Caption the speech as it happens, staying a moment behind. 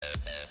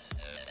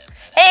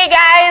Hey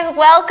guys,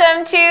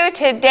 welcome to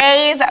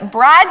today's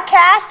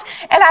broadcast,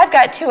 and I've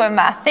got two of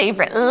my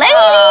favorite ladies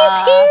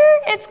here.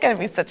 It's going to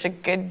be such a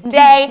good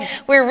day.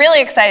 We're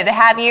really excited to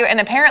have you, and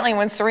apparently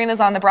when Serena's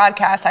on the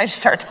broadcast, I just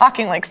start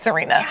talking like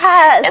Serena.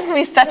 Yes. It's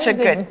going to be such a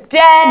good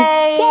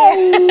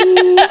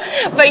day.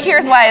 But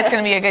here's why it's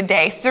going to be a good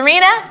day.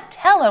 Serena,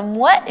 tell them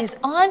what is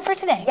on for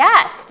today.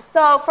 Yes.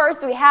 So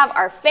first we have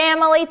our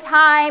family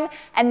time,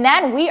 and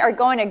then we are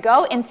going to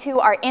go into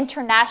our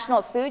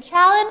International Food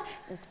Challenge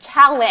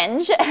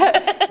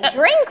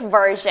drink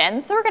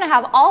version. So we're going to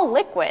have all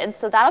liquids,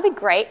 so that'll be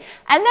great.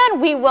 And then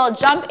we will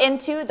jump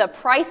into the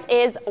Price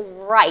is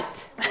Right.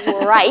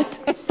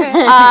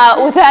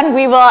 Then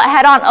we will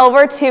head on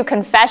over to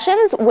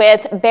Confessions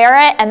with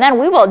Barrett, and then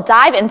we will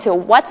dive into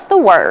What's the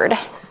Word?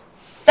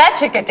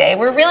 Such a good day.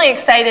 We're really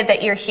excited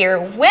that you're here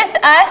with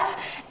us.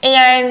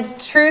 And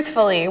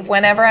truthfully,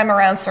 whenever I'm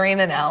around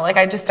Serena now,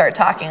 I just start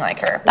talking like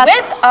her.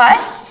 With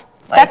us.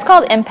 That's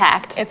called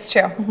impact. It's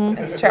true.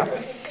 Mm-hmm. It's true.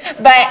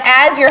 But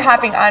as you're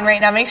hopping on right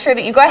now, make sure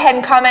that you go ahead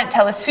and comment.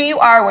 Tell us who you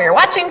are, where you're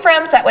watching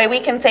from, so that way we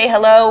can say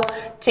hello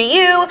to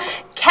you.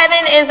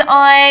 Kevin is on,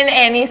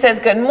 and he says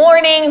good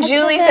morning.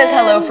 Julie says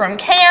hello from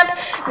camp.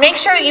 Make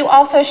sure that you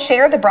also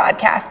share the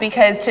broadcast,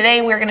 because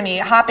today we're going to be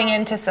hopping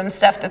into some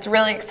stuff that's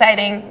really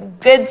exciting,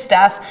 good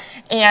stuff.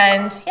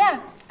 And yeah,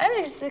 I'm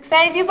just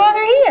excited you both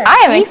are here.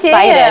 I am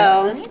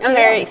excited. Me too. I'm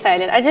very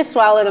excited. I just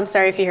swallowed. I'm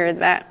sorry if you heard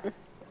that.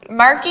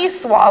 Marky's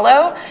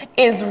swallow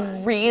is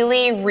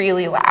really,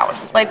 really loud.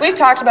 We've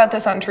talked about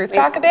this on Truth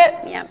Talk a bit.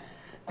 Yeah.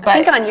 I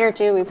think on here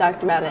too we've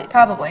talked about it.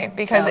 Probably,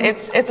 because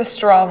it's a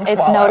strong swallow.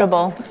 It's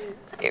notable.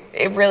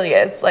 It really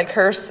is.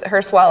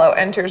 Her swallow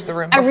enters the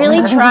room. I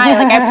really try.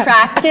 I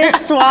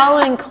practice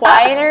swallowing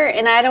quieter,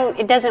 and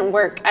it doesn't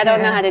work. I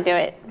don't know how to do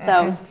it.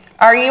 So.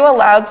 Are you a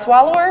loud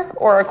swallower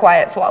or a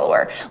quiet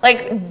swallower?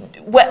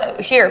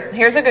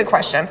 Here's a good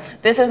question.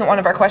 This isn't one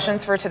of our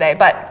questions for today,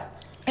 but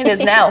it is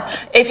now.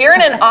 If you're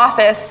in an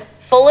office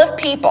full of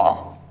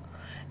people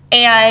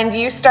and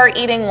you start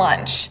eating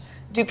lunch,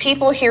 do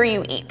people hear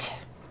you eat?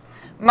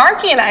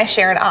 Marky and I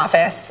share an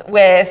office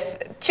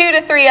with 2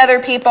 to 3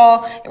 other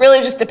people. It really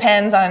just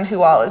depends on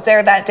who all is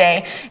there that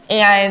day.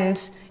 And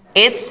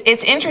it's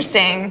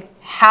interesting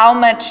how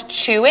much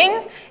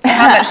chewing and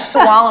how much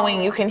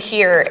swallowing you can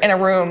hear in a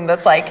room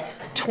that's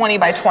 20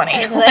 by 20.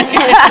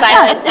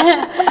 Silent.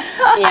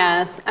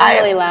 Yeah, I'm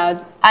really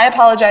loud. I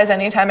apologize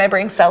anytime I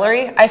bring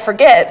celery. I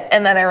forget,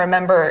 and then I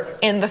remember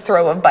in the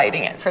throw of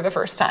biting it for the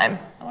first time.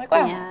 I'm like,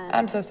 wow, yeah.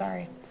 I'm so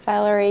sorry.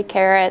 Celery,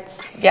 carrots.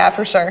 Yeah,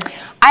 for sure.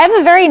 I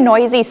have a very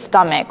noisy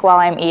stomach while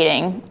I'm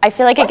eating. I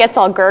feel like it gets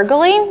all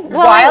gurgly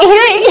while I'm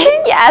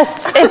eating. Yes,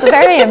 it's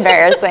very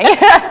embarrassing.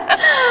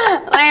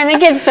 Man, it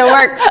gets to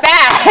work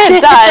fast.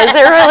 It does.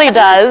 It really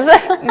does.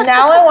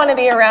 Now I want to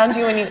be around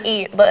you when you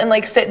eat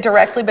and sit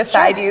directly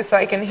beside you so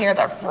I can hear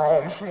the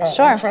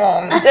Sure.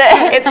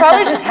 It's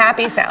probably just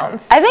happy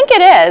sounds. I think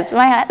it is.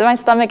 My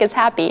stomach is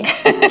happy.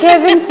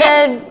 Kevin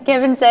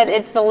said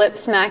it's the lip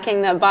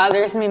smacking that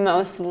bothers me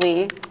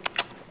mostly.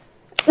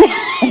 he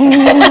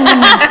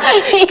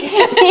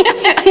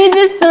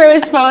just threw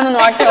his phone and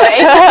walked away.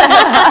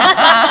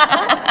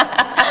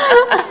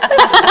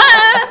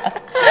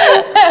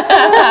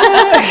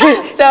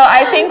 So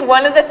I think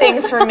one of the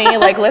things for me,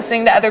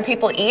 listening to other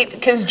people eat,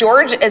 because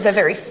George is a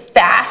very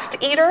fast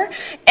eater,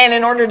 and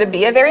in order to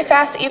be a very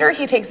fast eater,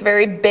 he takes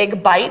very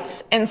big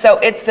bites, and so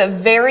it's the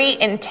very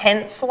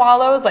intense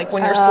swallows,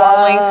 when you're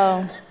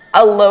swallowing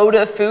a load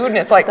of food, and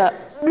it's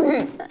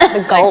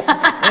the gulps.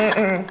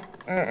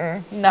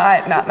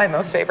 Not my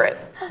most favorite.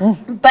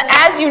 But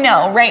as you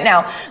know, right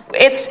now,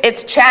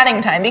 it's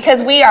chatting time,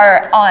 because we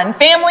are on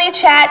Family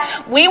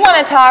Chat. We want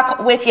to talk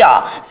with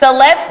y'all. So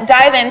let's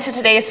dive into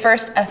today's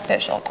first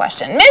official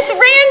question. Miss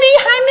Randy.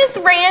 Hi, Miss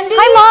Randy.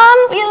 Hi, Mom.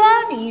 We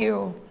love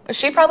you.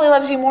 She probably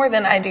loves you more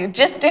than I do.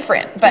 Just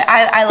different, but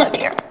I love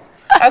you.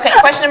 Okay,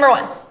 question number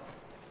 1.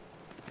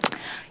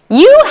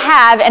 You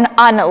have an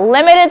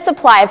unlimited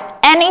supply of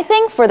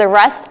anything for the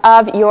rest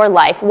of your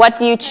life. What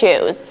do you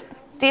choose?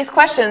 These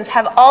questions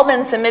have all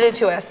been submitted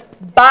to us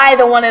by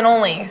the one and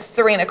only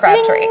Serena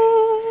Crabtree.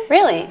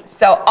 Really?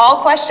 So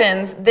all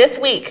questions this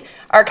week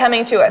are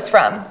coming to us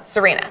from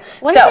Serena.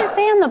 What does it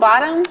say on the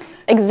bottom?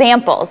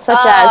 Examples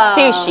such as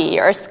sushi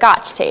or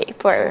Scotch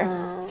tape.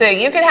 So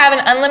you could have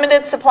an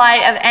unlimited supply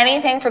of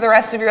anything for the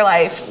rest of your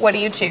life. What do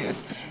you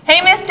choose?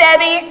 Hey, Miss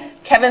Debbie.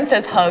 Kevin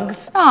says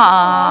hugs.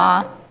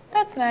 Aww.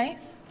 That's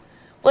nice.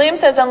 William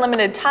says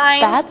unlimited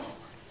time.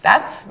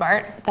 That's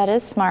smart. That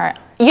is smart.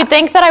 You'd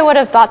think that I would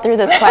have thought through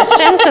this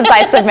question since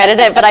I submitted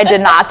it, but I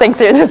did not think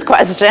through this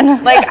question.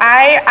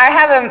 I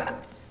have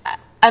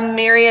a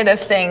myriad of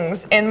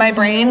things in my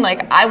brain.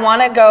 I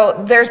want to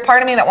go, there's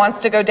part of me that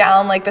wants to go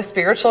down the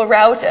spiritual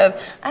route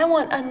of, I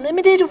want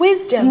unlimited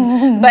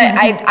wisdom. But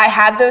I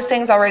have those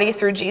things already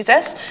through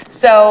Jesus.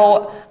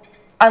 So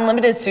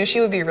unlimited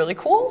sushi would be really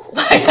cool.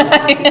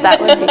 That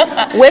would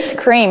be. Whipped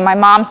cream, my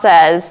mom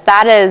says,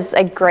 that is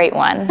a great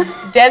one.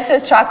 Deb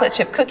says chocolate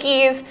chip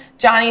cookies.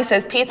 Johnny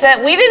says pizza.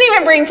 We didn't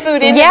even bring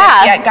food in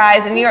yet,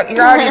 guys, and you're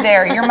already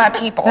there. You're my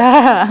people.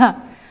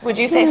 Would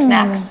you say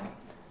snacks?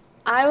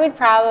 I would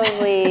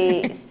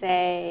probably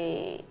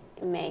say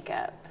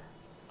makeup.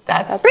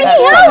 That's Brittany,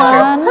 true.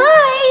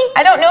 Hi.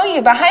 I don't know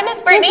you, but hi,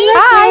 Miss Brittany.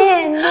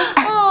 Hi.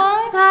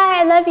 Aw.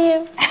 Hi, I love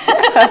you.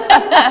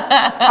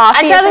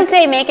 Coffee I'd probably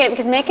say makeup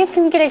because makeup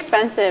can get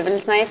expensive and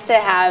it's nice to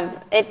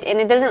have it, and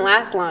it doesn't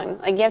last long.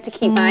 Like you have to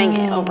keep buying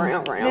it over and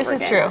over and This over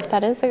is again. true.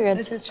 That is a good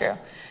This is true.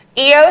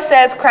 EO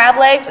says crab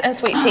legs and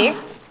sweet tea.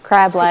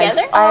 crab legs.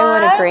 Together? I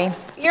would Aw. agree.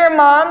 Your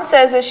mom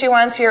says that she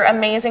wants your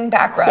amazing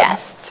back rubs.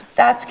 Yes.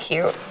 That's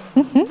cute.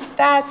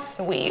 That's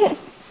sweet.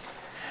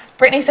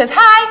 Brittany says,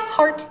 hi,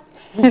 heart.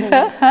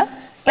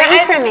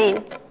 Brittany's from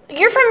Maine.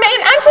 You're from Maine?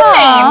 I'm from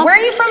Maine. Where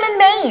are you from in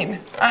Maine?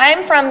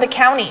 I'm from the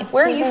county.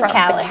 Where She's are you in from?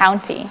 Cali.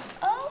 County.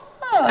 Oh,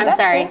 I'm that's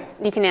sorry.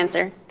 cool. You can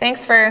answer.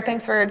 Thanks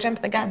for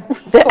jumping the gun.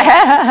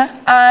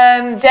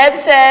 Deb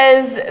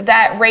says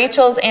that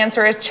Rachel's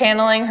answer is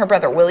channeling her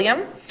brother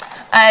William.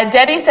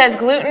 Debbie says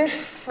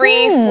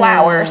gluten-free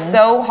flour,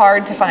 so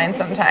hard to find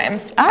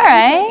sometimes. All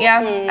right.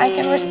 Yeah, I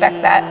can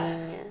respect that.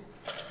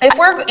 If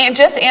we're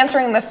just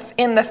answering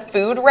in the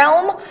food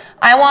realm,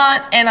 I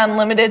want an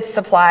unlimited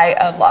supply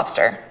of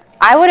lobster.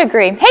 I would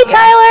agree. Hey,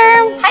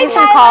 Tyler. Hi, He's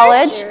from Tyler.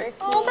 college.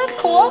 Oh, that's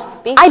cool.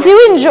 I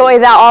do enjoy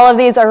that all of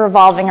these are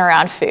revolving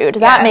around food.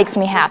 That Yeah. makes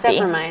me happy.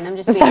 Except for mine. I'm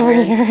just being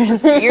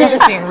weird. You're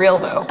just being real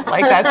though.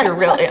 Like that's your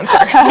real answer.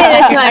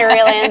 That's my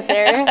real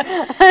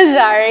answer. I'm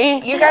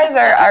sorry. You guys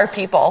are our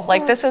people.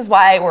 Like this is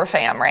why we're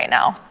fam right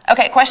now.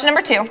 Okay, question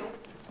number 2.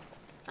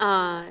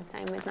 Time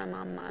with my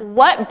mama.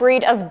 What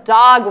breed of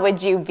dog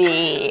would you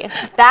be?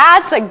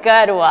 That's a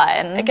good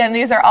one. Again,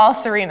 these are all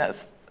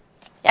Serena's.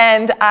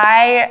 And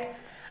I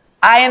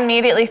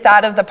immediately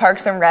thought of the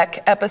Parks and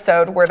Rec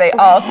episode where they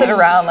all sit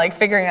around like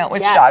figuring out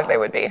which Yes. dog they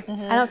would be.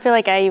 I don't feel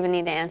like I even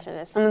need to answer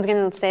this. Someone's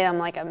gonna say I'm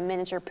like a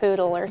miniature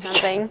poodle or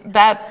something.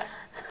 That's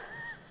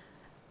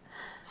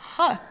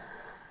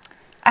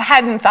I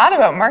hadn't thought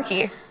about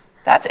Marky.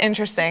 That's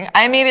interesting.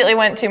 I immediately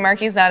went to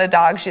Marky's not a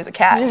dog, she's a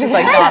cat. Just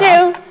like That's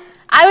Donna. true.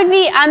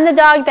 I'm the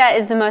dog that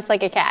is the most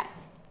like a cat.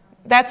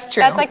 That's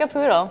true. That's like a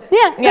poodle.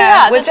 Yeah.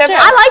 Yeah, that's whichever.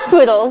 true. I like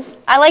poodles.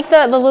 I like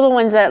the little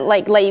ones that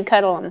like let you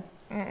cuddle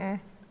them.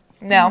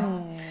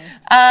 No.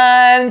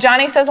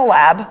 Johnny says a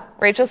lab.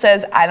 Rachel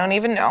says, I don't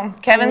even know.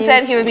 Kevin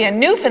said he would be a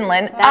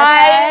Newfoundland.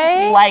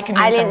 I right. like Newfoundland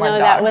I didn't know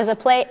dogs. that was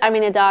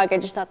a dog. I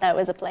just thought that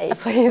was a place.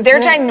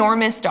 They're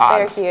ginormous They're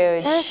dogs.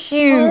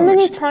 huge. So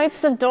many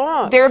types of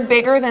dogs. They're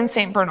bigger than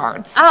St.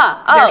 Bernards.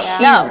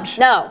 no, huge.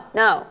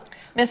 no.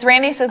 Miss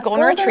Randy says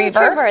golden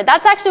retriever.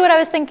 That's actually what I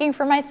was thinking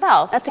for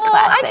myself. That's a Oh,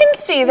 classic. I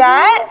can see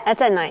that.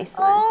 That's a nice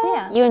one.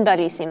 Yeah. You and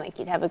Buddy seem like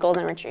you'd have a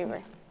golden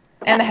retriever.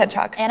 And a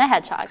hedgehog. And a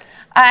hedgehog.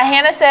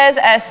 Hannah says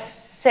a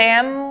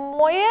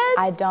Samoyed?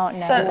 I don't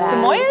know Sa- that.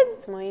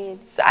 Samoyed?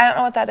 Samoyed. I don't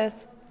know what that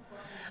is.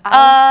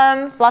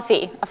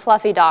 Fluffy. A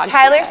fluffy dog.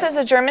 Tyler says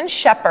a German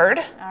Shepherd.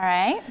 All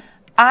right.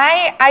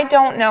 I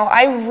don't know.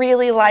 I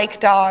really like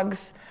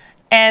dogs.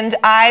 And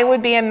I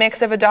would be a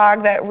mix of a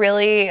dog that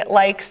really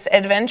likes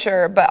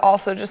adventure, but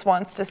also just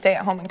wants to stay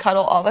at home and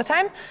cuddle all the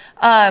time.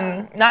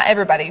 Not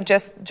everybody,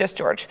 just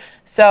George.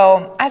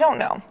 So I don't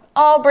know.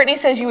 Oh, Brittany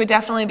says you would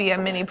definitely be a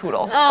mini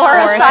poodle. Or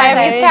a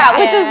Siamese cat,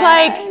 which is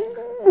like,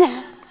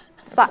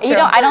 true.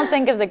 I don't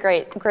think of the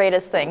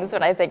greatest things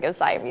when I think of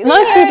Siamese.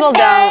 Most people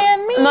don't.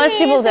 Siamese, Most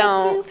people if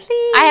don't. you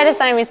please. I had a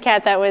Siamese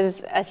cat that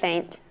was a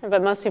saint,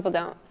 but most people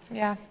don't.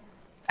 Yeah.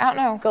 I don't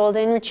know.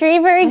 Golden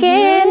retriever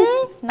again.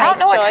 I don't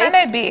know what kind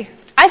I'd be.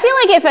 I feel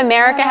like if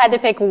America had to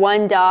pick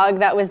one dog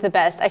that was the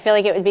best, I feel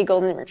like it would be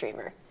golden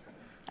retriever.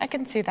 I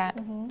can see that.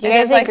 Do you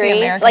guys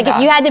agree? Like if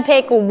you had to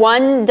pick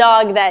one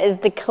dog that is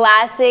the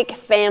classic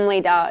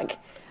family dog,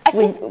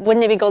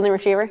 wouldn't it be golden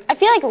retriever? I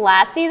feel like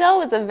Lassie, though,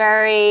 was a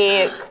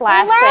very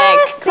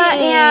classic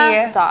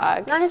Lassie.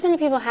 dog. Not as many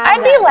people have. I'd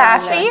be that dog,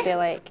 Lassie. I feel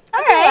like.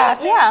 All right.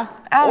 Lassie. Yeah.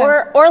 I don't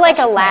know. Or like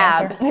a That's just my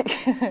lab.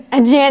 answer.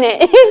 A Janet.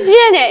 It's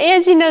Janet.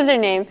 Yeah, she knows her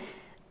name.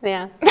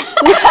 Yeah.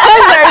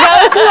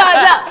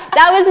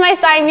 That was my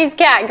Siamese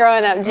cat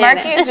growing up,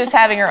 Janet. Marky is just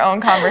having her own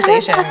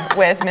conversation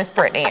with Miss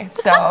Brittany.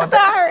 So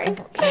Sorry.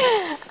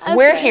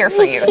 we're here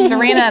for you.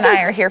 Serena and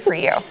I are here for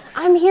you.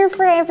 I'm here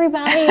for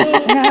everybody.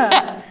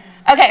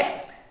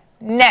 Okay,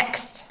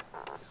 next.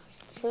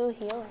 Blue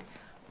healer.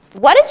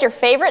 What is your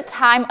favorite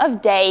time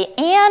of day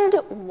and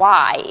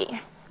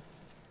why?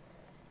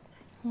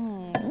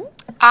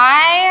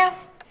 I'm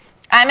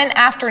an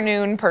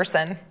afternoon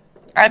person.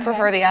 I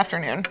prefer the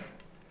afternoon.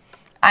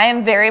 I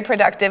am very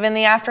productive in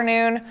the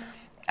afternoon.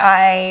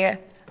 I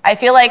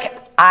feel like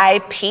I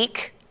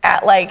peak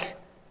at like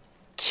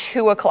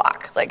 2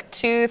 o'clock, like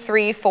 2,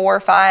 3, 4,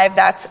 5.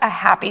 That's a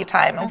happy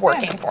time of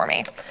working for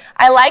me.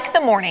 I like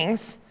the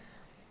mornings,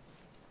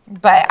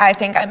 but I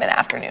think I'm an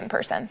afternoon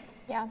person.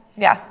 Yeah.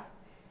 Yeah.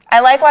 I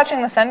like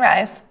watching the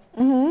sunrise,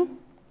 but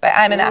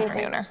I'm an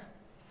afternooner.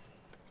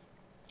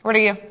 What are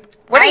you?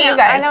 What are you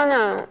guys?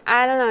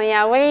 I don't know.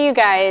 Yeah, what are you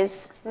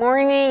guys?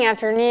 Morning,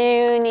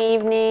 afternoon,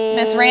 evening?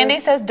 Miss Randy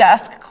says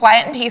dusk,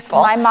 quiet and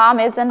peaceful. My mom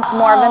isn't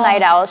more of a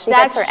night owl. She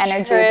gets her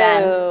energy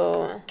then.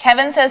 true.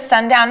 Kevin says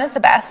sundown is the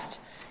best.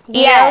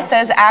 Yes. EO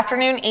says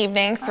afternoon,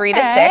 evening, 3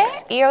 to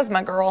 6. EO's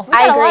my girl.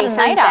 I agree. agree.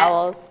 Night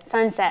owls.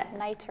 Sunset.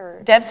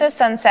 Nighters. Deb says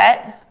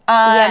sunset.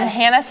 Yes.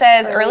 Hannah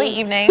says early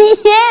evening.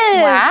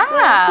 Yes.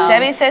 Wow.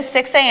 Debbie says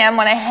 6 a.m.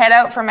 when I head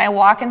out for my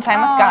walk and time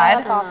with God.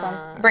 That's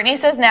awesome. Brittany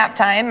says nap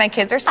time. My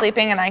kids are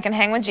sleeping and I can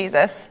hang with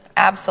Jesus.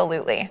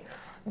 Absolutely.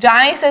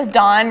 Johnny says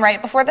dawn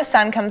right before the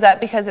sun comes up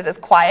because it is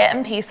quiet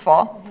and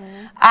peaceful.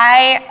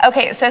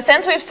 So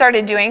since we've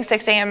started doing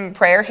 6 a.m.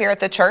 prayer here at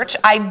the church,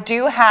 I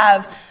do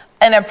have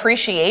an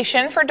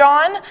appreciation for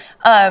dawn.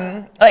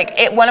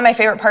 One of my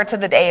favorite parts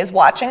of the day is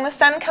watching the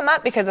sun come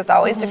up because it's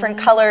always different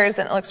colors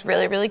and it looks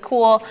really, really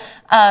cool.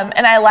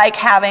 And I like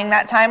having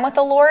that time with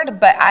the Lord,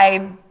 but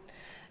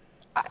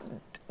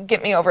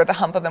get me over the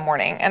hump of the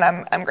morning and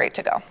I'm great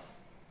to go.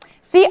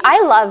 See,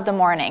 I love the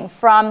morning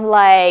from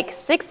like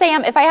 6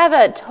 a.m. If I have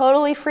a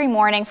totally free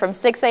morning from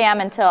 6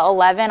 a.m. until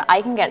 11,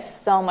 I can get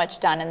so much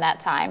done in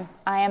that time.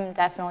 I am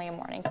definitely a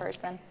morning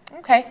person.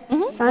 Okay.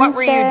 What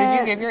were you? Did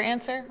you give your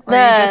answer? Or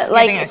are you just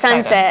getting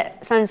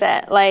excited?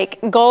 Sunset, like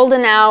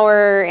golden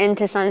hour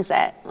into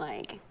sunset,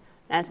 like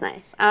that's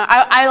nice.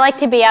 I like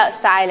to be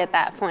outside at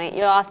that point.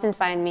 You'll often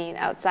find me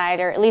outside,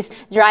 or at least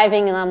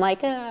driving, and I'm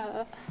like,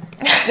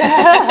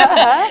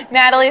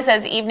 Natalie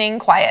says evening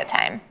quiet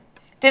time.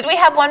 Did we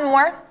have one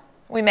more?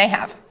 We may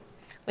have.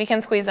 We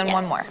can squeeze in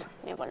one more.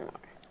 We have one more.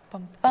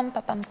 Bum, bum,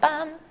 bum, bum,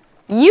 bum.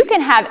 You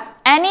can have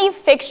any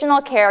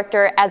fictional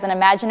character as an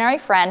imaginary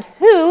friend.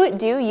 Who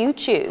do you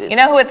choose? You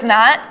know who it's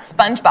not?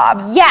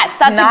 SpongeBob. Yes,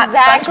 that's not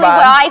exactly SpongeBob.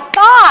 what I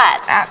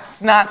thought.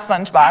 It's not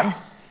SpongeBob.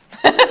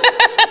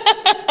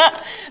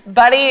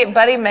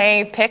 Buddy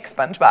may pick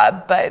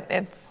SpongeBob, but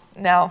it's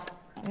no.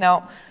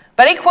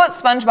 Buddy quotes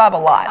SpongeBob a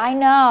lot. I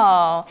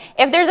know.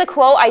 If there's a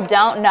quote I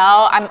don't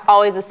know, I'm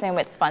always assume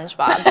it's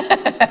SpongeBob.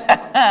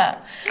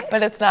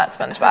 But it's not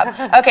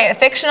SpongeBob. Okay, a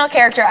fictional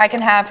character I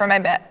can have for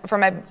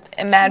my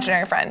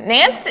imaginary friend.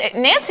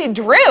 Nancy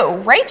Drew,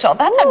 Rachel.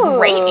 That's a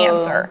great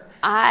answer.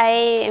 I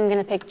am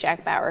gonna pick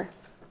Jack Bauer.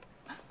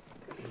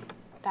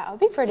 That would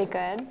be pretty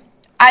good.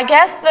 I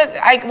guess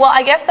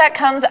that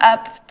comes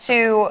up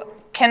to,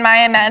 can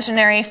my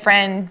imaginary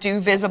friend do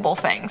visible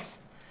things?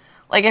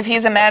 Like if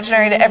he's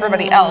imaginary to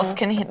everybody else,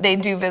 can they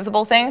do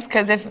visible things?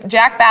 Because if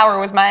Jack Bauer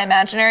was my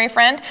imaginary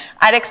friend,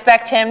 I'd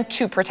expect him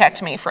to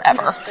protect me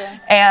forever.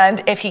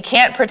 And if he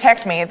can't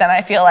protect me, then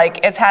I feel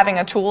like it's having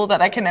a tool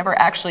that I can never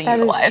actually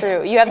utilize. That's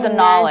true. You have the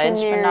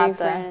knowledge, but not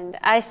the... Friend.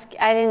 I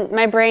didn't.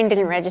 My brain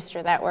didn't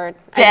register that word.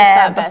 Deb. I just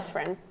thought best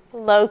friend.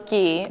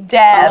 Loki.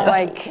 Deb. Oh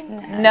my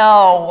goodness.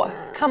 No.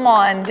 Come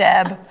on,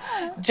 Deb.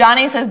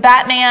 Johnny says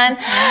Batman.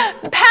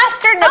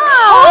 Pastor Nicole.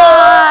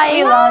 Hi.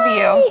 We love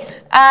you.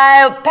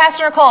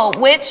 Pastor Nicole,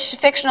 which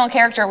fictional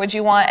character would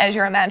you want as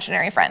your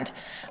imaginary friend?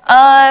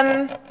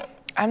 I'm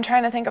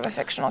trying to think of a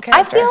fictional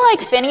character. I feel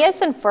like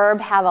Phineas and Ferb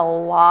have a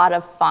lot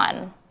of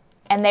fun,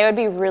 and they would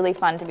be really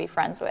fun to be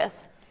friends with.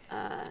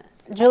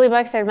 Julie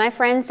Buck said, my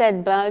friend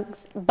said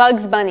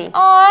Bugs Bunny.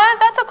 Aw,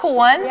 that's a cool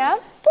one. Yeah.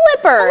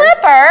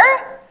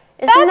 Flipper.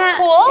 That's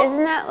cool.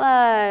 Isn't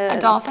that a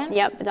dolphin?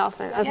 Yep, a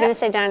dolphin. I was going to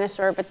say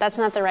dinosaur, but that's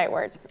not the right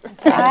word.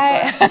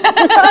 I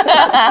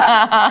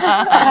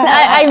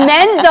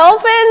meant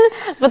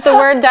dolphin, but the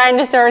word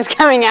dinosaur is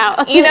coming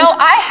out. You know,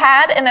 I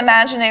had an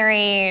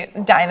imaginary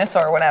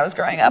dinosaur when I was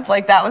growing up.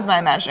 Like, that was my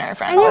imaginary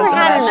friend. I never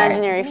had an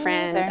imaginary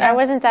friend. I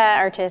wasn't that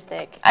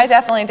artistic. I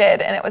definitely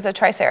did, and it was a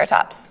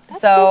Triceratops. That's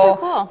super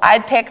cool.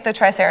 I'd pick the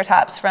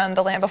Triceratops from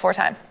The Land Before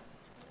Time.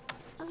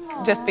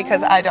 Aww. Just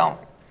because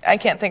I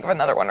can't think of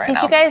another one right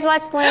now. Did you guys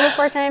watch The Land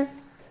Before Time?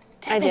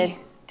 Debbie, I did.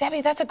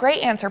 Debbie, that's a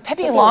great answer.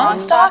 Pippi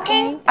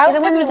Longstocking? I was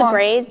the one with the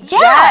braids?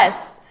 Yes.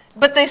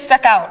 But they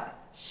stuck out.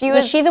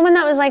 Was she the one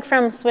that was like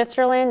from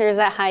Switzerland, or is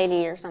that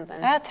Heidi or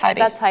something? That's Heidi.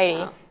 That's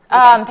Heidi.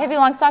 Oh, okay. Pippi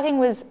Longstocking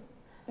was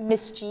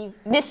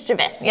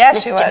mischievous. Yeah,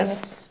 she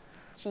was.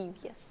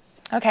 Mischievous.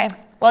 Okay.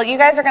 Well, you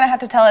guys are going to have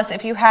to tell us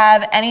if you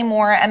have any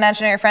more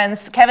imaginary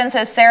friends. Kevin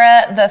says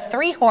Sarah the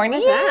Three-Horn.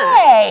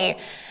 Yay!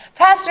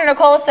 Pastor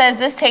Nicole says,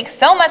 this takes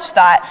so much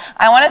thought.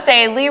 I want to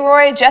say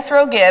Leroy,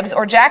 Jethro Gibbs,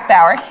 or Jack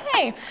Bauer.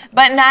 Hey,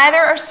 but neither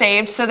are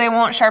saved, so they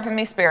won't sharpen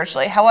me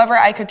spiritually. However,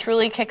 I could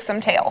truly kick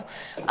some tail.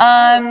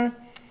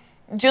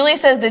 Julie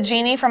says the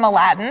genie from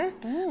Aladdin.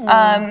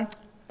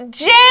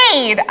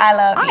 Jade, I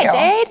love you.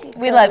 Hi, Jade.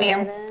 We love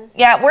you.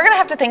 Yeah, we're going to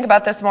have to think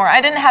about this more.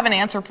 I didn't have an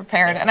answer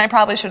prepared, and I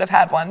probably should have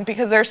had one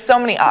because there's so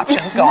many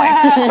options going.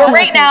 But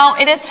right now,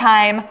 it is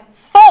time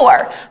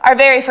for our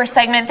very first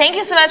segment. Thank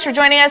you so much for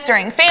joining us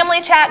during Family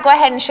Chat. Go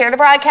ahead and share the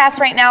broadcast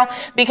right now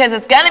because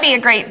it's going to be a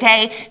great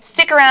day.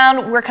 Stick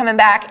around. We're coming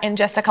back in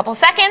just a couple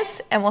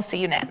seconds, and we'll see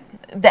you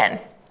then.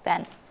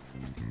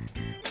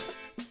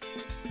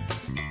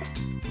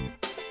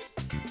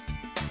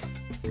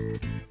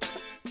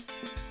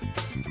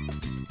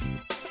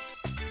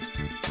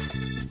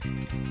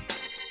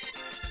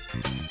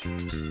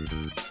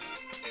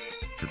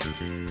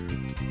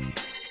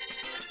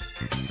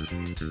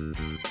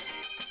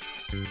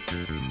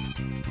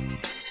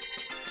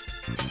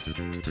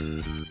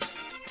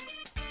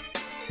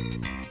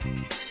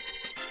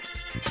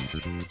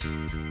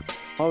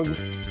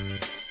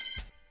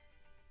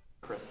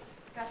 Christmas.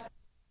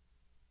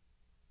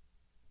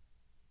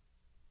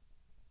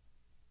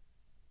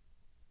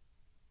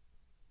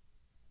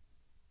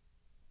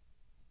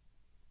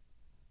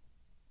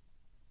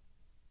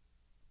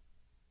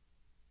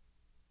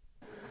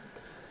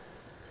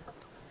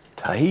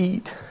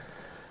 tight.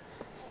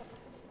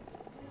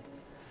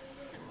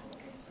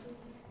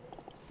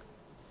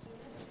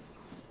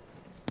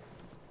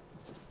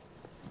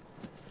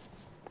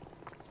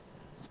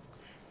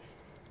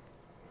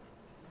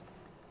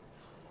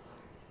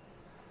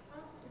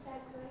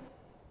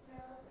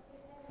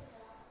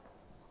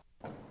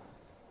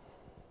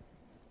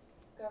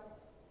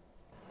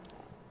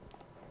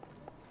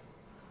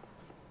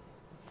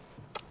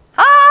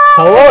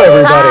 Hello,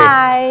 everybody.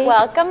 Hi.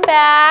 Welcome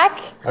back.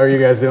 How are you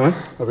guys doing?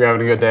 Hope you're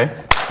having a good day.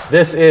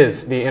 This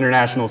is the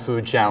International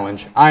Food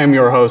Challenge. I am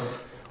your host,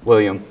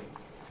 William.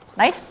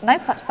 Nice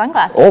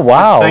sunglasses. Oh,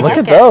 wow. Thank Look you.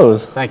 at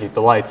those. Thank you.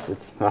 The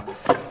lights.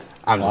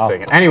 I'm just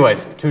picking.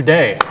 Anyways,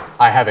 today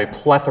I have a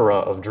plethora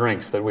of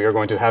drinks that we are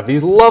going to have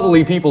these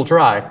lovely people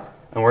try,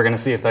 and we're going to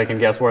see if they can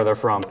guess where they're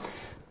from.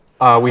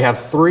 We have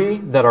 3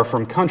 that are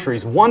from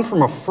countries, 1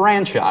 from a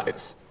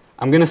franchise.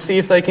 I'm going to see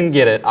if they can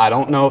get it. I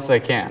don't know if they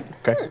can.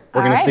 Okay.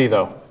 We're going to right. see,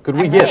 though. Could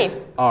we I'm get ready.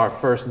 our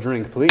first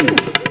drink, please?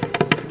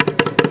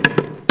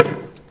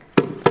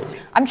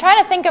 I'm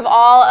trying to think of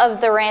all of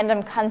the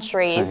random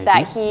countries Thank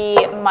that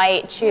he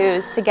might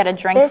choose to get a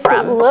drink This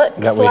from. looks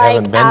That we like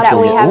haven't been apple.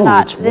 to. That we have Ooh,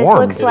 not. it's This warm.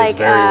 looks It is like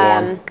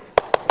very warm.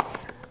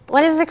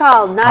 what is it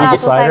called? Not Apple apple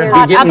cider? cider. Be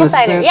Hot getting apple the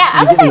cider. scent- Yeah, be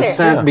apple getting the cider.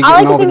 scent, be I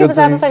getting like all to think the of good it as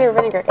apple things. cider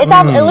vinegar.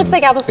 It looks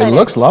like apple cider.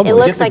 looks lovely. It Get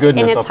looks the like,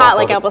 goodness and it's up hot off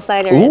like of it. apple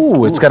cider is.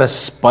 Ooh, it's got a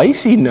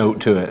spicy note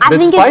to it. I Bit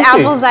think spicy. it's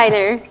apple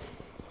cider.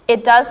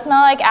 It does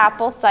smell like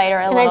apple cider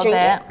a Can I little drink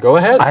bit. it? Go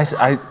ahead.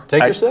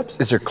 Take I- your sips.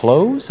 Is there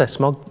cloves? I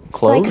smell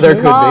cloves. like- There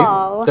could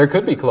Wow. be. There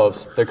could be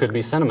cloves. There could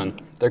be cinnamon.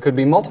 There could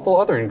be multiple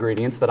other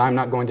ingredients that I'm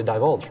not going to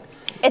divulge.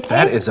 It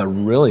That tastes. is a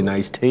really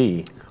nice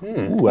tea. Ooh, I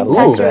Pastor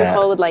love Nicole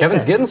that. would like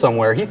Kevin's this. getting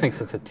somewhere. He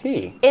thinks it's a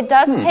tea. It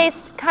does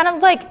taste kind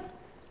of like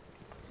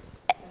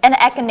an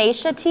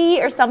echinacea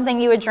tea or something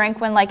you would drink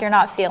when like you're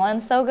not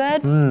feeling so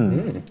good.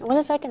 What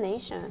is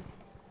echinacea?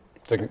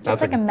 That's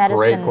It's like a a medicine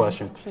great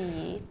question.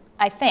 tea,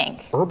 I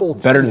think. Herbal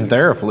Better than teas.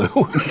 Theraflu.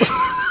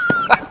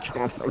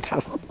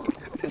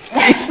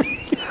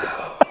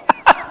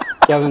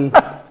 Kevin.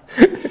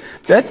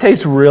 That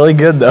tastes really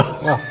good, though.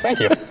 Oh, thank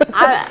you.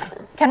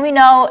 Can we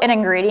know an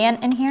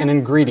ingredient in here? An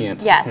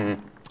ingredient. Yes.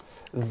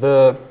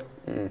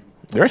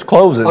 There's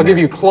cloves in I'll there. give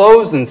you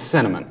cloves and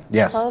cinnamon.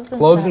 Yes.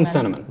 Cloves And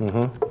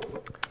cinnamon.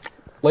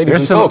 Ladies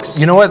There's and some. folks,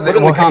 You know what? Put it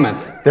in the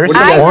comments. There's What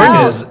do some you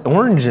guys think?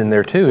 orange in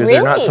there too. Is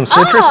there not Really? some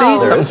citrusy? Oh.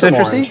 There Something is some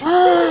citrusy?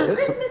 orange.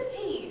 Christmas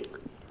tea.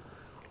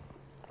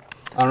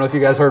 I don't know if you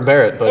guys heard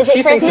Barrett, but Is it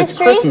she thinks Christmas it's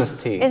tree? Christmas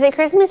tea. Is it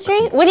Christmas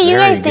tree? What do you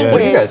very guys think good.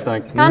 What it do you is?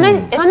 guys think?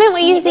 Comment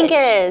what you think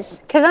it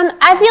is. Because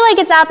I feel like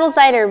it's apple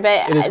cider,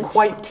 but It is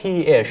quite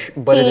tea-ish,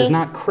 but it is Tea.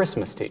 not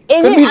Christmas tea.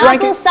 is Could be it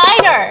drinking. apple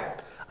cider?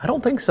 I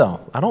don't think so.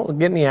 I don't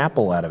get any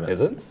apple out of it.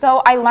 Is it?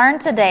 So I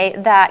learned today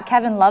that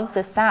Kevin loves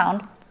this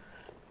sound.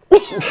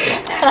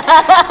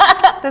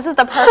 This is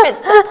the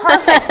perfect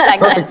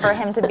segment for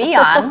him to be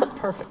on.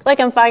 Perfect. Like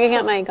I'm fogging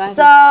up my glasses.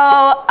 So,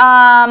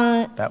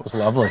 That was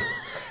lovely.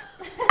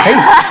 Hey,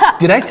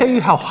 did I tell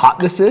you how hot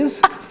this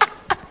is?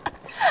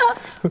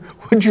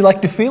 Would you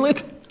like to feel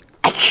it?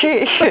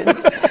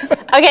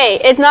 Okay,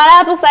 it's not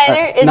apple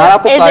cider. It's not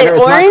apple cider.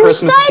 Is It's it not orange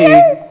Christmas cider?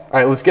 tea. All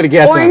right, let's get a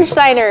guess in. Orange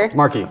cider.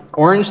 Marky,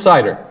 orange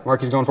cider.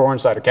 Marky's going for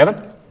orange cider.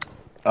 Kevin?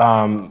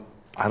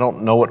 I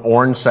don't know what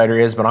orange cider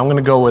is, but I'm going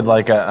to go with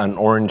like an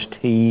orange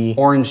tea.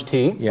 Orange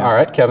tea. Yeah. All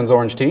right, Kevin's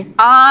orange tea.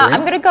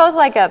 I'm going to go with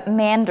like a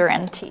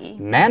mandarin tea.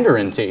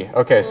 Mandarin tea.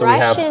 Okay, so we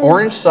Russian have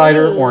orange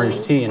cider, tea.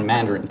 orange tea, and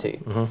mandarin tea.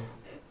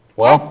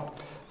 Well,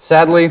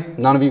 sadly,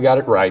 none of you got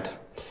it right.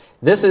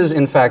 This is,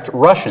 in fact,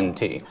 Russian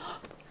tea.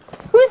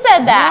 Who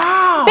said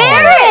that?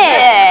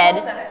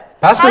 Barrett. Barrett.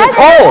 Pastor Pastor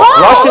Nicole!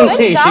 Nicole, Russian good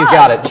tea. job. She's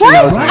got it. She What?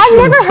 knows me. I've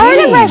never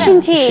heard of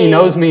Russian tea. She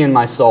knows me in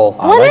my soul.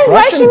 What like is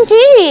Russian Russians.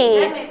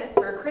 tea? I made this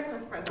for a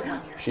Christmas present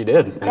one year. She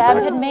did. in Deb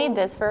fact. had made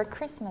this for a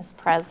Christmas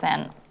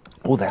present.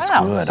 Oh, that's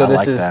Wow. good. So I this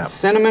like is that.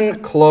 cinnamon,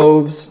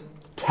 cloves,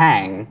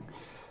 tang.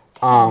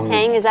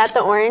 Tang, is that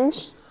the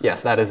orange?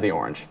 Yes, that is the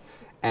orange.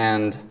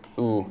 And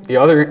ooh, the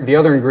other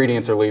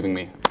ingredients are leaving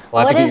me.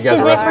 I'll have What to give is you guys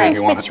the a recipe if difference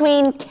you want it.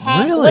 between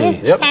tang? Really? What is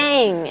Yep.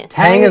 tang?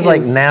 Tang is like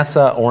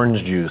NASA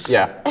orange juice.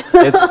 Yeah,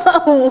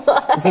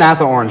 it's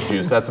NASA orange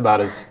juice. That's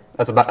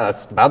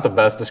about the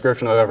best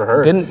description I've ever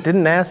heard. Didn't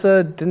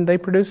NASA? Didn't they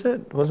produce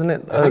it? Wasn't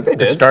it? I think they It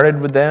did. started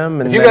with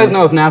them. And If you then- guys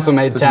know if NASA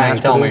made was tang,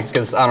 tell me, mass-produced.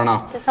 because I don't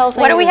know. This whole thing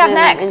What do we has have been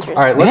next? interesting.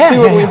 All right, let's Yeah, see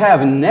what yeah, we yeah.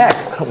 have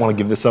next. I don't want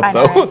to give this up I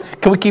though. know.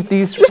 Can we keep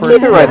these? Just keep it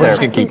right We're there. just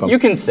gonna keep them. You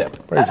can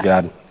sip. Praise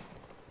God.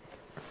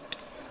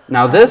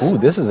 Now this Ooh,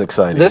 this is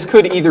exciting. this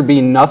could either be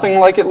nothing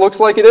like it looks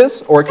like it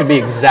is, or it could be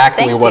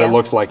exactly Thank what you. it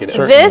looks like it is.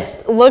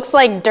 This looks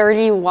like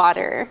dirty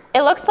water.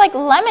 It looks like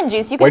lemon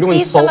juice. You Way can to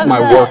see some insult of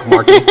my the. work,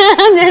 Marky.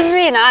 I'm just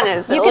being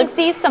honest. You It can looks-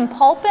 see some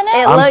pulp in it.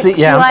 It I'm looks seeing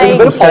like some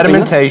Bit of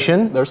pulpiness.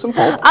 sedimentation. There's some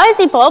pulp. I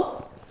see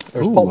pulp.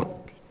 There's Ooh.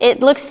 pulp.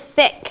 It looks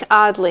thick,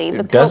 oddly. The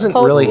It doesn't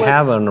pulp really looks-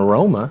 have an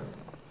aroma.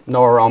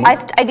 No aroma.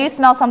 I do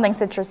smell something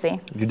citrusy.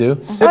 You do?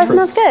 Citrus.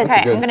 smells good. That's a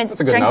Okay, I'm gonna that's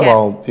a good drink note. it.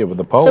 Well, yeah, with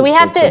the pulp. So we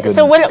have it's a to. good-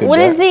 So what? good What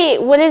is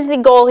bet. the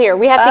goal here?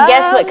 We have to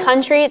guess what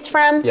country it's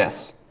from.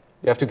 Yes.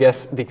 You have to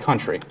guess the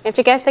country. We have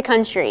to guess the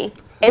country.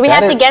 Do we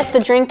have to guess the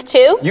drink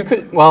too? You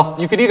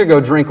could either go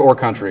drink or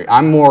country.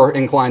 I'm more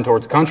inclined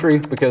towards country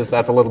because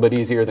that's a little bit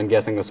easier than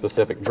guessing the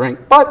specific drink.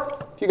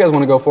 But if you guys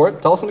want to go for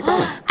it, tell us in the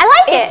comments. I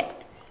like it.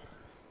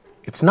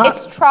 It's not.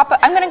 It's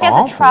I'm going to guess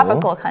awful. a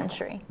tropical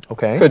country.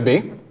 Okay. Could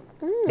be.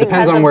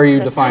 Depends on where you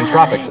define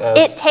tropics as.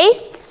 It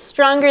tastes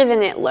stronger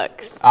than it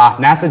looks.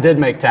 NASA did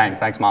make Tang.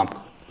 Thanks, Mom.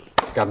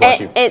 God bless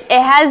you.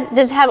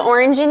 Does it have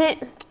orange in it?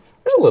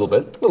 There's a little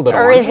bit of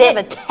Or orange. is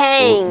it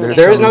tang? There's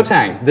There is some- no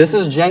Tang. This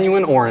is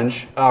genuine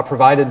orange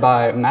provided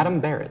by Madame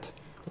Barrett.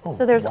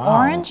 So there's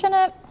orange in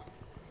it.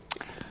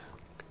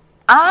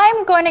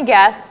 I'm going to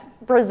guess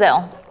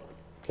Brazil.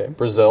 Okay,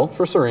 Brazil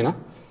for Serena.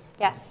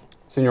 Yes.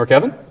 Senor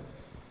Kevin?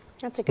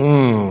 That's a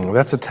good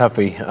That's a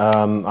toughie.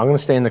 I'm going to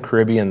stay in the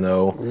Caribbean,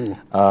 though.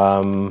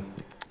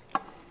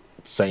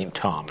 St.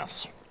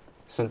 Thomas.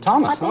 St.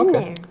 Thomas, What's in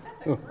okay.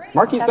 Ooh,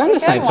 Marky's That's been a to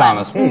good St. one.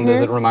 Thomas.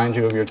 Does it remind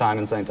you of your time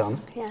in St.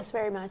 Thomas? Yes,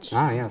 very much.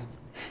 Ah, yes.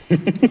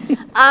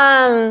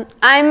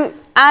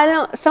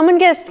 Someone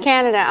guessed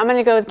Canada. I'm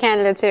gonna go with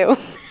Canada too.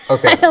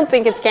 Okay. I don't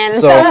think it's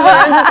Canada, So- but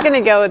I'm just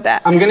gonna go with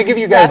that. I'm going to give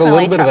you guys a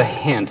Definitely little bit of a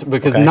hint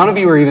because Okay. none of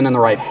you are even in the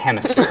right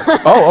hemisphere.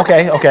 Oh,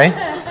 okay.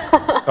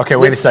 Okay,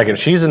 wait a second.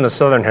 She's in the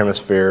southern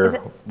hemisphere.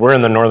 We're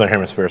in the northern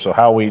hemisphere, so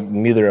how are we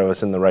neither of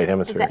us in the right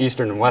hemisphere?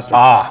 Eastern and Western.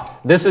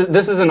 This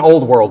is an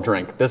old world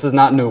drink. This is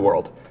not New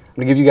World. I'm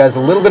going to give you guys a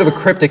little bit of a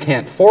cryptic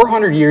hint.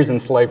 400 years in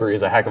slavery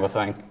is a heck of a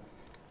thing.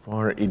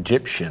 Or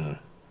Egyptian.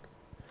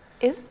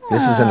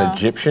 This is an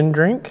Egyptian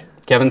drink?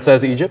 Kevin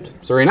says Egypt.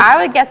 Serena? I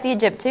would guess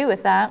Egypt too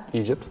with that.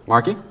 Egypt.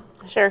 Marky?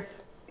 Sure.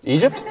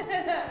 Egypt?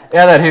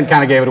 Yeah, that hint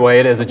kind of gave it away.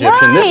 It is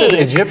Egyptian. This is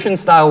Nice.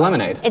 Egyptian-style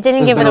lemonade. It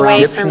didn't This has give it been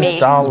away around- for me.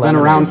 Egyptian-style It's been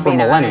around Just for being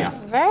millennia.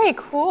 honest. Very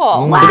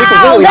cool. To be Wow,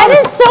 completely that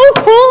honest- is so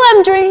cool.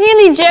 I'm drinking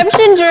an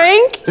Egyptian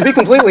drink. To be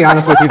completely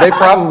honest with you, they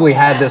probably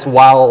had this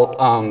while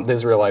the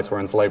Israelites were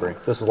in slavery.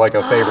 This was like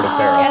a favorite of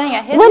Pharaoh.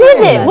 Getting a What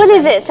is it? What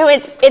is it? So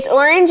it's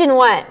orange and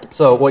what?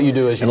 So what you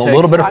do is you And take a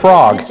little bit of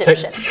frog.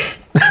 Egyptian.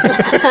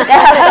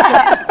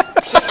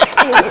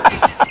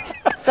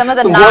 Some of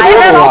the Some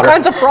Nile. water. All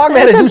kinds of frog.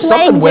 They had to do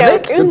something with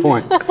Plague it. joke. Good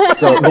point.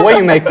 So the way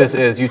you make this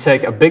is you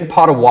take a big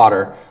pot of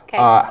water,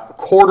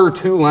 quarter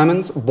 2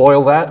 lemons,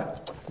 boil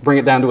that, bring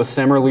it down to a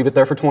simmer, leave it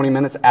there for 20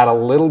 minutes, add a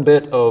little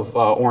bit of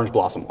orange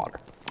blossom water.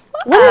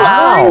 What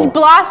is orange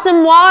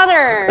blossom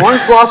water?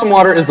 Orange blossom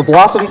water is the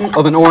blossom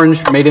of an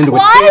orange made into a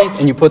tea,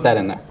 and you put that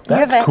in there.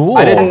 That's have a- cool.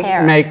 I didn't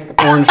Hair.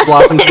 make orange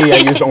blossom tea, I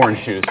used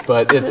orange juice,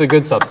 but it's a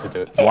good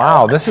substitute.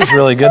 Wow, this is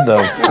really good, though.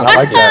 I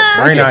like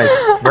that. Very nice.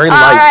 Very All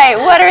light. right,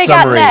 what do we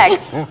Summary. got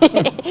next?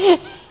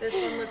 This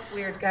one looks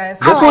weird, guys.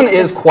 This one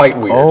is quite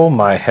weird. Oh,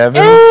 my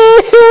heavens.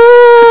 It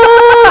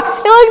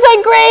looks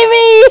like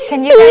gravy.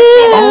 Can you guys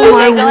see this? Oh,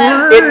 my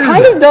Wiggling? It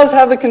kind of does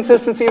have the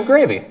consistency of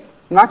gravy. I'm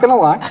not gonna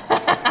lie.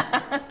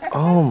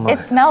 It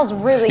smells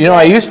really You know,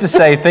 I used to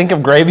say, think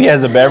of gravy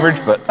as a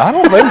beverage, but I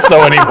don't think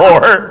so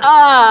anymore.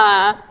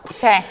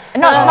 Okay.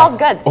 No, it smells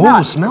good.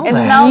 Oh, smell it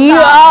that. smells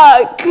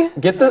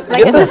Yuck. Get the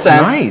it's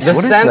scent. nice. The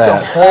What is scent's a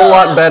that? whole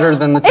lot better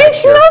than the It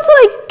texture. smells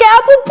like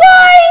apple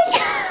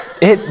pie.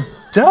 It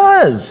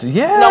does,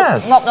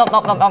 yes. Nope. It No,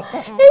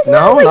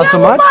 smells like not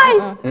so apple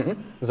much? pie.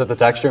 Is it the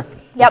texture?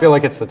 I Yep. feel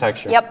like it's the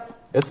texture. Yep.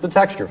 It's the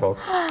texture,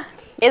 folks.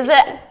 Is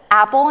it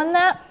apple in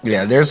that?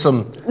 Yeah, there's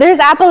some. There's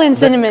apple and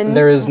cinnamon.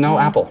 There is no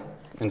apple,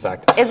 in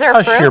fact. Is there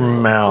Hush fruit? your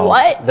mouth.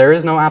 What? There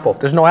is no apple.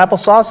 There's no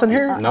applesauce in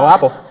here? No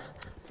apple.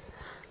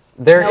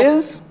 There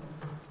is.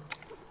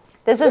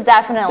 This is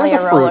definitely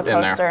There's a a roller fruit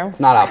in there. coaster. It's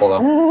not apple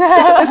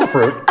though. It's a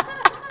fruit.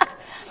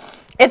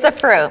 It's a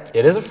fruit.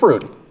 It is a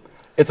fruit.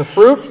 It's a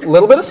fruit. A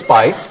little bit of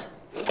spice.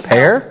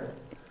 Pear?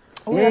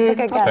 Ooh, that's a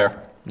good Not guess.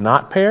 pear.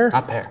 Not pear?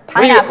 Not pear.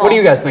 Pineapple. What do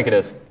you guys think it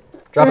is?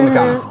 Drop in the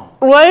comments.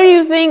 What do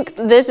you think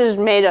this is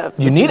made of?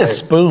 You need a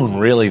spoon,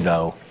 really,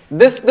 though.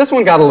 This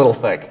one got a little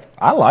thick.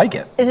 I like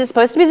it. Is it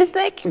supposed to be this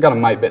thick? It got a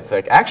mite bit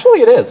thick.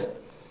 Actually, it is.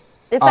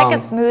 It's like a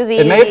smoothie.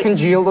 It may have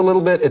congealed a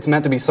little bit. It's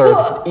meant to be served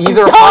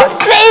either Don't hot.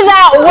 say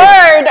that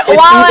word It's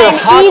while either I'm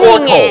hot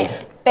or eating cold.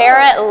 it.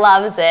 Barrett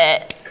loves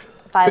it,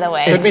 by the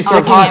way. Could be It's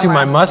served sticking hot. to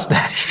my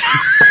mustache.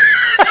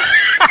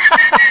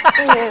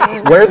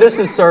 Where this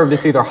is served,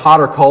 it's either hot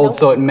or cold,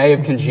 so it may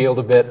have congealed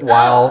a bit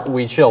while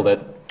we chilled it.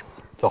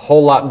 It's a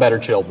whole lot better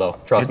chilled, though.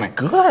 Trust It's me.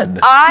 good.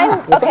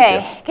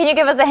 Okay, can you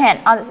give us a hint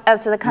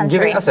as to the country?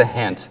 Giving us a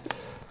hint.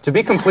 To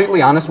be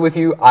completely honest with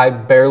you, I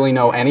barely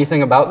know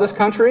anything about this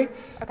country.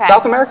 Okay.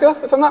 South America,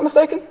 if I'm not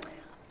mistaken.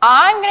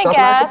 I'm going to South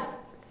guess America?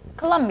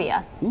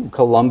 Colombia. Ooh,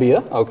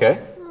 Colombia, okay.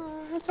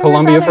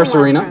 Colombia for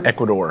Serena.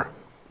 Ecuador.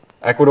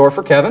 Ecuador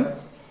for Kevin.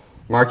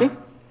 Marky?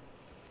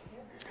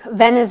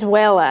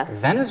 Venezuela.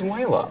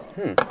 Venezuela.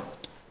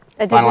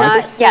 That does Final not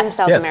answers? seem Yes.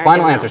 South Yes. American.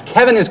 Final answers.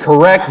 Kevin is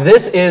correct.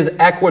 This is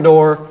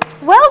Ecuador.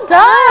 Well done.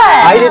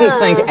 I didn't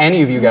think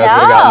any of you guys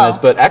would have gotten No. this,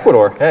 but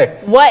Ecuador, hey.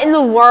 What in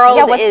the world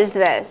Yeah, what's- is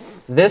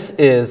this? This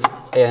is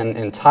an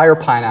entire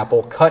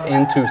pineapple cut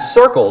into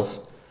circles,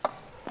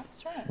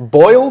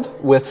 boiled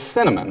with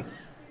cinnamon,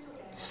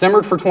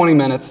 simmered for 20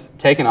 minutes,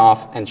 taken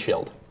off, and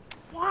chilled.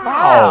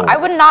 Wow. I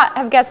would not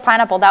have guessed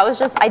pineapple. That was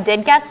just, I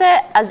did guess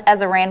it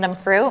as a random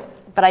fruit,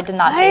 but I did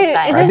not taste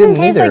that. It I doesn't didn't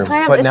taste either. like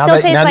pineapple. But It now still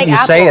that, tastes now like that you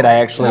apple. say it,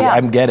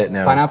 I get it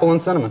now. Pineapple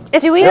and cinnamon.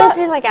 It still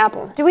tastes like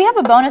apple. Do we have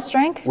a bonus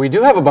drink? We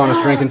do have a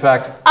bonus drink, in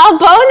fact. A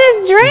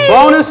bonus drink.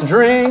 Bonus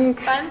drink.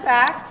 Fun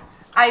fact,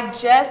 I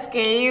just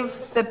gave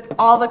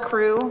all the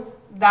crew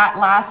that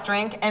last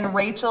drink, and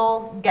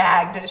Rachel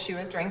gagged as she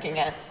was drinking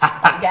it.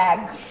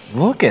 Gagged.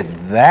 Look at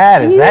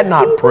that. Is that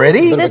not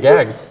pretty? Bit of a This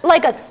gag. is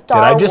like a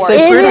Star Did I just Wars.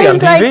 say pretty on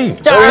is like TV?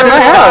 Star You may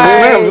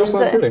have Wars. just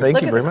not pretty. Thank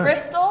Look you at very the much.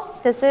 crystal.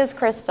 This is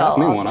crystal. That's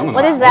me one. I'm gonna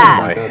What is have that?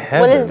 one like My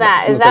What is heavens.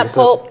 that? Is Let me take that a sip.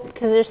 pulp?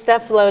 Because there's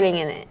stuff floating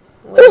in it.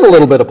 There's a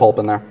little bit of pulp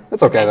in there.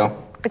 It's okay though.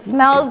 It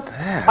smells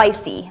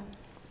spicy.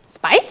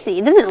 Spicy.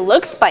 It doesn't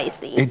look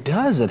spicy. It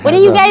does. It What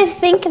has do you a- guys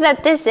think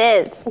that this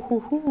is?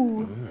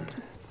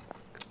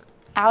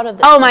 Out of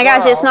this Oh my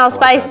gosh, it world. smells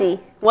spicy.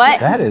 What?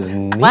 That is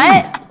neat.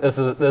 What?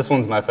 This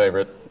one's my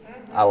favorite.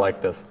 I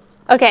like this.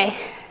 Okay,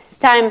 it's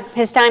time.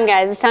 It's time,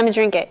 guys. It's time to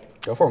drink it.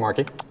 Go for it,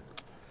 Marky.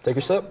 Take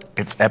your sip.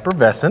 It's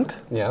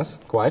effervescent. Yes,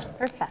 quite.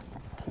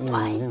 Effervescent.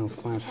 Yes,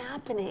 quite. What's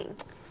happening?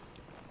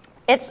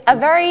 It's a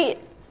very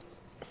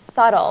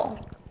subtle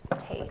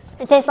taste.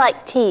 It tastes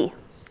like tea.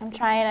 I'm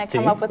trying to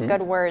come Tea? up with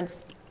good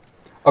words.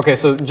 Okay,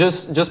 so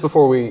just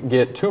before we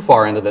get too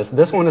far into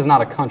this one is not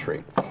a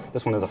country.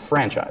 This one is a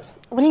franchise.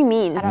 What do you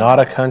mean? Not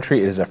a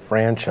country is a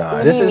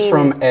franchise. This do you is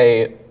mean? from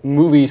a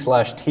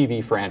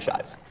movie/TV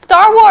franchise.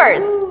 Star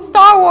Wars.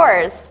 Star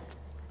Wars.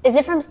 Is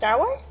it from Star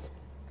Wars?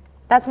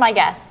 That's my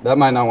guess. That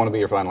might not want to be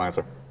your final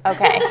answer.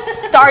 Okay.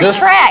 Star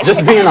Trek.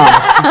 Just being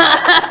honest.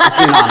 Just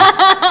being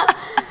honest.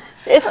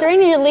 It's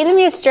Serena, you're leading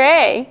me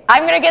astray.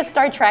 I'm gonna get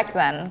Star Trek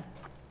then.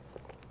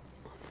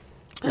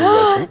 What do you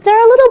guys think? There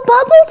are little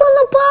bubbles on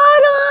the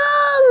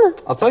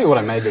bottom. I'll tell you what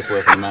I made this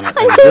with in a minute.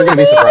 I and can You're gonna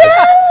be see surprised.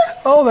 them.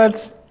 Oh,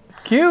 that's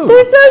cute.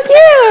 They're so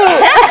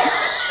cute.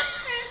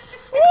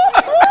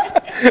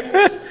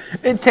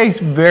 It tastes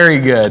very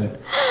good.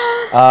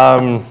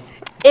 And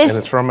it's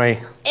It's from a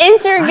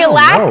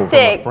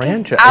intergalactic.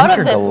 franchise. Out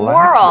of this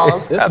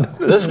world.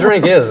 This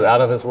drink is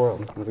out of this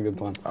world. That's a good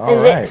plan. All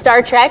Is right. it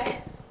Star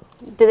Trek?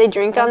 Do they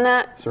drink on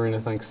that? Serena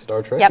thinks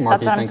Star Trek. Yep,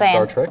 Marky that's what I'm thinks saying.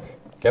 Star Trek.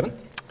 Kevin?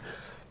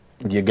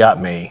 You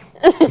got me.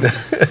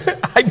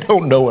 I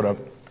don't know what a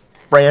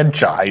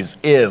franchise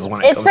is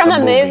when it It's comes from to a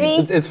movies.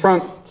 movie. It's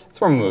from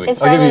a movie.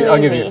 It's I'll from give a you. I'll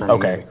give movie. you from a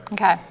Okay. movie.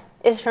 Okay.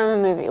 It's from a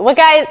movie. What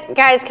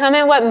guys,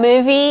 comment what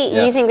movie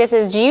you Yes. think this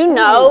is. Do you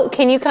know?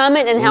 Can you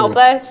comment and help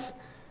us?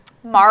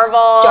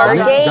 Marvel.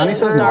 Stargate? Johnny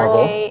says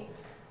Marvel. Stargate.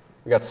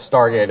 We got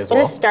Stargate as What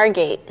well. is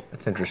Stargate?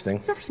 That's interesting.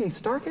 You ever seen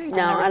Stargate?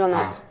 No, I don't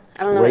know.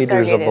 I don't know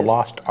Raiders what Stargate of the is.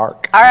 Lost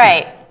Ark. All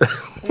right.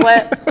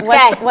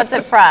 What's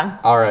it from?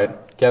 All right,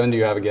 Kevin, do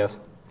you have a guess?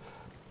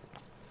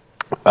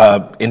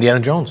 Indiana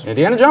Jones.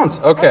 Indiana Jones.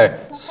 Okay.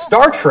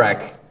 Star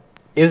Trek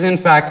is in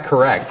fact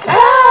correct.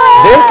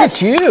 Look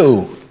at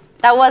you.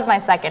 That was my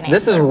second name.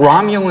 This is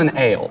Romulan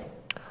ale.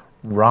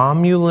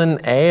 Romulan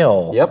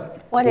ale.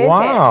 Yep. What is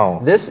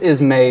Wow. This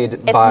is made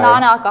It's by.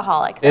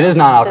 non-alcoholic. It is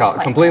non-alcoholic.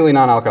 Disclaimer. Completely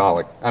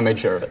non-alcoholic. I made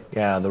sure of it.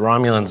 Yeah, the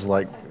Romulans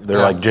they're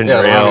Yeah. like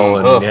ginger Yeah, ale Romulans.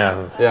 and Ugh. yeah.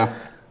 Yeah.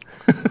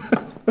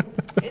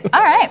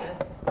 All right.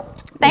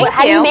 Thank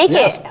How do you make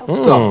Yes. it?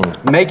 So,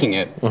 making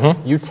it,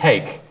 you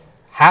take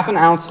half an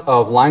ounce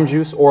of lime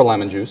juice or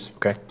lemon juice.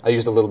 Okay. I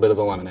used a little bit of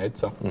the lemonade,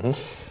 so.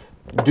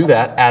 Do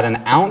that. Add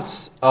an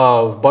ounce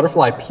of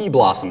butterfly pea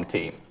blossom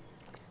tea.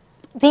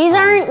 These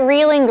aren't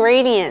real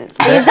ingredients.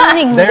 These don't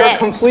exist. They're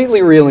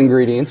completely real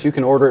ingredients. You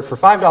can order it for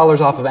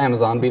 $5 off of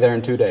Amazon. Be there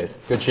in 2 days.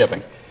 Good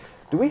shipping.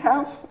 Do we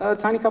have a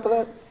tiny cup of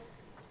that?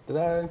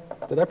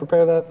 Did I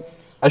prepare that?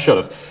 I should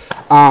have.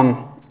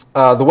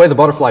 The way the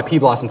butterfly pea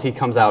blossom tea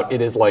comes out,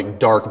 it is like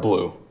dark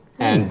blue,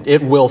 and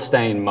it will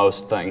stain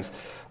most things.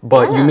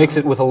 But you mix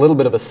it with a little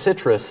bit of a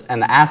citrus,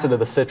 and the acid of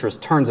the citrus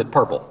turns it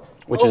purple,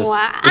 which is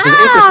interesting to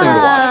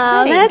watch.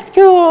 Wow, that's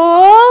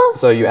cool.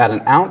 So you add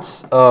an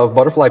ounce of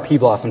butterfly pea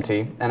blossom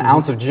tea, an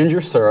ounce of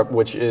ginger syrup,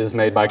 which is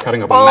made by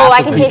cutting up a Oh, I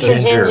massive can piece taste the of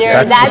ginger.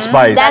 ginger. That's the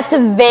spice. That's a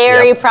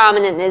very Yep.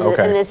 prominent,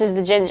 Okay. and this is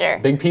the ginger.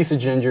 big piece of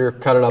ginger,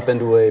 cut it up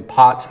into a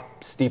pot,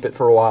 steep it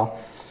for a while.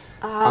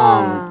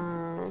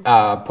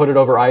 Put it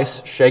over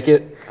ice, shake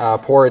it,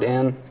 pour it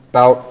in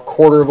about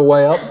quarter of a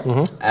way up,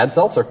 add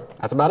seltzer.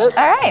 That's about it.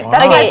 All right.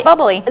 That's why it's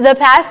bubbly. The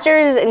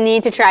pastors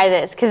need to try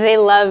this because they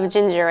love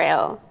ginger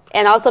ale.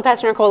 And also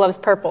Pastor Nicole loves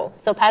purple.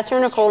 So Pastor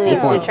Nicole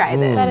needs to try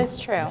this. That is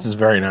true. This is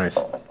very nice.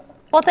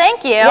 Well,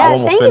 thank you. Yes,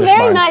 almost thank you finished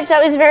very mine. much.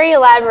 That was very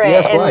elaborate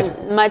Yes, and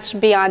quite. much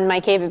beyond my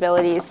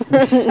capabilities.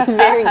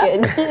 Very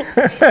good.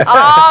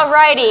 All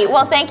righty.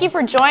 Well, thank you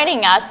for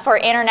joining us for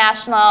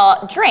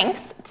International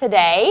Drinks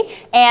today.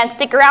 And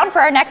stick around for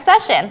our next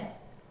session.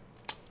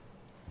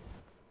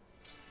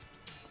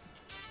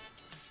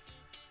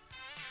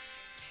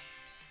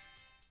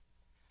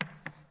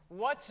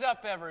 What's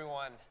up,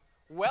 everyone?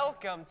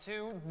 Welcome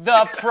to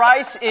The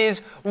Price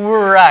is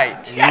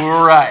Right. Yes.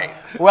 Right.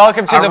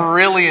 Welcome to I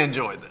really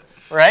enjoyed that.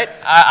 Right?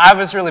 I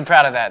was really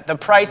proud of that. The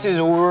Price is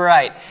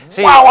Right.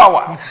 See, Wow, wow,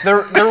 wow.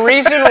 The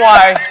reason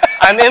why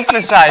I'm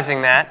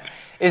emphasizing that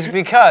is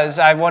because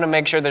I want to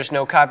make sure there's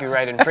no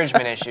copyright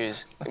infringement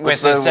issues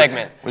with this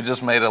segment. We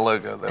just made a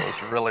logo that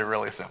was really,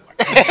 really similar.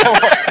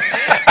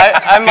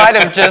 I might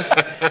have just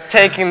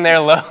taken their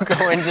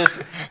logo and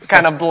just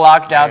kind of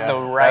blocked out the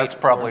right. That's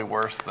probably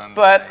worse than.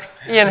 But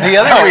you know,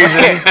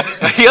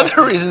 The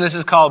other reason this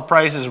is called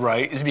Price is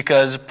Right is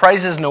because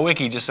Price is No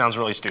Wiki just sounds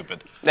really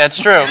stupid. that's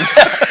true.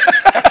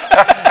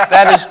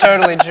 That is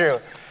totally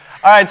true.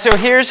 All right, so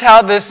here's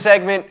how this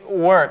segment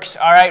works.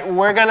 All right,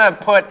 we're going to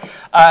put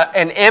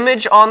an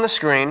image on the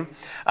screen,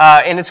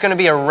 and it's going to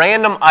be a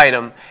random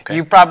item. Okay.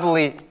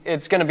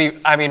 It's going to be,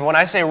 I mean, when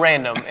I say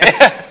random,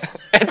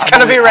 it's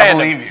going to be random.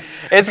 I believe you.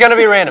 It's going to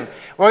be random.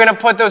 We're going to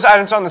put those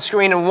items on the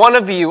screen, and one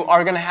of you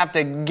are going to have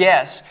to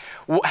guess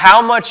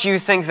how much you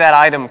think that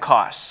item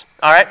costs.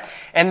 All right?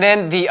 And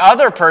then the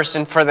other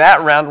person for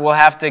that round will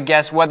have to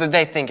guess whether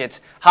they think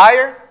it's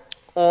higher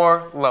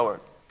or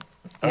lower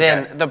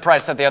than the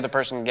price that the other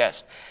person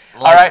guessed.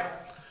 All right?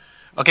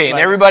 Okay, and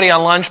everybody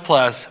on Lunch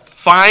Plus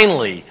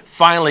finally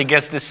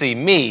gets to see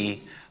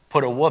me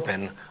put a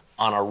whooping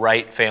on a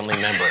right family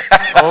member.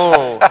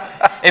 Oh.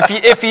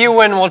 If you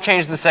win, we'll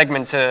change the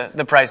segment to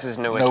The Price is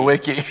No Wiki. No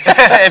wiki.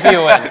 If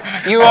you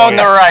win. You own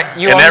the right.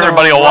 You And own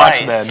everybody the will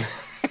watch rights.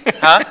 then.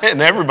 Huh?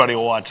 And everybody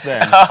will watch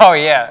then. Oh,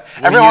 yeah.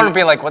 Everyone will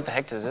be like, what the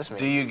heck does this Do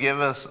mean? you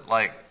give us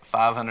like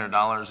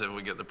 $500 if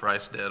we get the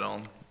price dead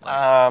on?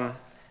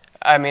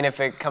 I mean, if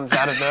it comes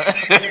out of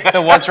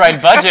the What's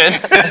Right budget,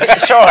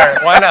 sure,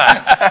 why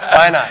not?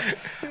 Why not?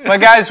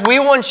 But guys, we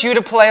want you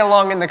to play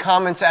along in the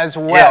comments as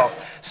well.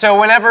 Yes. So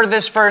whenever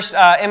this first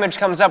image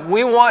comes up,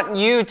 we want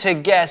you to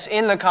guess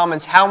in the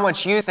comments how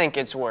much you think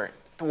it's worth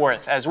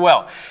as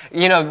well.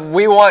 You know,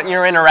 we want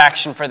your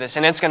interaction for this,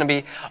 and it's going to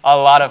be a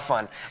lot of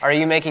fun. Are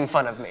you making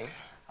fun of me?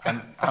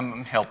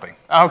 I'm helping.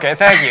 Okay,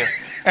 thank you.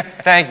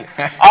 Thank you.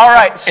 All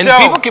right, so...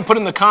 And people can put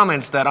in the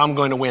comments that I'm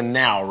going to win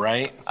now,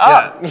 right?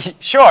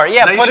 Sure,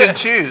 yeah. They put should it,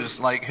 choose,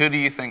 like, who do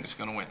you think is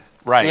going to win?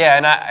 Right. Yeah,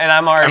 and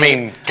I'm already... I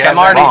mean, I'm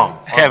already, wrong.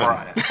 Kevin.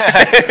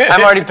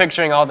 I'm already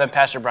picturing all the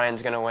Pastor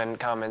Brian's going to win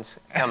comments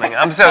coming.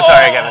 I'm so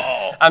sorry,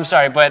 Kevin. I'm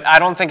sorry, but I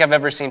don't think I've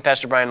ever seen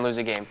Pastor Brian lose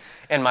a game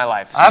in my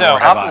life. I've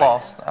I?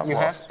 lost. You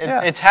have? lost.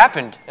 Yeah. It's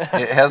happened.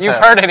 It has You've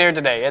happened. heard it here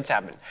today. It's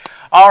happened.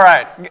 All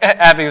right.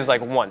 Abby was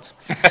like, once.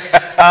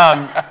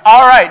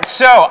 All right,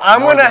 so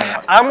I'm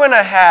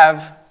gonna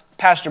have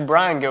Pastor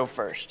Brian go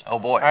first. Oh,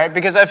 boy. All right,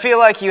 because I feel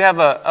like you have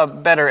a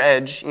better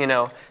edge, you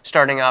know,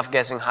 starting off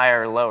guessing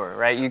higher or lower,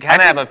 right? You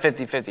kind of have a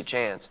 50-50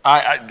 chance.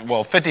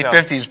 Well,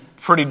 50-50 is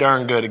pretty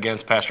darn good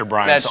against Pastor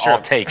Brian, That's so true.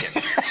 I'll take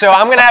it. So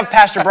I'm going to have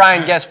Pastor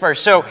Brian guess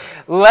first. So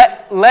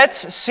let's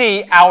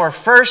see our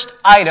first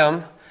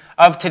item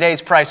of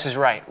today's Price is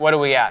Right. What do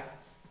we got?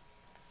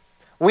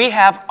 We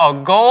have a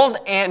gold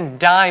and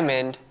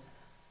diamond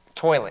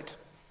toilet.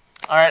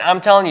 All right, I'm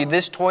telling you,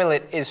 this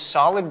toilet is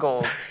solid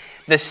gold.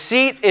 The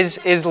seat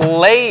is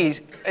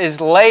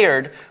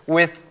layered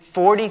with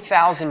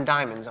 40,000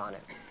 diamonds on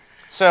it.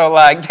 So,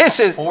 like, this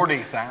is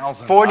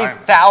 40,000.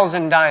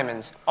 40,000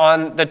 diamonds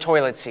on the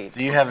toilet seat.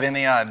 Do you have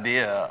any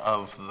idea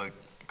of the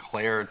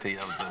clarity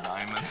of the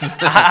diamonds?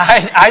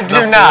 I do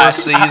the not.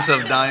 4 C's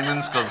of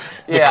diamonds? Because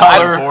Yeah,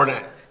 color,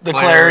 important. The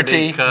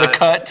clarity, cut, the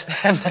cut,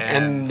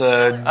 and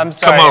the I'm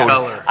sorry. commode.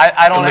 color.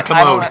 I don't And the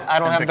have, commode. I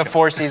don't have the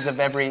 4 C's of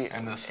every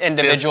And the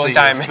individual 5th C is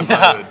diamond.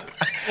 commode.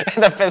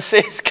 The 5th C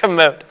is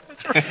commode.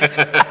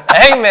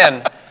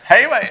 Amen.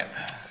 Hey, man.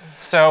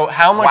 So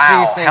how much do you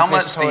Wow. think How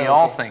this much do toilet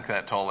y'all seat- think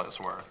that toilet's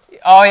worth?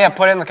 Oh yeah,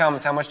 put it in the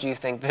comments. How much do you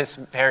think this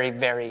very,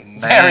 very, very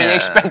Man.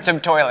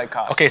 expensive toilet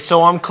costs? Okay,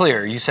 so I'm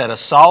clear. You said a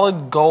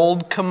solid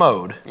gold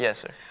commode Yes,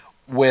 sir.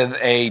 with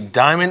a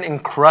diamond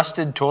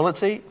encrusted toilet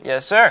seat?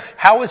 Yes, sir.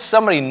 How is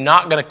somebody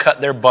not going to cut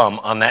their bum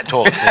on that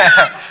toilet seat?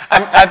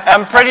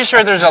 I'm pretty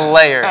sure there's a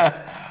layer,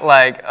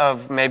 like,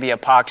 of maybe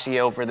epoxy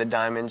over the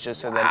diamonds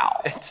just so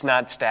that it's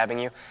not stabbing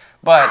you.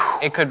 But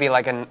it could be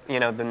like the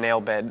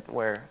nail bed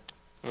where,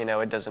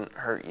 it doesn't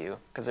hurt you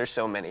because there's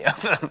so many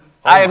of them.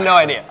 I have no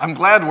idea. I'm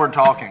glad we're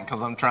talking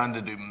because I'm trying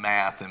to do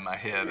math in my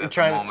head at the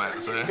trying to-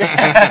 moment. So.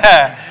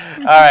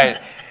 All right.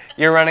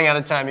 You're running out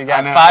of time. You got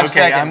I know. 5 Okay,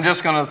 seconds. I'm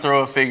just going to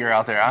throw a figure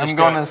out there. I'm do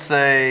going it. to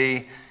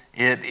say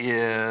it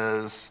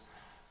is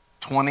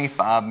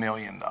 $25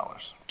 million.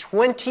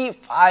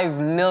 $25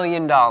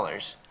 million.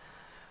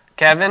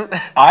 Kevin?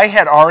 I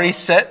had already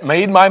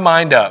made my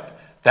mind up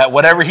that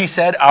whatever he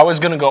said, I was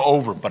going to go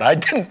over, but I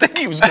didn't think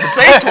he was going to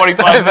say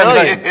 25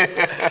 million.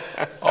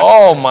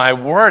 Oh, my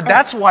word.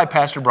 That's why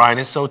Pastor Brian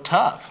is so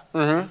tough.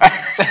 Mm-hmm.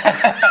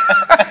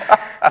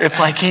 It's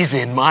like he's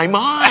in my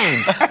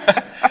mind.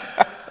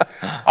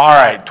 All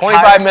right,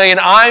 25 million.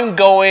 I'm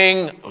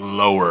going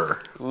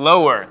lower.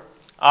 Lower.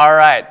 All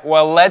right.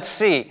 Well, let's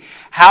see.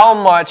 How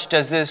much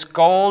does this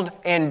gold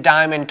and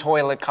diamond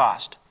toilet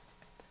cost?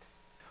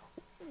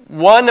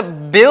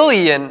 1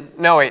 billion.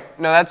 No, wait.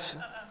 No,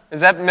 is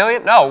that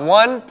million? No,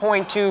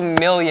 $1.2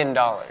 million.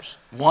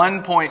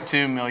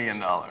 $1.2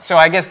 million. So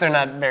I guess they're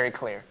not very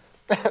clear.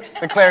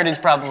 The clarity's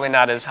probably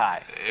not as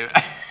high.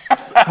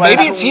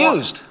 Maybe it's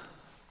used.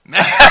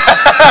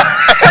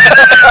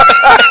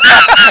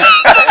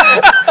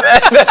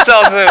 That's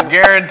also.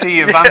 Guarantee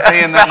you, if I'm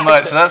paying that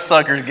much, that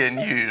sucker's getting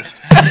used.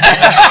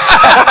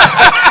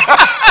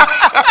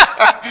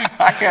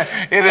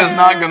 It is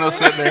not going to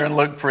sit there and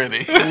look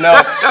pretty.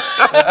 No.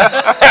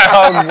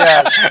 Oh,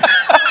 God.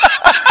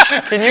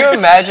 Can you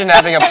imagine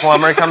having a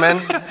plumber come in?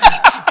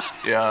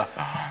 Yeah.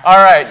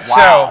 All right,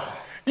 Wow.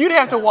 You'd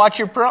have to watch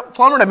your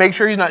plumber to make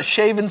sure he's not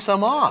shaving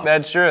some off.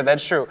 That's true.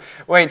 That's true.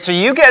 Wait, so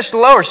you guessed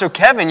lower. So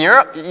Kevin,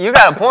 you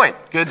got a point.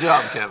 Good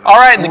job, Kevin. All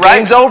right, the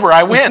game's over.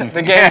 I win.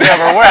 The game's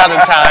over. We're out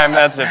of time.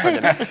 That's it for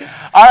today.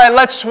 All right,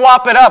 let's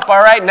swap it up.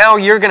 All right, now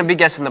you're going to be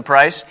guessing the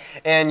price,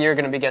 and you're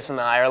going to be guessing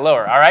the higher or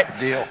lower. All right?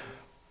 Deal.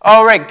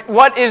 All right,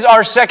 what is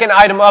our second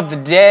item of the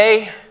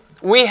day?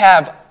 We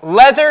have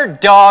leather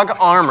dog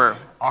armor.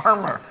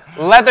 Armor.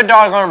 Leather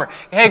dog armor.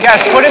 Hey,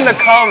 guys, put in the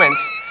comments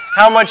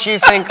how much you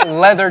think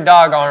leather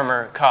dog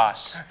armor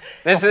costs.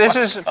 This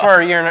is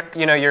for your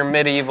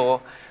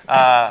medieval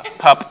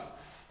pup.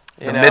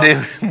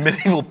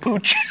 Medieval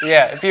pooch.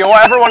 Yeah, if you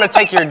ever want to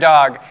take your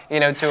dog,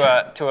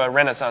 to a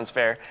Renaissance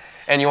fair,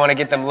 and you want to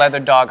get them leather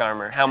dog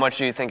armor, how much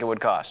do you think it would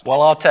cost?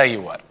 Well, I'll tell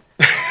you what.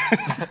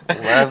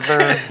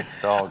 Leather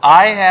dog.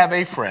 I have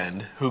a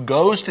friend who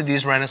goes to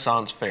these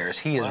Renaissance fairs.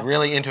 He is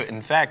really into it.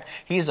 In fact,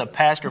 he's a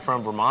pastor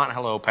from Vermont.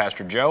 Hello,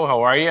 Pastor Joe.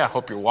 How are you? I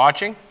hope you're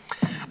watching.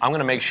 I'm going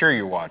to make sure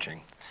you're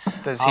watching.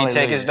 Does he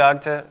take his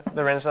dog to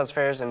the Renaissance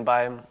fairs and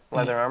buy him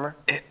leather armor?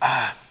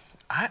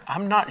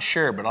 I'm not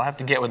sure, but I'll have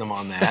to get with him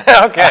on that.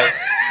 Okay.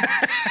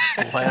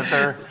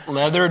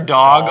 Leather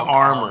dog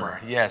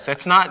armor. Yes,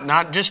 it's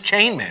not just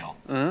chainmail.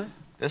 Mm-hmm.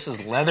 This is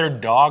leather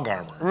dog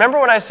armor. Remember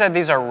when I said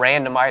these are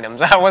random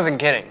items? I wasn't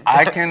kidding.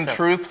 I can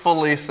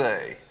truthfully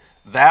say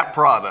that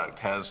product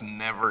has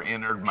never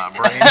entered my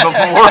brain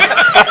before.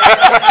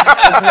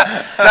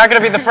 It's not going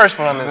to be the first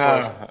one on this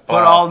list.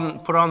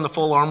 Put on the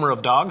full armor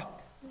of dog.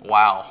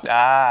 Wow.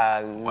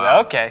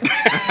 Okay.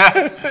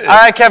 All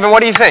right, Kevin, what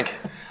do you think?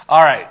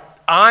 All right,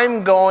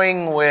 I'm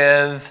going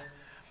with.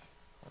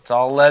 It's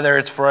all leather.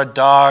 It's for a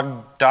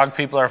dog. Dog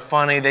people are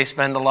funny. They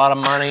spend a lot of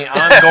money.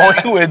 I'm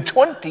going with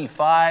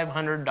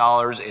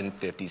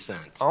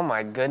 $2,500.50. Oh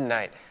my good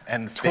night.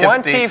 And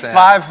 50 cents.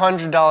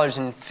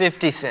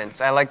 $2,500.50.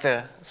 I like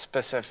the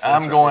specific.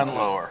 I'm going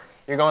lower.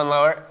 You're going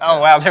lower? Oh,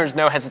 wow, there's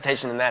no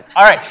hesitation in that.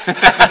 All right.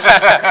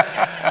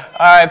 All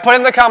right, put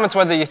in the comments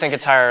whether you think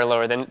it's higher or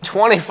lower than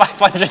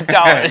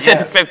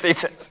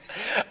 $2,500.50.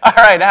 All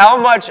right, how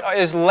much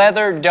is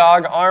leather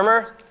dog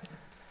armor?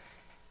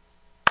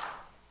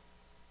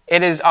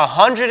 It is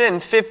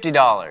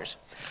 $150.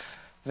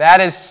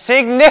 That is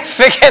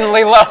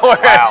significantly lower.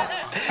 Wow.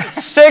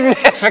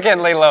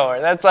 Significantly lower.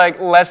 That's like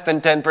less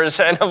than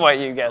 10% of what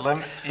you guessed.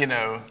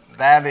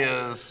 That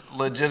is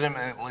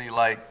legitimately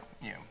like,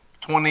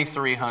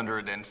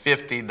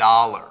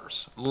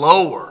 $2,350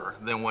 lower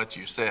than what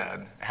you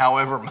said.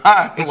 However,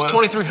 mine was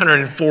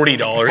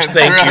 $2,340.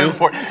 Thank you.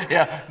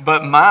 Yeah,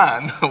 but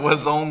mine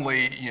was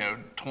only,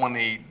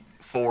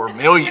 24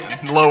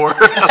 million lower.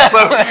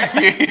 So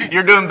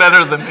you're doing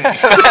better than me.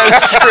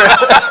 That's true.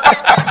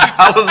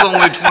 I was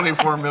only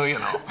 24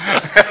 million off.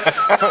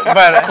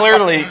 But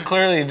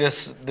clearly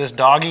this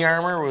doggy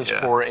armor was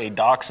for a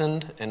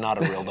dachshund and not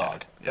a real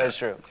dog. That's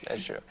true.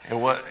 That's true. It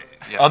was.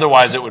 Yeah.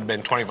 Otherwise, it would have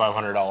been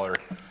 $2,500.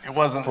 It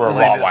wasn't for a the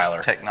latest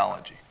Rottweiler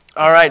technology.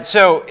 All right.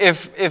 So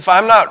if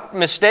I'm not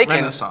mistaken,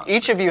 Renaissance.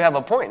 each of you have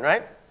a point,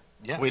 right?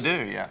 Yes. We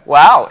do, yeah.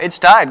 Wow, it's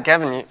tied,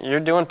 Kevin.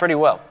 You're doing pretty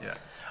well. Yeah.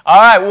 All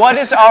right. What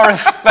is our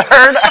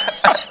third?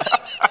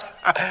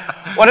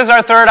 What is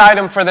our third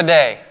item for the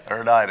day?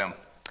 Third item.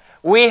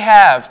 We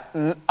have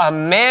a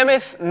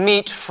mammoth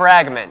meat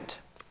fragment.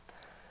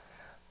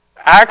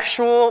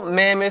 Actual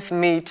mammoth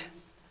meat.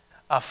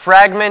 A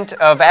fragment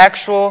of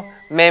actual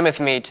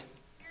mammoth meat.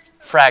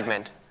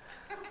 Fragment.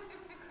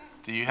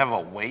 Do you have a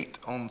weight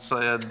on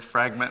said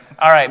fragment?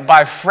 All right,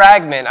 by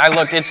fragment, I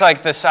looked. It's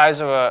like the size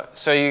of a.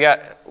 So you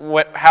got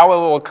how it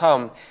will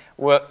come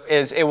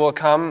is it will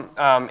come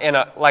in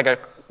a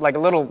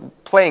little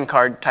playing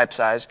card type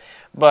size,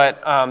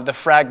 but the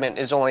fragment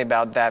is only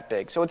about that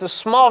big. So it's a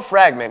small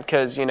fragment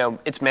because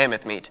it's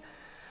mammoth meat.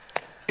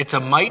 It's a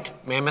mite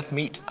mammoth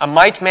meat. A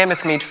mite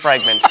mammoth meat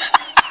fragment.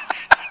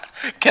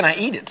 Can I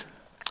eat it?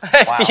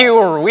 If you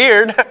were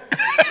weird.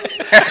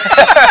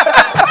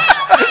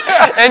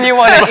 And you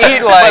want to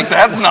eat But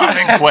that's not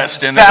in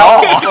question at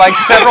all. like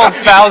several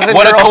thousand.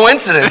 What a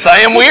coincidence! I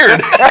am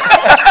weird.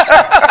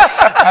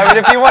 I mean,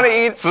 if you want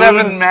to eat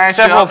several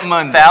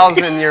Monday.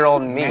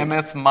 1,000-year-old meat.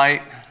 Mammoth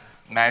might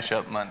mash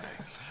up Monday.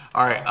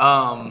 All right.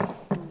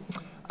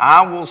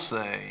 I will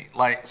say,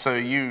 so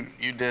you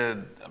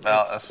did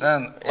about a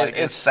cent.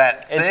 It's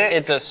that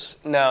thick.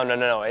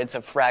 No. It's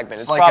a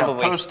fragment. It's like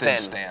probably a postage thin.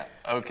 stamp.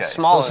 Okay.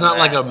 Smaller. It's not than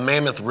like that. a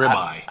mammoth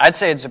ribeye. I'd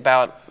say it's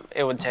about.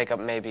 It would take up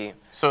maybe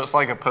So it's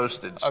like a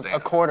postage stamp. a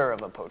quarter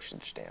of a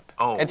postage stamp.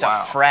 Oh, it's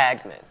wow. a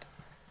fragment.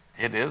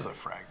 It is a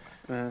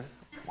fragment.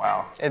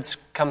 Wow. It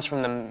comes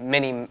from the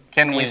mini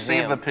Can we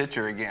museum. see the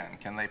picture again?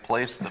 Can they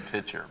place the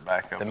picture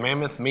back up? The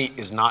mammoth meat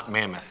is not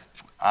mammoth.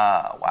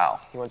 Wow.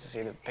 He wants to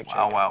see the picture.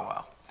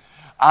 Wow.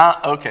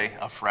 Okay,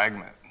 a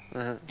fragment.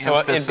 So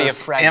it'd be a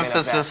fragment of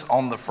Emphasis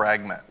on the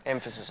fragment.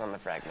 Emphasis on the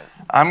fragment.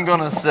 I'm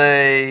going to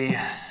say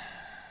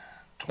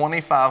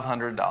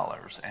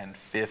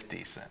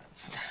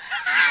 $2,500.50.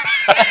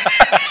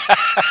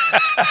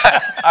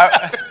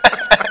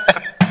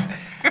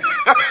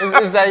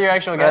 Is that your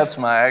actual guess? That's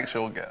my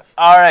actual guess.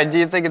 All right. Do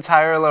you think it's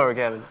higher or lower,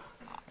 Kevin?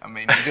 I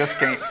mean, you just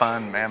can't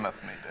find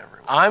mammoth meat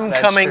everywhere. I'm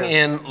That's coming true.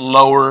 in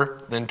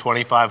lower than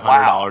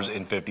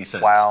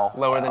 $2,500.50. Wow.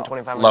 Lower than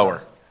 2,500.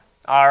 Lower.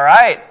 All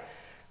right.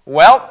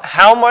 Well,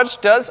 how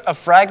much does a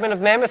fragment of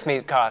mammoth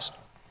meat cost?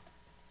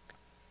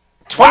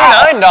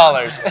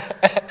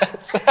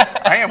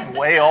 $29. I am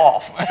way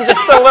off.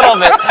 Just a little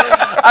bit.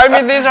 I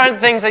mean, these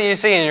aren't things that you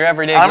see in your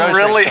everyday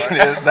grocery store.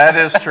 That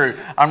is true.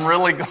 I'm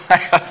really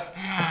glad.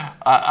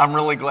 I'm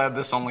really glad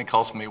this only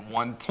cost me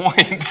 1 point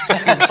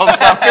because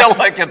I feel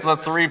like it's a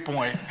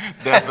 3-point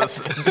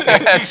deficit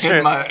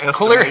in my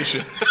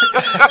estimation.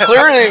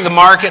 Clearly, the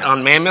market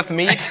on mammoth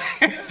meat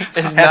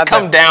has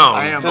come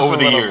down over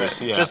the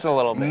years. Yeah. Just a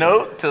little bit.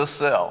 Note to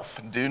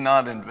self: do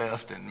not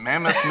invest in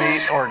mammoth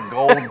meat or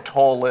gold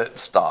toilet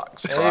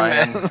stocks,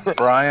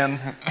 Brian.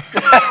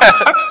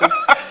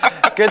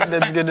 Good.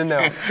 That's good to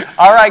know.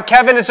 All right,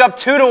 Kevin is up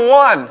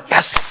 2-1.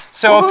 Yes.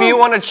 So if you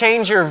want to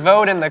change your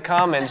vote in the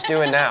comments,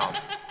 do it now.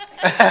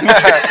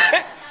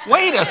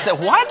 Wait a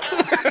second. What?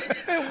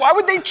 Why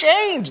would they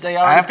change? They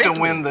I have to picked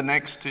win me. the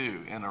next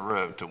 2 in a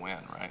row to win,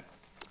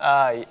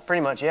 right?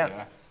 Pretty much,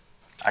 yeah.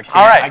 I can't.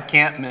 All right. I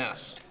can't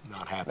miss.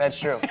 Not happening. That's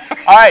true.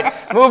 All right,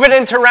 moving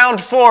into round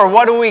 4.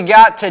 What do we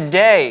got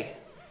today?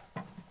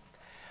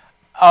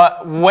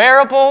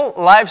 Wearable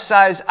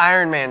life-size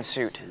Iron Man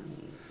suit.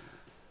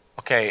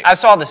 Okay. I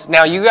saw this.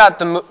 Now you got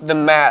the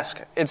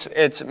mask.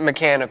 It's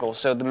mechanical,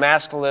 so the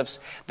mask lifts.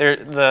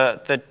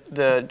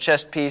 The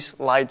chest piece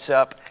lights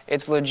up.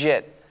 It's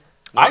legit.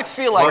 I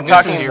feel like What this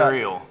talking is about-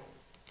 cereal?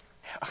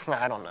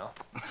 I don't know.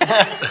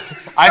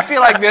 I feel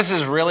like this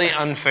is really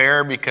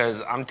unfair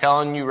because I'm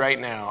telling you right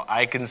now,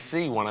 I can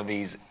see one of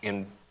these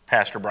in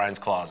Pastor Brian's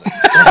closet.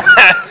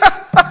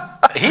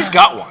 He's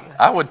got one.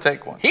 I would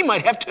take one. He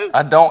might have 2.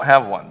 I don't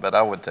have one, but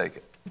I would take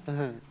it.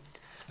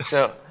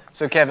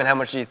 So Kevin, how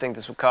much do you think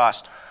this would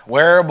cost?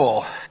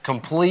 Wearable,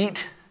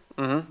 complete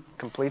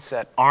Complete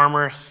set.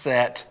 armor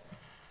set.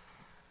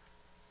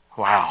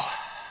 Wow.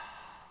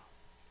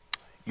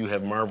 You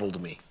have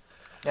marveled me.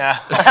 Yeah.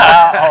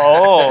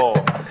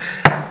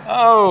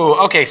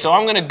 Oh, okay. So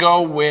I'm going to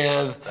go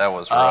with That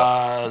was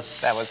rough. That was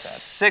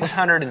sad.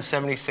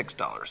 $676.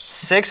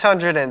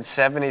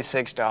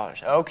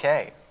 $676.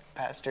 Okay.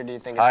 Pastor, do you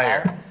think it's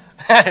Higher.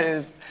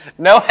 higher?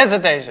 No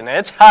hesitation.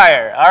 It's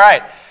higher. All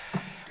right.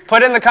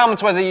 Put in the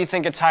comments whether you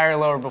think it's higher or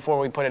lower before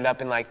we put it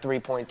up in like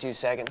 3.2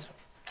 seconds.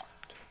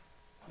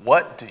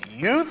 What do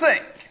you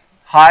think?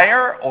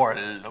 Higher or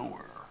lower?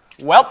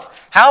 Well,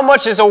 how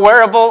much does a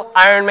wearable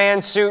Iron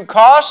Man suit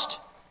cost?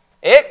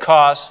 It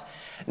costs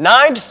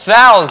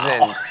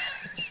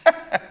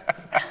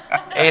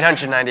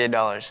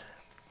 $9,898.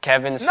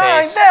 Kevin's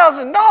face.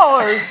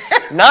 $9,000.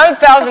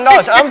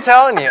 $9,000. I'm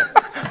telling you.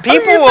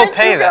 People will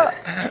pay that.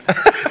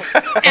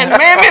 And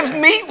mammoth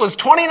meat was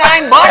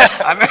 $29.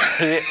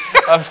 A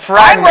I'd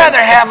fragment.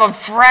 rather have a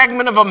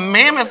fragment of a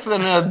mammoth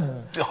than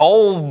a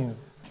whole.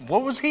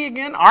 What was he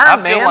again? Iron I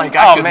Man. feel like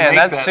I could man,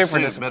 make that's that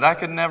super suit, but I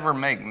could never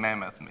make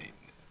mammoth meat.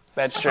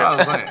 That's true. I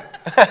was saying.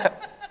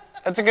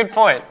 That's a good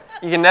point.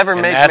 You can never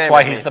and make that's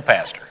why mammoth he's meat. the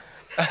pastor.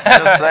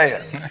 Just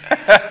saying.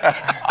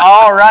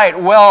 All right.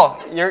 Well,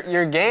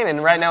 you're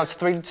gaining right now. It's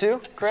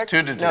 3-2, correct?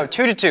 2-2. No,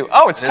 2-2.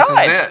 Oh, it's This is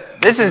tied.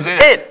 it. This This is is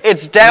it.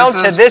 It's down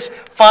This to is- this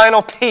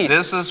final piece.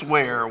 This is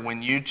where,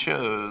 when you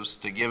chose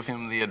to give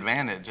him the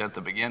advantage at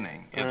the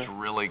beginning, it's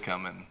really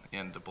coming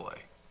into play.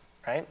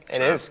 Right? It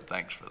So, is.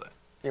 Thanks for that.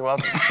 You're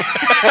welcome.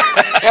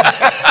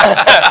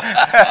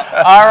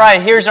 All right,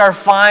 here's our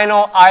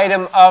final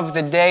item of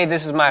the day.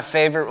 This is my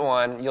favorite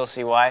one. You'll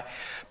see why.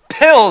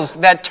 Pills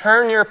that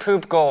turn your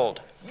poop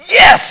gold.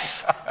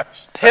 Yes.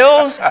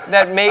 Pills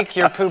that make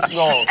your poop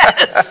gold.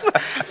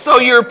 So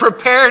you're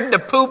prepared to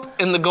poop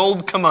in the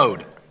gold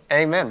commode.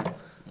 Amen.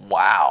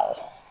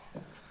 Wow.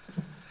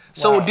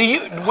 So do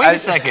you wait a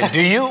second? Do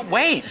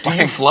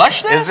you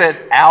flush this? Is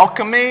it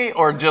alchemy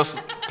or just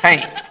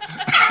paint?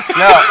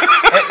 No,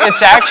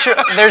 it's actual.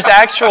 There's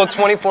actual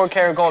 24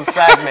 karat gold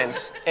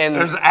fragments in.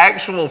 There's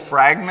actual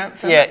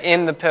fragments in Yeah,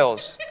 in the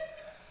pills.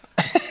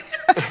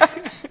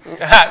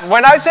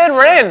 When I said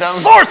random,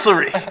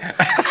 Sorcery!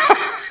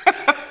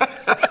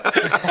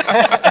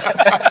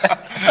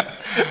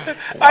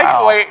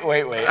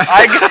 Wait.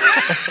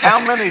 How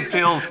many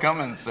pills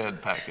come in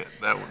said packet?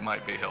 That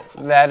might be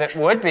helpful. that it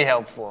would be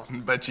helpful.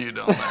 But you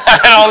don't know. I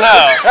don't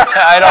know.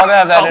 I don't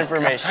have that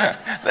information.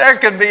 There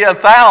could be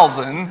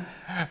 1,000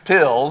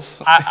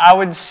 pills. I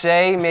would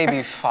say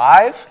maybe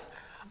 5.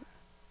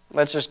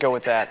 Let's just go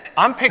with that.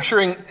 I'm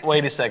picturing.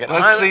 Wait a second.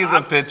 Let's see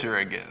the picture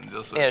again.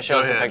 Just Yeah, show go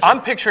us the ahead. picture.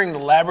 I'm picturing the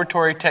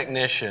laboratory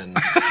technician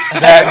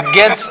that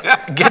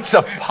gets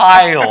a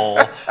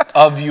pile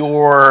of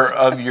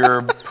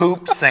your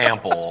poop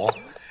sample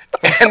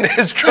and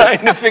is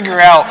trying to figure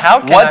out How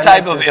can I what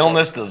type make of this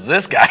illness does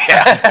this guy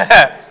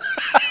have.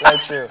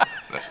 That's true.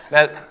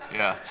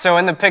 Yeah. So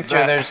in the picture,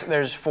 That-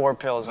 there's 4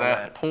 pills in That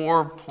that.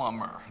 poor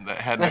plumber that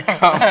had to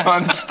come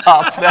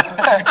unstop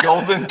that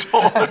golden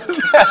toilet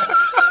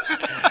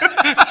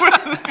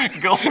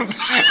with golden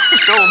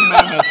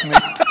mammoth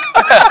meat.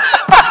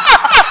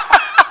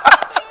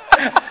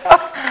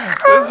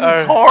 This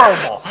is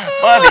horrible.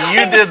 Buddy,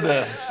 you did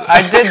this.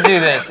 I did do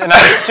this, and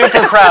I'm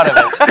super proud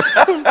of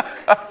it.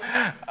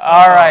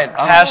 All right, I'm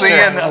Pastor.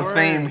 seeing a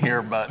theme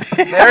here, buddy.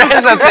 There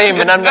is a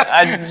theme, and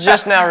I'm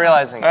just now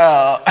realizing it.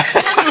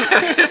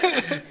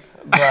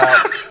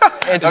 But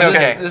it's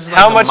okay. This is like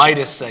How the much?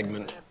 Midas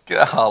segment.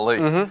 Golly.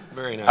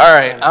 Very nice. All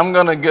right, I'm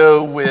going to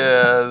go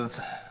with,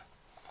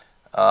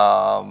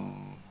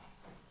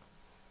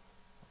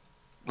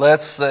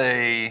 let's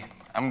say,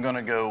 I'm going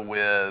to go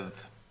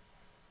with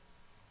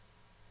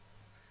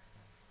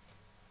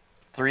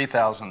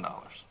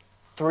 $3,000.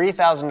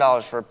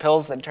 $3,000 for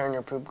pills that turn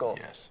your poop gold.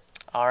 Yes.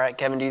 All right,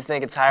 Kevin, do you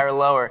think it's higher or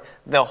lower?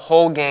 The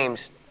whole game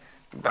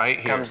Right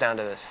here. comes down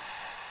to this.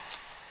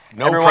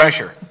 No Everyone-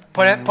 pressure.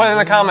 Put in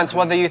the comments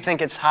whether you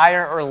think it's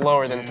higher or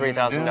lower than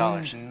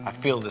 $3,000. I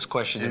feel this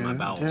question in my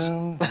bowels.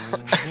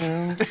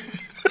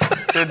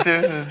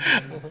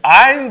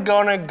 I'm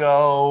gonna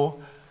go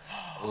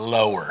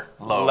lower.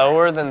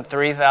 Lower than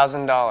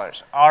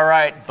 $3,000. All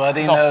right.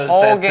 Buddy the knows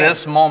whole at game.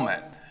 this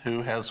moment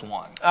who has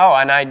won. Oh,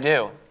 and I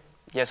do.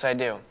 Yes, I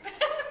do.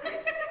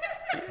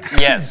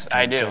 Yes,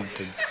 I do.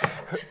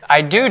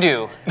 I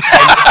do.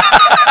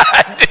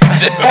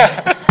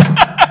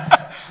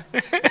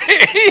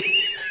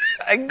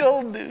 I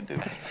gold doo-doo.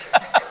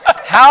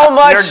 How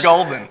much? You're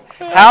golden.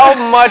 How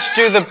much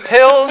do the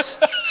pills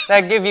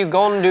that give you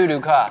golden doo-doo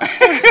cost?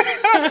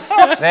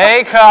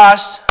 They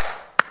cost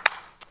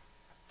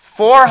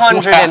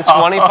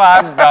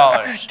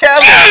 $425.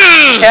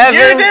 Kevin,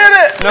 you did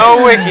it.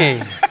 No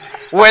wiki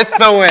with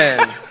the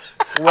win.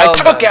 Well I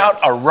took done. out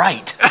a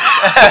right.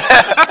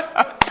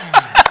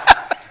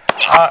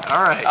 All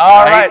right.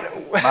 All right.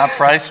 My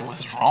price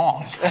was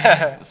wrong.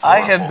 I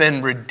have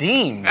been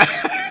redeemed. All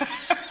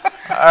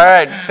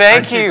right.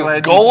 Thank Aren't you you. glad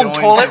you Gold joined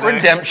toilet today?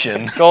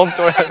 redemption. Gold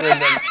Toilet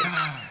Redemption.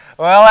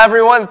 Well,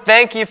 everyone,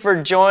 thank you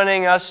for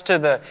joining us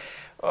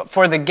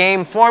for the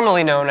game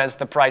formerly known as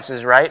The Price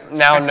is Right,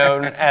 now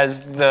known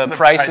as The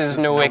Price is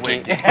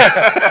Nowicki.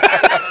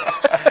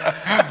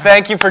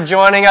 Thank you for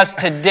joining us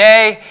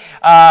today.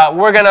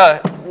 We're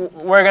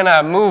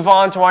gonna move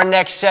on to our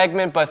next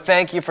segment, but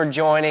thank you for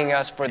joining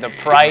us for The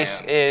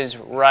Price is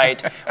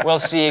Right. We'll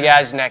see you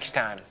guys next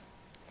time.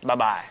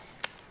 Bye-bye.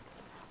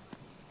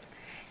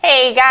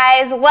 Hey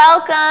guys,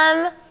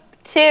 welcome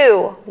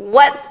to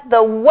What's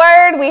the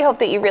Word? We hope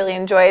that you really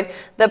enjoyed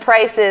The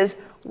Price is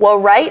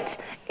Right.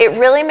 It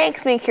really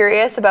makes me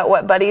curious about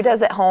what Buddy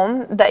does at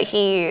home, that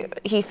he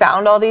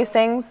found all these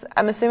things.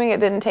 I'm assuming it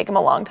didn't take him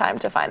a long time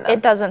to find them.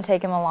 It doesn't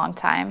take him a long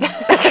time.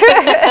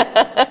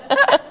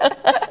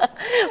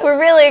 We're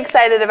really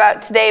excited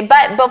about today,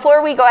 but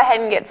before we go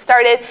ahead and get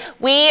started,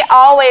 we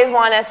always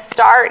want to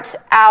start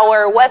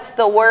our What's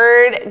the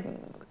Word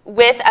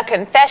with a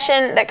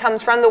confession that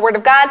comes from the Word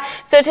of God.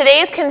 So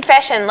today's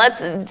confession,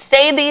 let's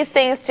say these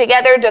things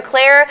together,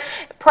 declare,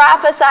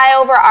 prophesy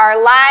over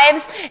our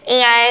lives,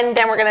 and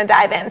then we're going to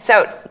dive in.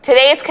 So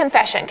today's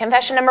confession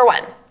number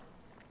 1.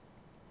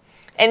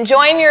 And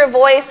join your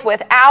voice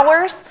with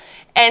ours,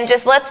 and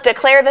just let's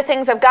declare the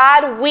things of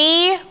God.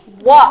 We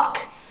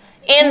walk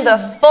in the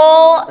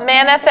full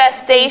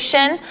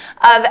manifestation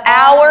of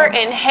our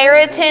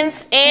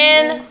inheritance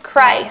in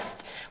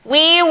Christ.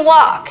 We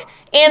walk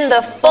in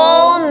the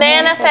full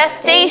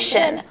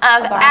manifestation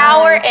of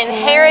our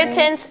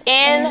inheritance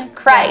in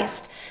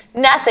Christ.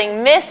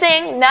 Nothing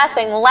missing,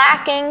 nothing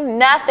lacking,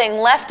 nothing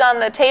left on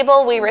the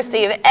table. We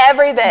receive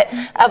every bit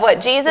of what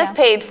Jesus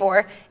paid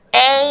for.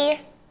 Amen.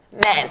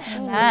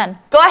 Amen.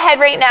 Go ahead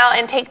right now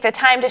and take the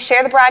time to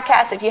share the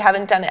broadcast if you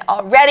haven't done it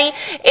already.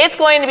 It's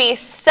going to be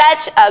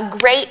such a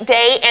great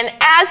day. And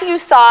as you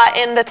saw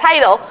in the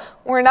title,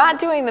 we're not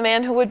doing The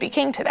Man Who Would Be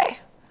King today.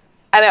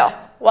 I know.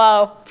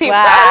 Whoa. People,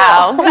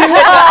 Wow.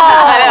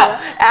 I know.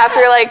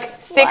 After like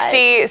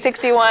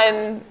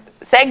 61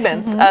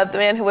 segments of The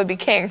Man Who Would Be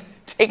King,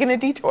 taking a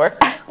detour.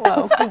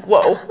 Whoa.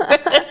 Whoa.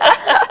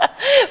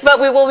 But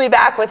we will be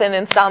back with an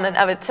installment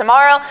of it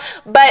tomorrow.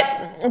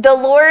 But the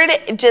Lord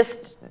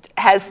just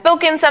has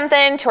spoken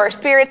something to our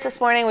spirits this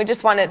morning. We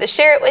just wanted to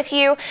share it with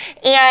you.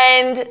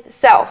 And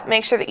so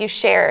make sure that you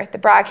share the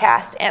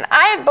broadcast. And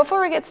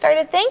before we get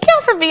started, thank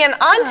y'all for being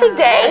on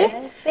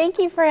today. Thank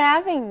you for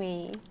having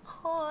me.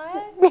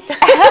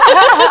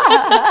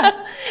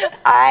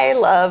 I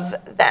love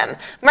them.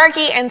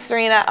 Marky and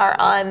Serena are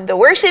on the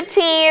worship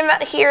team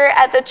here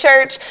at the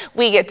church.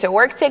 We get to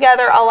work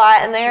together a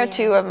lot, and they are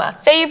two of my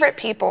favorite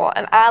people,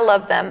 and I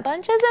love them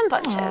bunches and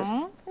bunches.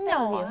 Aww.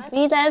 No.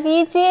 We love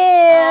you too.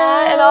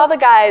 And all the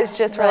guys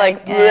just were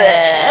like,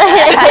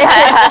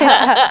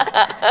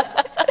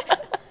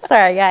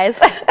 Sorry, guys.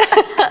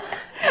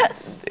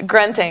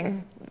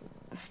 grunting,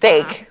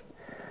 steak,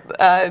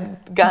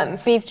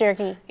 guns. Beef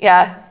jerky.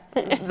 Yeah,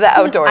 the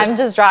outdoors. I'm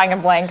just drawing a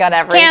blank on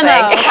everything.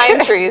 Camo. Pine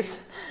trees.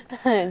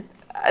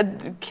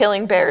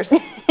 Killing bears.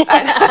 Yes.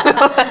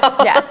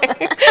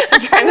 I'm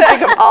trying to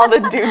think of all the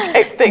dude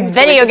type things.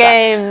 Video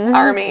games.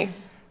 Army.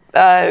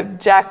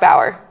 Jack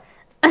Bauer.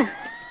 Yep.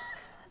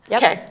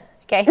 Okay.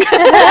 Okay.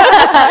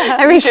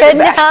 Are we good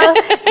back. now?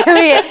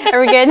 Are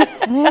we good?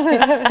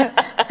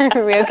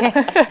 Are we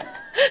okay?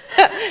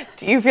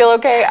 Do you feel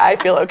okay? I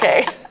feel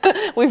okay.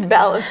 We've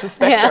balanced the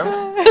spectrum.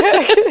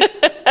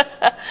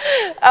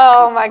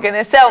 Oh my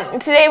goodness. So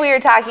today we are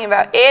talking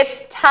about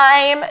it's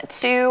time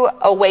to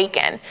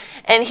awaken.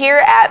 And here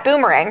at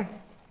Boomerang,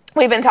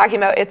 we've been talking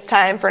about it's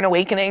time for an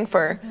awakening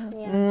for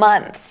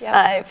months.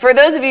 Yep. For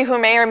those of you who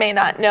may or may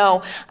not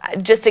know,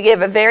 just to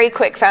give a very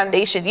quick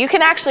foundation, you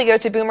can actually go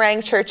to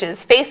Boomerang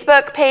Church's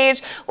Facebook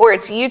page or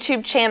its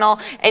YouTube channel,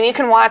 and you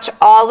can watch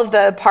all of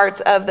the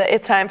parts of the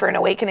It's Time for an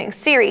Awakening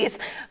series.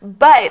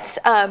 But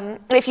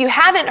if you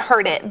haven't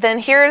heard it, then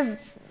here's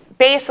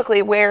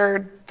basically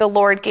where the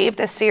Lord gave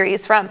this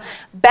series from.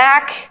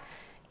 Back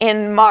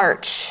in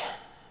March?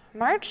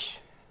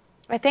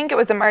 I think it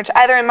was in March,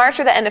 either in March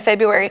or the end of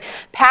February.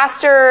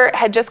 Pastor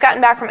had just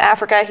gotten back from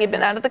Africa. He'd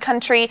been out of the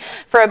country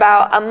for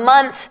about a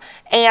month.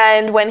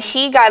 And when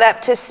he got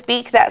up to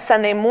speak that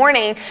Sunday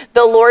morning,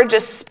 the Lord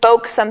just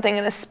spoke something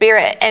in his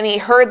spirit. And he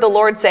heard the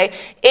Lord say,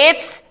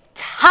 it's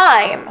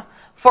time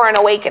for an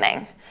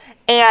awakening.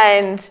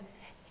 And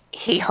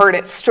he heard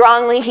it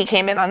strongly. He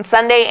came in on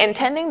Sunday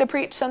intending to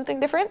preach something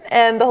different.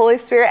 And the Holy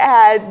Spirit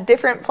had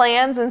different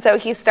plans. And so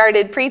he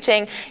started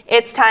preaching,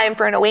 it's time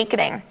for an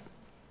awakening.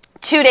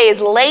 2 days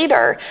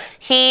later,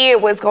 he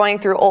was going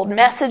through old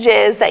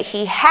messages that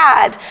he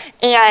had,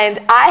 and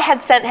I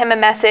had sent him a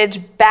message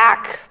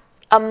back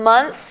over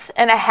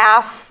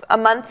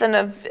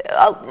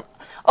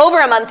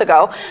a month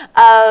ago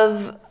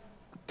of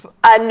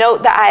a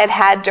note that I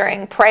had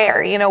during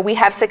prayer. You know, we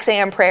have 6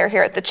 a.m. prayer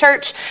here at the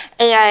church,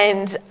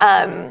 and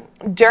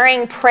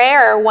during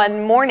prayer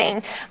one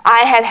morning, I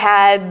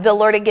had the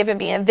Lord had given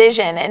me a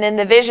vision, and in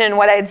the vision,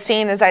 what I'd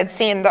seen is I'd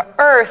seen the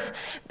earth,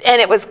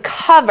 and it was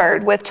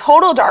covered with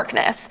total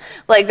darkness.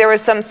 Like there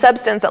was some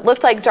substance that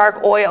looked like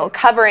dark oil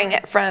covering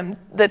it from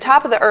the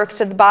top of the earth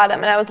to the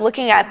bottom, and I was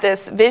looking at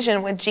this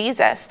vision with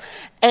Jesus,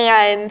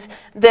 and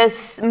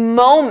this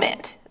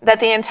moment that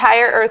the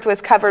entire earth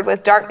was covered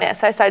with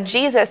darkness, I saw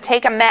Jesus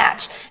take a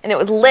match, and it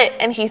was lit,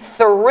 and he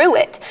threw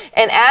it.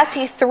 And as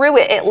he threw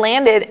it, it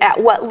landed at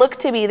what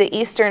looked to be the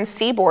eastern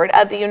seaboard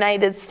of the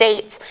United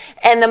States.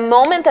 And the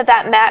moment that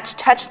that match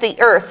touched the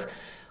earth,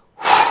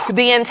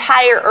 the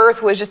entire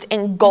earth was just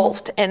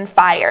engulfed in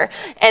fire,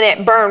 and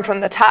it burned from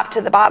the top to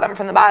the bottom,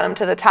 from the bottom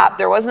to the top.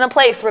 There wasn't a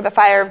place where the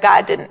fire of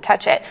God didn't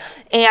touch it.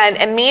 And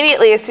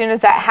immediately, as soon as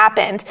that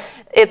happened,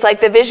 it's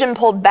like the vision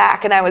pulled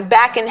back, and I was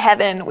back in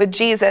heaven with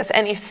Jesus,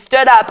 and he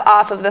stood up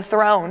off of the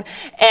throne,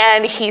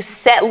 and he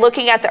said,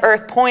 looking at the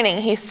earth,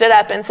 pointing, he stood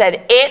up and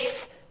said,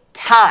 it's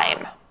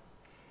time.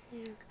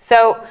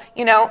 So,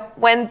 you know,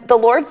 when the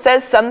Lord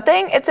says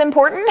something, it's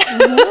important.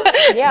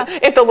 Mm-hmm. Yeah.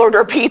 If the Lord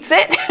repeats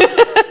it,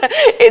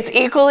 it's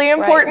equally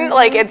important.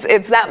 Right. Like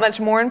it's that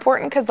much more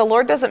important because the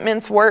Lord doesn't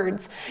mince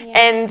words. Yeah.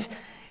 And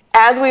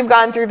as we've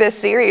gone through this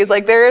series,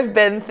 like there have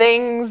been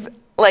things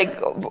like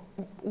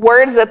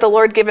words that the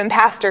Lord given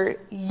Pastor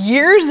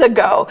years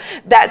ago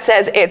that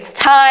says it's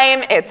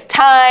time, it's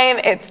time,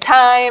 it's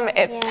time,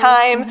 it's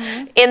time.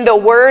 Mm-hmm. In the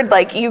word,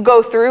 like you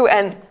go through,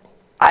 and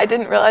I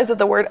didn't realize that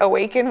the word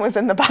awaken was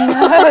in the Bible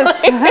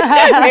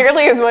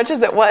nearly as much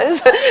as it was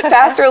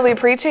pastorally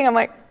preaching. I'm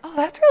like, oh,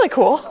 that's really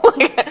cool.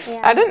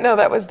 I didn't know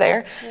that was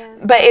there. Yeah.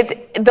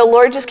 But the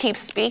Lord just keeps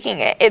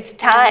speaking it. It's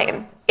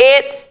time.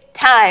 It's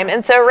time.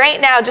 And so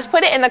right now, just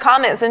put it in the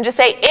comments and just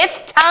say,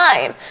 it's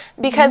time,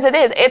 because it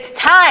is. It's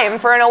time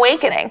for an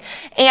awakening.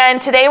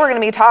 And today we're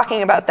going to be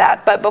talking about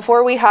that. But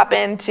before we hop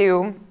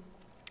into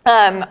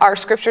our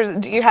scriptures,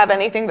 do you have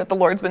anything that the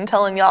Lord's been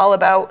telling y'all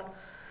about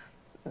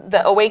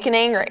the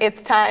awakening or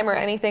it's time or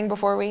anything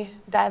before we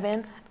dive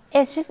in?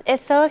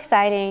 It's so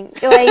exciting.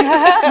 Like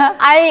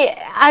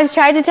I've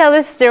tried to tell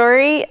the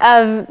story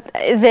of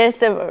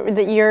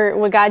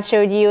what God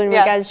showed you and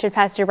what God showed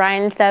Pastor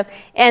Brian and stuff.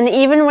 And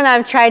even when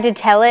I've tried to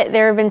tell it,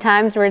 there have been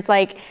times where it's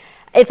like,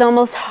 it's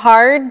almost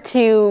hard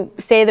to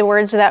say the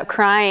words without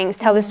crying,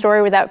 tell the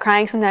story without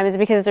crying sometimes,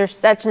 because there's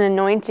such an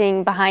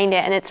anointing behind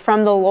it and it's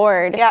from the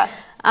Lord. Yeah.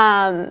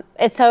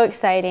 It's so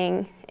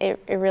exciting. It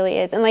really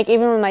is. And like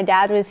even when my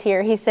dad was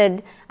here, he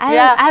said, I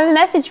have a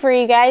message for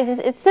you guys.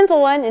 It's a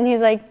simple one. And he's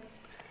like,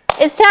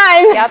 it's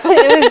time. Yep.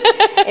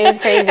 It was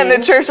crazy. And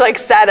the church like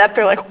sat up.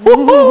 They're like,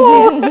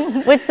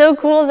 woo! What's so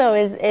cool though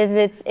is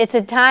it's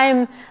a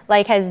time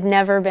like has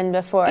never been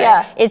before.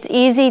 Yeah. It's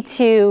easy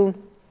to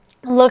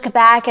look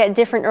back at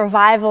different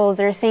revivals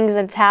or things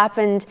that's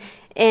happened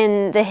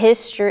in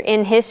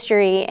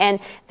history, and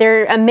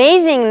they're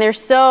amazing. It's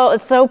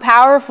so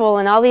powerful,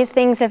 and all these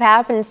things have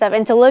happened and stuff.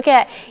 And to look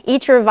at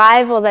each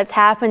revival that's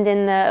happened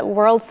in the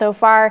world so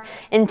far,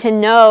 and to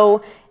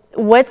know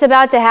what's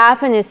about to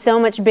happen is so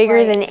much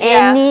bigger than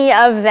any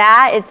of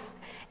that.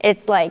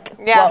 It's like,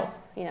 whoa,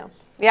 you know.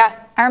 Yeah.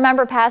 I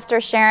remember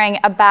Pastor sharing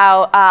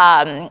about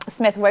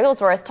Smith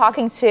Wigglesworth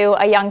talking to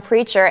a young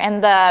preacher,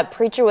 and the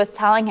preacher was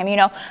telling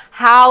him,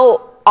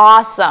 how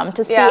awesome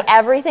to see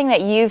everything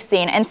that you've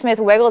seen. And Smith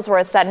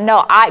Wigglesworth said,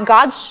 no,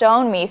 God's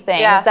shown me things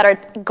that are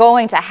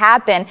going to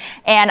happen,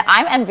 and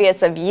I'm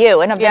envious of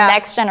you and of the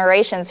next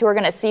generations who are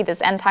going to see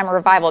this end time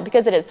revival,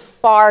 because it is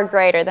far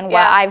greater than what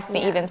I've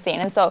even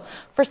seen. And so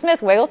for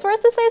Smith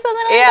Wigglesworth to say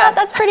something like that,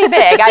 that's pretty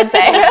big, I'd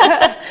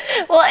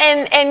say. Well,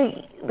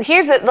 and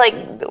here's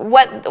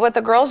what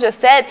the girls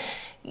just said.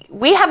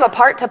 We have a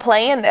part to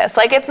play in this.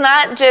 Like, it's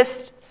not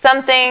just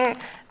something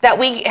that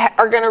we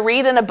are going to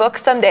read in a book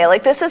someday.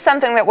 Like, this is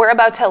something that we're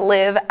about to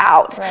live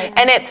out. Right.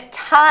 And it's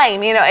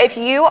time, if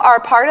you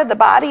are part of the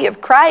body of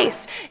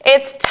Christ,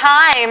 it's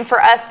time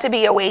for us to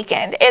be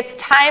awakened. It's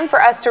time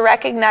for us to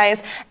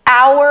recognize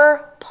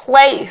our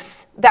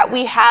place that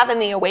we have in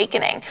the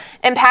awakening.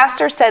 And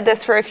Pastor said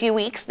this for a few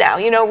weeks now.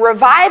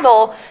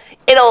 Revival,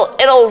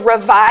 it'll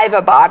revive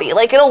a body.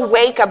 Like, it'll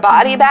wake a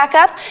body back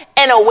up,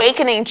 and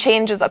awakening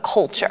changes a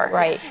culture.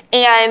 Right.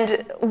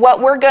 And what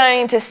we're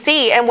going to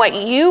see, and what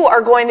you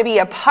are going to be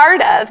a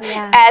part of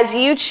as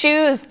you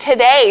choose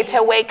today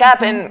to wake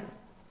up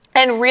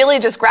and really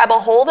just grab a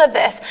hold of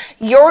this,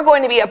 you're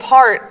going to be a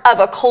part of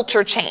a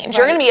culture change. Right.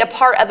 You're going to be a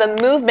part of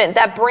a movement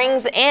that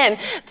brings in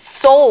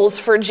souls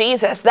for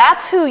Jesus.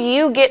 That's who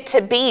you get to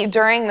be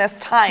during this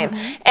time.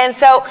 And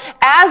so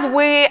as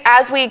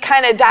we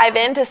kind of dive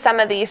into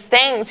some of these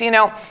things,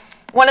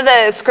 one of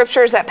the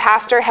scriptures that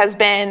Pastor has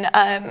been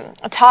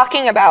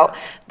talking about,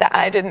 that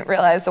I didn't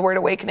realize the word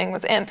awakening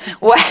was in,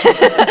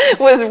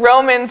 was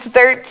Romans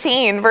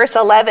 13, verse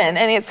 11.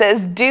 And it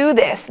says, do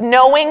this,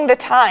 knowing the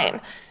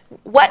time.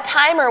 What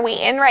time are we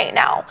in right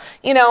now?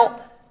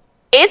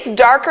 It's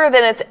darker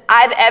than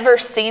I've ever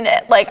seen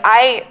it. Like,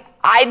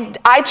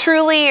 I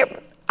truly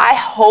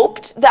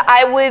hoped that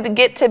I would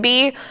get to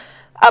be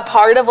a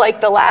part of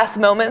the last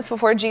moments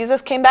before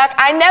Jesus came back.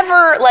 I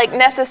never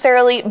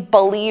necessarily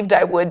believed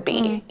I would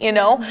be,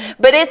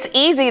 but it's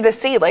easy to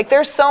see,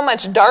 there's so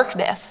much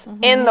darkness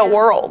in the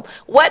world.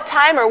 What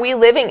time are we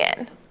living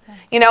in?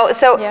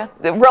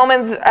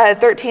 Romans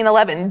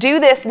 13:11, do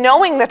this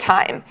knowing the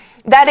time,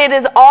 that it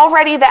is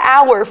already the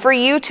hour for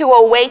you to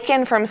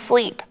awaken from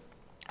sleep.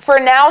 For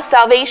now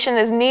salvation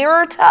is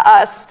nearer to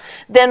us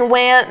than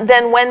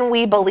when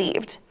we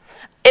believed.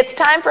 It's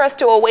time for us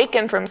to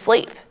awaken from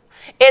sleep.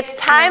 It's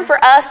time for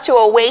us to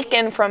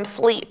awaken from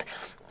sleep.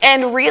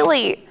 And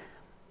really,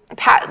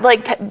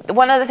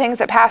 one of the things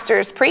that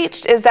pastors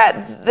preached is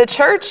that the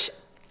church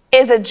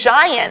is a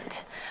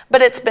giant,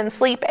 but it's been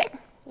sleeping.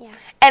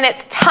 And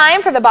it's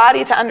time for the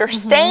body to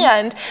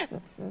understand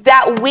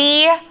that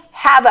we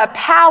have a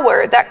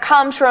power that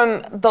comes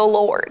from the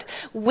Lord.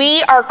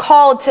 We are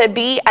called to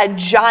be a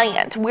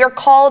giant. We're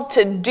called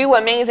to do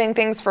amazing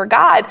things for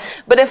God.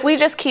 But if we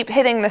just keep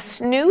hitting the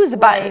snooze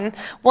button,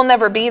 we'll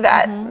never be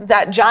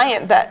that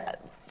giant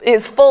that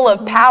is full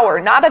of power,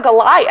 not a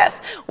Goliath.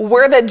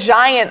 We're the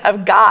giant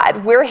of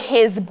God. We're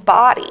his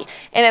body.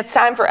 And it's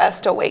time for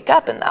us to wake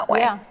up in that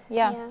way.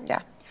 Yeah.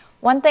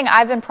 One thing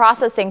I've been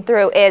processing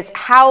through is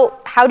how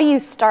do you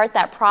start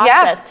that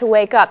process to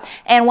wake up?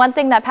 And one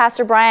thing that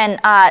Pastor Brian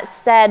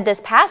said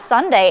this past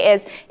Sunday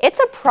is it's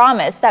a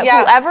promise that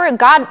whoever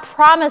God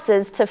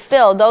promises to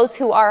fill those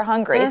who are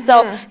hungry.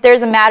 So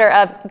there's a matter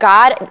of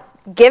God,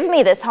 give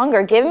me this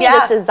hunger, give me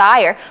this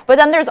desire. But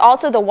then there's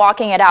also the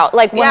walking it out.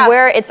 Like when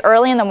it's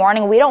early in the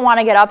morning, we don't want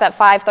to get up at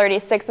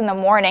 5:30, 6 in the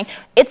morning.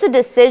 It's a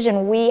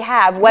decision we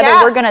have whether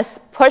we're going to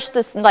push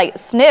this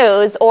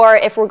snooze or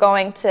if we're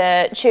going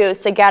to choose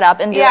to get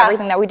up and do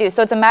everything that we do.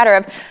 So it's a matter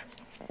of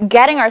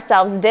getting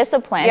ourselves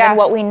disciplined in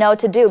what we know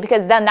to do,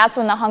 because then that's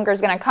when the hunger is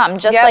going to come.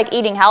 Just like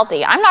eating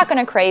healthy. I'm not going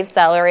to crave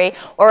celery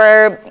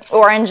or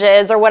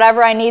oranges or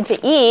whatever I need to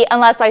eat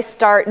unless I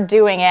start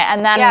doing it.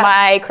 And then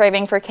my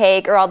craving for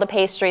cake or all the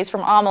pastries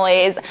from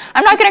Amelie's,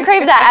 I'm not going to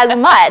crave that as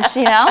much,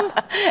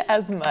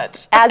 As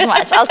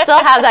much. I'll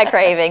still have that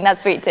craving,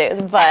 that sweet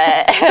tooth,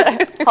 but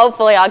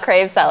hopefully I'll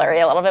crave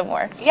celery a little bit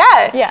more.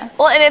 Yeah.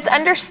 Well, and it's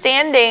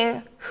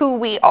understanding who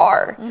we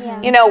are.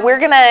 We're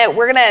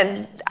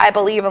gonna I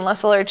believe,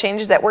 unless the Lord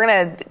changes that, we're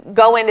gonna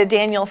go into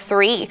Daniel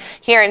 3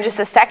 here in just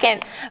a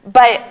second.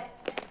 But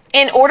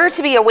in order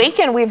to be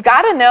awakened, we've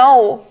got to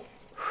know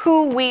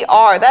who we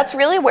are. That's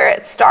really where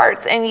it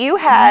starts. And you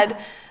and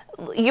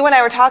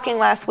I were talking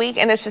last week,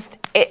 and it's just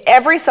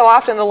every so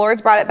often the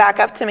Lord's brought it back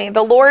up to me.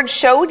 The Lord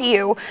showed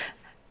you,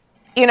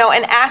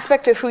 an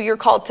aspect of who you're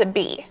called to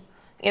be.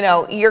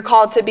 You're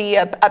called to be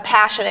a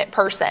passionate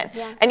person,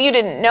 and you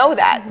didn't know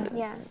that.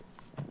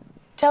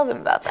 Tell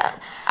them about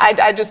that.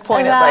 I just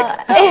pointed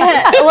a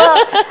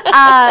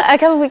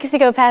couple weeks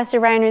ago, Pastor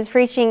Brian was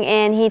preaching,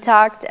 and he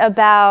talked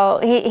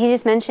about, he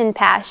just mentioned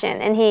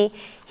passion, and he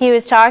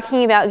was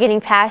talking about getting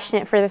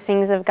passionate for the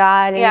things of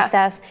God and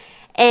stuff,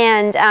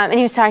 and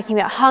he was talking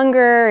about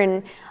hunger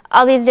and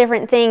all these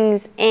different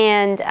things,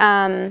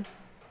 and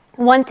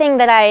one thing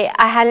that I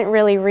hadn't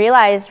really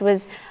realized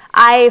was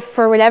I,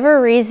 for whatever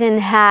reason,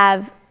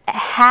 have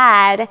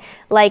had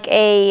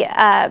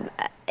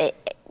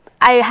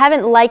I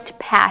haven't liked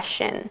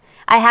passion.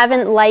 I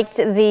haven't liked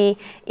the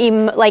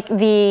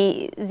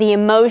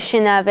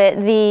emotion of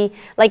it.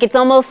 It's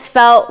almost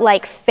felt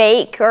like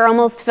fake or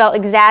almost felt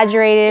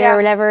exaggerated or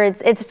whatever.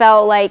 It's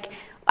felt like,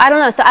 I don't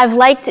know. So I've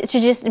liked to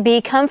just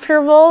be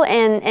comfortable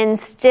and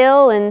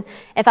still, and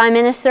if I'm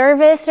in a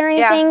service or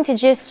anything, to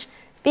just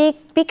be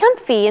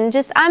comfy and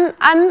just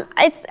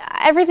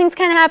everything's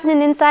kind of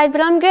happening inside,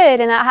 but I'm good,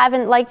 and I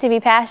haven't liked to be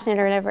passionate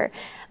or whatever.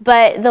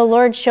 But the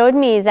Lord showed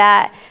me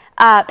that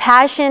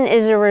passion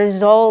is a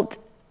result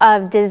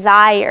of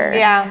desire.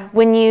 Yeah.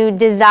 When you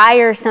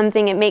desire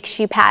something, it makes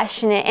you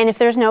passionate, and if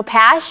there's no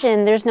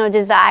passion, there's no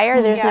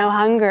desire, there's no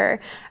hunger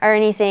or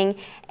anything.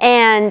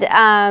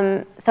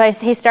 And so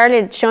he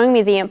started showing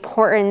me the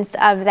importance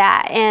of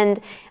that, and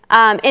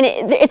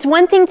it's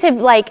one thing to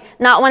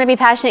not want to be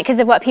passionate because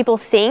of what people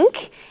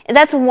think.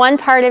 That's one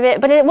part of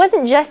it, but it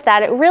wasn't just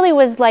that. It really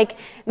was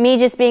me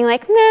just being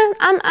nah,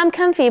 I'm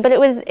comfy. But it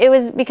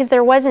was because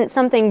there wasn't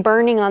something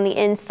burning on the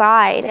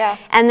inside. Yeah.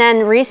 And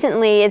then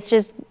recently, it's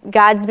just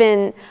God's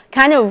been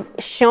kind of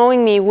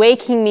showing me,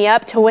 waking me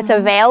up to what's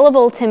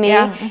available to me,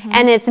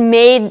 and it's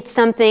made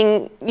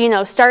something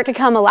start to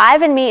come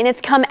alive in me, and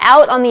it's come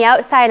out on the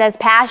outside as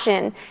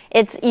passion.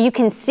 You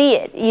can see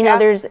it.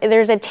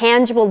 There's a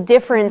tangible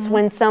difference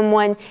when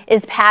someone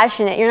is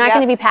passionate. You're not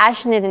going to be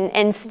passionate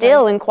and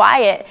still and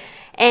quiet.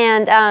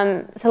 And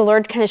so the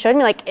Lord kind of showed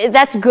me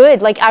that's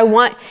good. I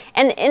want,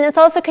 and it's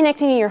also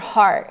connecting to your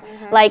heart.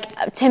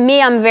 To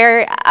me, I'm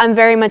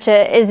very much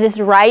is this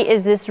right?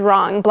 Is this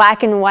wrong?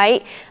 Black and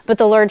white. But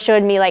the Lord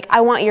showed me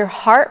I want your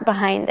heart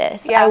behind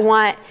this. Yeah. I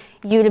want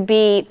you to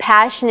be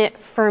passionate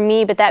for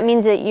me, but that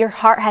means that your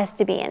heart has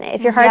to be in it.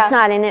 If your heart's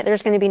not in it,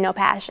 there's going to be no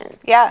passion.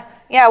 Yeah.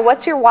 Yeah.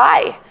 What's your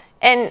why?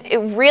 And it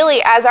really,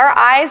 as our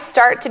eyes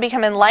start to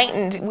become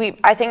enlightened,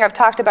 I think I've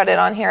talked about it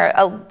on here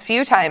a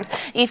few times.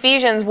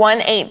 Ephesians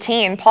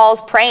 1:18,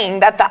 Paul's praying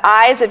that the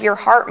eyes of your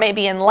heart may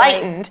be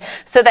enlightened,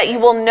 so that you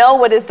will know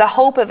what is the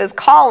hope of his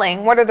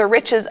calling, what are the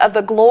riches of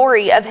the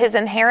glory of his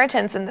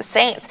inheritance in the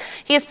saints.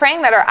 He is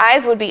praying that our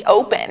eyes would be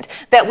opened,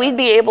 that we'd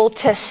be able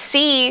to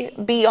see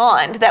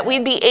beyond, that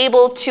we'd be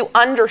able to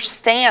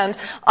understand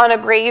on a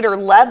greater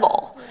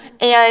level.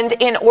 And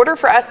in order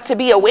for us to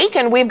be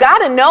awakened, we've got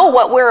to know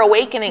what we're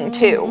awakening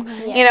to.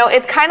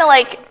 It's kind of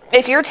like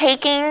if you're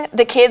taking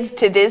the kids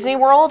to Disney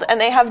World and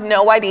they have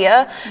no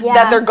idea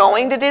that they're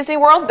going to Disney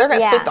World, they're going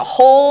to skip the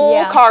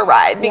whole car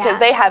ride because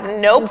they have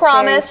no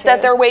promise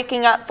that they're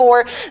waking up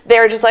for.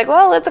 They're just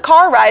well, it's a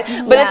car ride.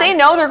 But if they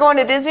know they're going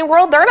to Disney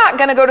World, they're not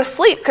going to go to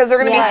sleep because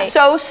they're going to be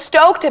so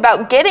stoked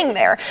about getting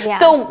there.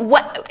 So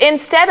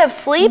instead of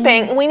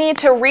sleeping, we need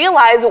to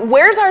realize,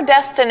 where's our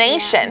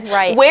destination?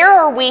 Where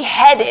are we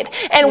headed?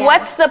 And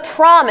what's the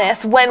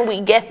promise when we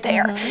get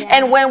there?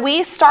 And when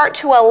we start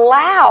to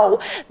allow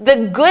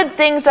the good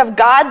things of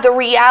God, the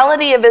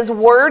reality of his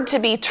word to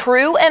be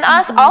true in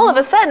us, all of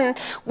a sudden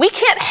we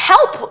can't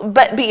help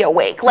but be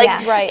awake.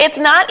 It's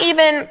not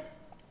even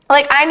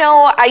I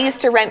know I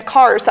used to rent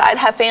cars, so I'd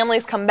have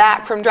families come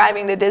back from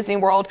driving to Disney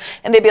World,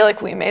 and they'd be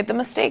we made the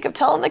mistake of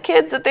telling the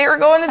kids that they were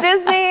going to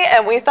Disney,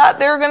 and we thought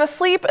they were going to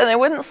sleep, and they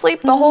wouldn't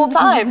sleep the whole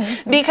time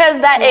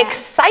because that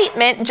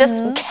excitement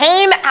just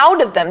came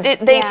out of them.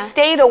 They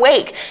stayed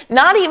awake,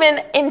 not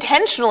even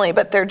intentionally,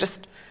 but they're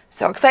just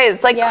so excited.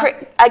 It's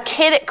a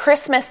kid at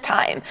Christmas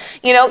time.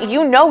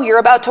 You're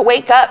about to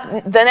wake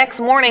up the next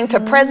morning to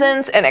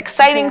presents and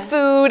exciting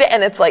food,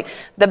 and it's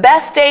the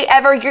best day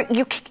ever.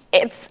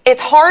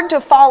 It's hard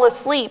to fall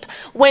asleep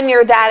when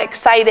you're that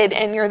excited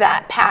and you're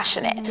that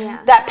passionate.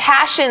 That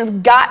passion's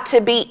got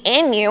to be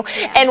in you,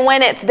 and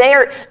when it's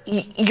there,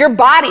 your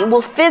body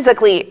will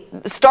physically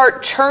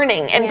start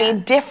churning and be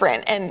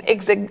different, and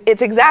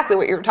it's exactly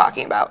what you were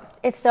talking about.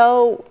 It's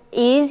so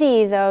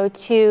easy, though,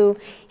 to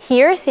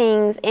hear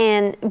things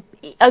and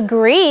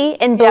agree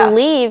and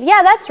believe,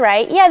 that's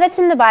right, that's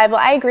in the Bible,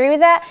 I agree with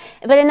that,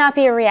 but it not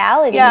be a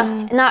reality,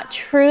 and not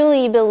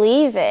truly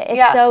believe it.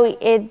 So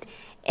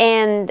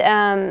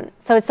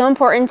it's so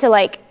important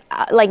to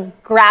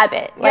grab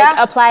it,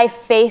 apply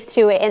faith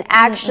to it, and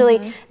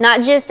actually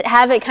not just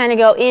have it kind of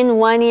go in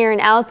one ear and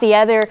out the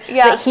other,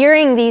 but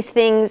hearing these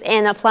things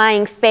and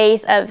applying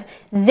faith of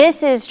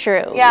this is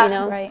true.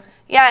 Right.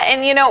 Yeah,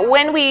 and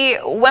when we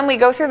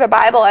go through the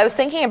Bible, I was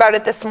thinking about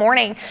it this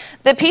morning.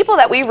 The people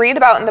that we read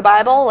about in the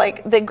Bible,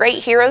 the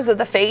great heroes of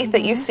the faith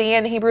that you see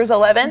in Hebrews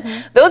 11,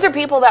 those are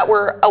people that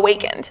were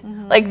awakened.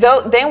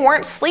 They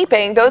weren't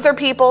sleeping. Those are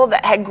people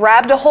that had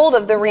grabbed a hold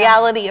of the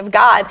reality of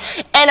God.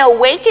 And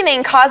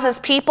awakening causes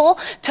people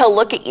to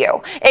look at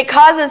you. It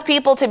causes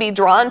people to be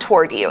drawn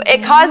toward you.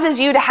 It causes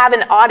you to have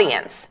an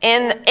audience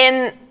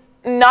in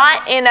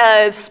not in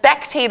a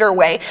spectator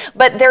way,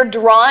 but they're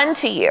drawn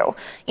to you.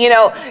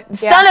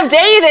 Son of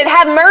David,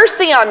 have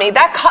mercy on me.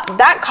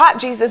 That caught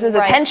Jesus'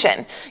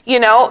 attention.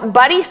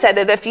 Buddy said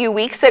it a few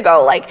weeks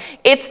ago.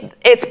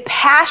 It's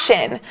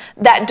passion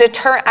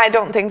that I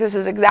don't think this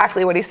is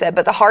exactly what he said,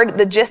 but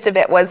the gist of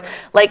it was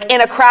in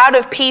a crowd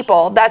of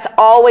people, that's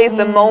always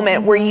the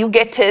moment where you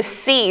get to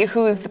see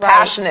who's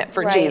passionate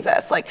for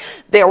Jesus.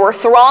 There were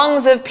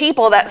throngs of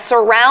people that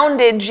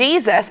surrounded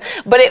Jesus,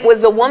 but it was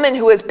the woman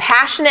who was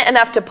passionate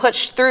enough to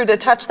push through to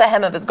touch the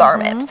hem of his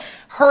garment.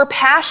 Her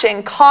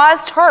passion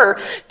caused her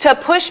to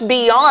push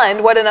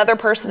beyond what another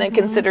person had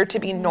considered to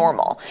be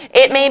normal.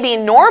 It may be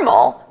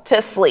normal to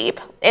sleep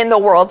in the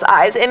world's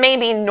eyes. It may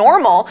be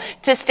normal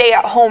to stay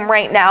at home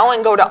right now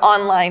and go to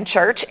online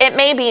church. It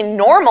may be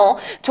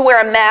normal to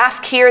wear a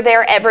mask here,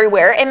 there,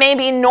 everywhere. It may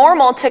be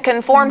normal to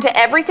conform to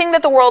everything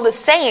that the world is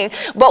saying.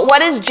 But what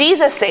does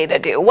Jesus say to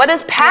do? What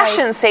does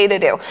passion say to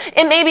do?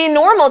 It may be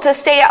normal to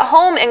stay at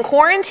home and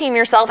quarantine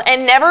yourself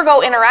and never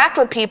go interact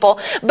with people.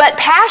 But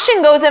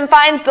passion goes and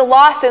finds the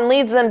lost and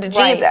leads them to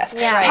Jesus.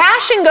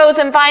 Passion goes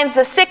and finds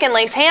the sick and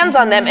lays hands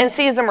on them and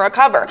sees them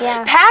recover.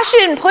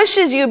 Passion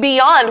pushes you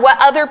beyond what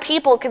other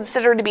people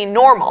consider to be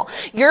normal.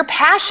 Your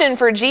passion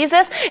for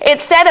Jesus,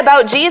 it said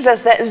about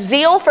Jesus that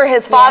zeal for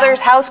his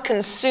Father's house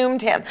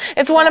consumed him.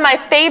 It's one of my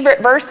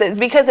favorite verses,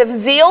 because if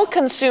zeal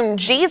consumed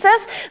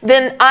Jesus,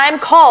 then I'm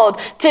called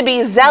to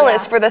be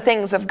zealous for the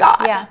things of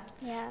God.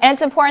 And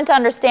it's important to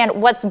understand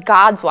what's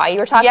God's why. You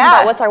were talking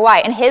about what's our why,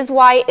 and his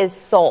why is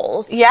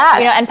souls.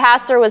 You know, and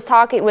Pastor was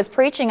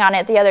preaching on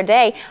it the other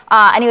day,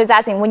 and he was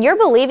asking, when you're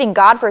believing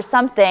God for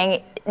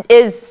something,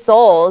 is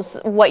souls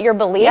what you're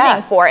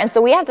believing for? And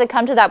so we have to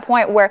come to that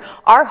point where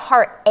our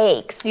heart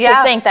aches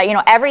to think that, you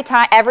know, every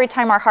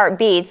time our heart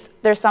beats,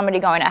 there's somebody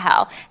going to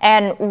hell.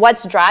 And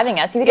what's driving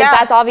us? Because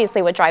that's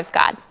obviously what drives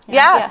God.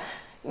 No,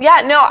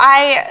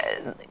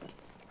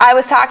 I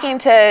was talking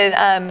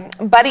to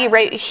Buddy.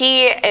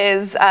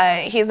 He's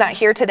not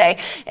here today,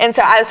 and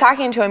so I was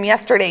talking to him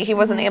yesterday. He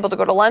wasn't able to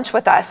go to lunch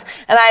with us,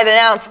 and I had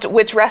announced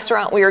which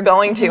restaurant we were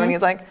going to, and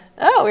he's like,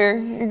 "Oh,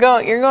 you're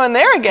going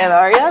there again,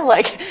 are you?"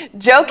 Like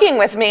joking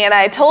with me, and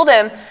I told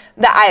him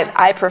that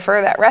I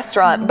prefer that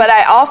restaurant, but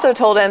I also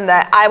told him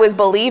that I was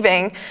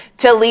believing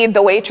to lead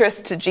the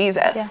waitress to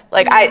Jesus.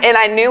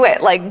 I knew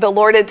it. Like the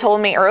Lord had told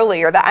me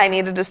earlier that I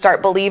needed to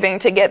start believing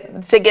to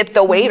get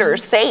the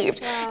waiters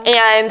saved.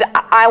 And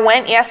I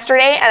went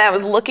yesterday and I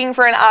was looking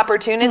for an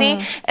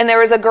opportunity, and there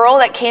was a girl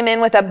that came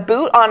in with a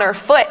boot on her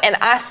foot, and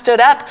I stood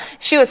up.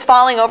 She was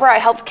falling over. I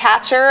helped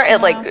catch her.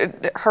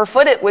 Her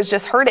foot, it was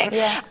just hurting.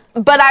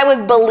 But I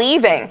was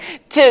believing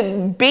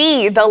to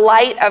be the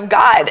light of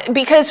God,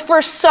 because for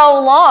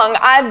so long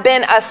I've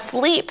been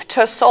asleep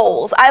to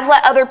souls. I've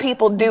let other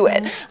people do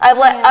it. I've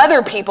let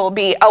other people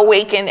be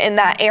awakened in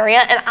that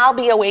area, and I'll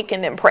be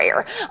awakened in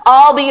prayer.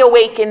 I'll be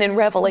awakened in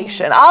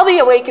revelation. I'll be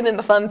awakened in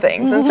the fun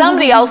things, and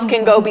somebody else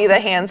can go be the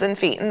hands and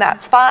feet, and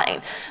that's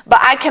fine.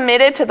 But I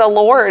committed to the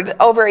Lord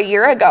over a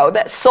year ago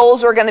that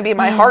souls were going to be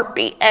my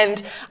heartbeat,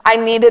 and I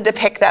needed to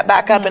pick that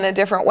back up in a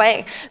different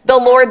way. The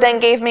Lord then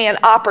gave me an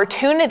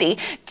opportunity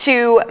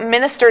to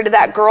minister to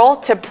that girl,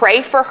 to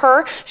pray for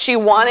her. She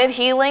wanted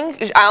healing.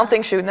 I don't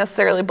think she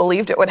necessarily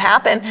believed it would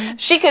happen.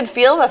 She could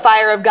feel the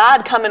fire of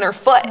God come in her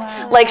foot.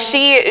 Like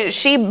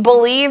she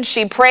believed,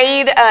 she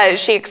prayed,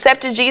 she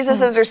accepted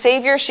Jesus as her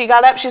Savior. She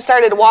got up, she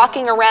started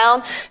walking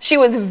around. She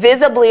was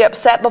visibly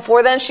upset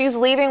before then. She's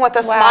leaving with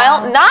a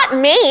smile. Not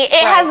me. It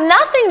has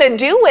nothing to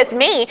do with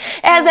me.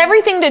 It has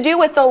everything to do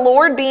with the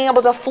Lord being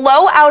able to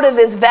flow out of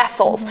his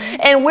vessels.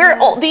 And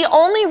the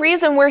only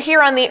reason we're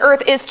here on the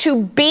earth is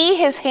to be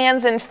his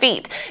hands and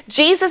feet.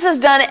 Jesus has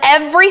done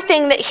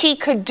everything that he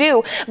could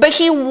do, but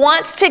he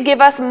wants to give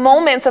us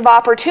moments of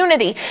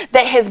opportunity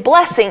that his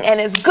blessing and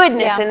his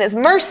goodness and his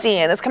mercy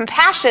and his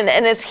compassion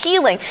and his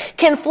healing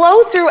can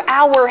flow through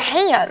our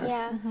hands.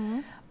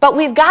 But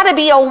we've got to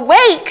be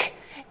awake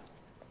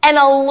and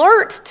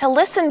alert to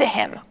listen to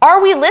him. Are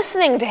we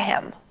listening to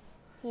him?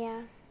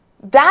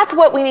 That's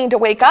what we need to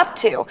wake up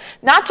to.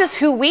 Not just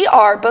who we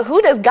are, but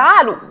who does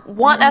God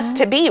want us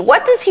to be?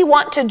 What does he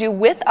want to do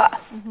with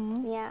us?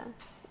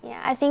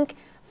 I think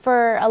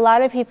for a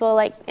lot of people,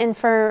 and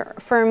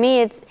for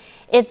me,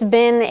 it's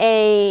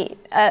been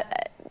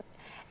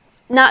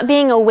not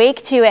being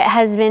awake to it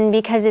has been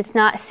because it's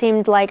not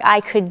seemed like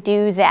I could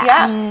do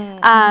that.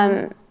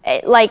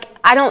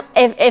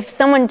 If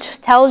someone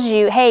tells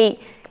you, hey,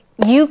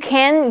 you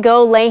can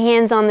go lay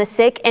hands on the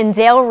sick and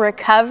they'll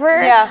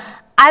recover.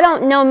 I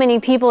don't know many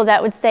people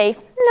that would say,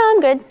 no,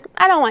 I'm good.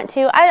 I don't want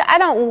to. I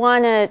don't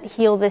want to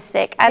heal the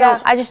sick.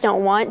 I just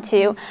don't want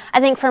to. I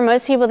think for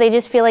most people, they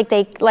just feel like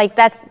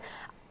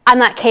I'm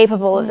not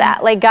capable of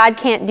that. Like God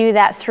can't do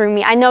that through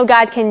me. I know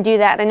God can do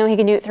that. I know he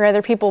can do it through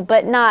other people,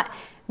 but not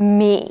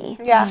me.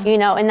 You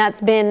know, and that's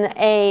been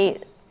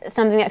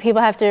something that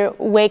people have to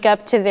wake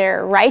up to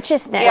their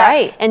righteousness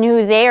and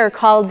who they are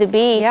called to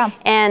be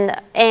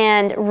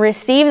and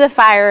receive the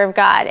fire of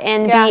God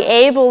and be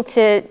able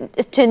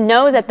to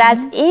know that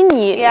that's in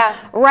you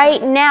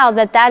right now,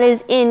 that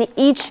is in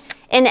each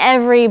and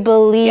every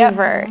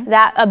believer,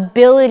 that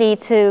ability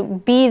to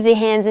be the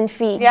hands and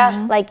feet,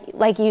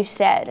 like you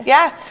said.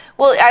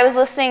 Well, I was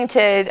listening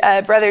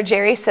to Brother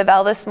Jerry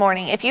Savelle this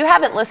morning. If you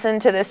haven't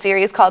listened to the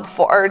series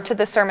to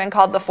the sermon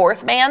called The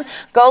Fourth Man,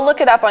 go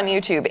look it up on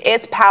YouTube.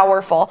 It's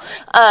powerful.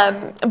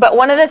 But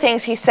one of the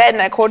things he said,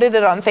 and I quoted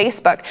it on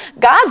Facebook,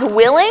 God's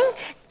willing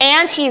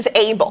and he's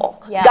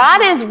able.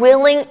 God is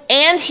willing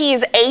and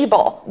he's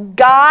able.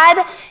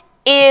 God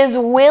is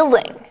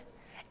willing.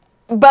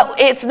 But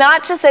it's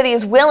not just that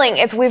he's willing,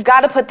 it's we've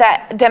got to put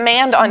that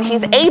demand on.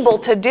 He's able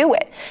to do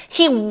it.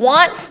 He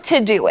wants to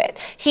do it.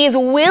 He's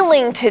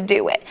willing to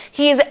do it.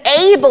 He's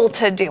able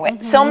to do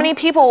it. So many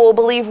people will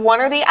believe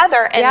one or the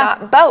other and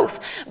not both.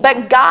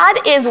 But God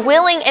is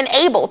willing and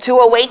able to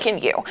awaken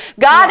you.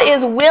 God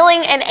is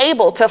willing and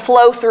able to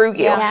flow through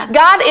you.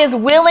 God is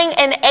willing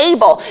and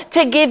able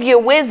to give you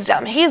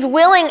wisdom. He's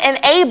willing and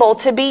able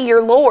to be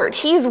your Lord.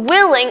 He's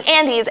willing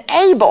and he's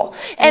able.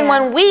 And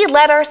when we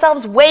let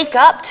ourselves wake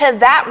up to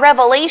that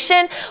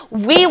revelation,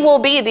 we will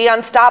be the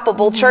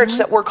unstoppable church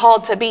that we're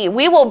called to be.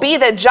 We will be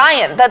the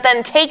giant that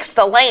then takes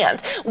the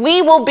land.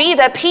 We will be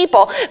the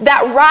people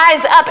that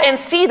rise up and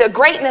see the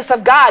greatness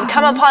of God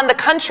come upon the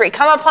country,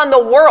 come upon the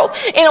world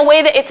in a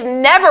way that it's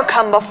never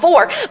come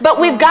before. But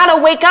we've got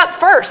to wake up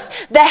first.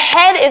 The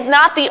head is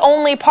not the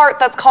only part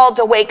that's called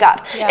to wake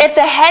up. If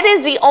the head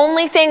is the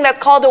only thing that's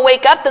called to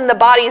wake up, then the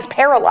body is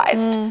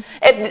paralyzed.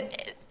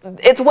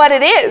 It's what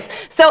it is.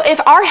 So if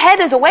our head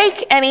is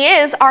awake, and he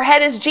is, our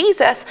head is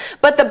Jesus,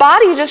 but the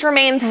body just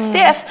remains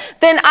stiff,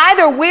 then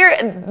either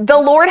the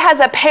Lord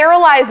has a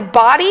paralyzed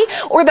body,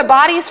 or the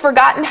body's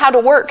forgotten how to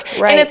work.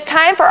 And it's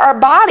time for our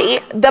body,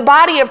 the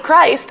body of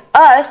Christ,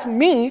 us,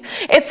 me,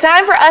 it's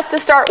time for us to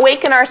start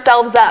waking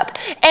ourselves up.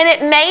 And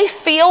it may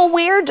feel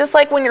weird, just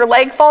like when your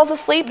leg falls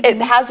asleep, it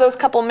has those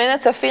couple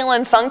minutes of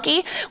feeling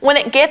funky when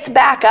it gets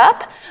back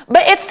up.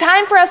 But it's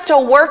time for us to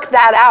work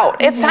that out.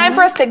 It's time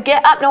for us to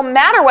get up no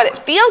matter what it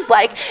feels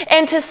like,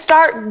 and to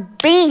start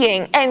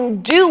being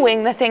and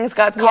doing the things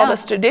God's called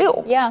us to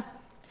do.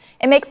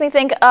 It makes me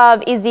think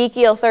of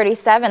Ezekiel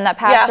 37 that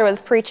Pastor was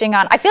preaching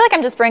on. I feel like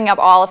I'm just bringing up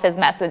all of his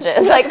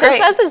messages. Like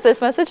great.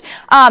 this message.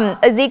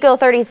 Ezekiel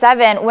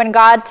 37, when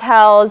God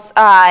tells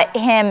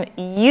him,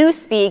 you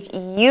speak,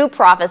 you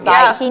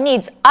prophesy, he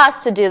needs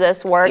us to do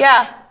this work.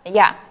 No,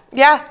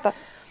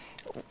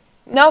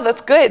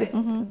 that's good.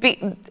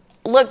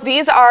 Look,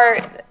 these are...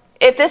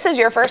 If this is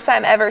your first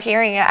time ever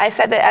hearing it, I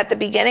said it at the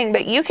beginning,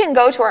 but you can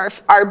go to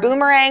our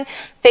Boomerang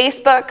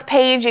Facebook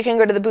page, you can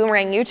go to the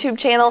Boomerang YouTube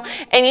channel,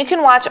 and you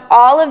can watch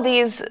all of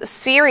these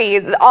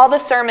series, all the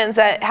sermons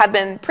that have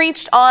been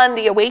preached on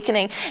the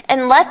awakening,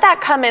 and let that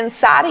come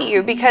inside of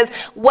you, because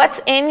what's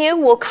in you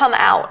will come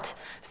out.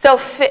 So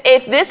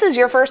if this is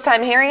your first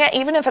time hearing it,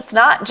 even if it's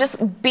not,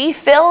 just be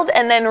filled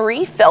and then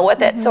refill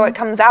with it so it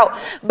comes out.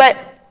 But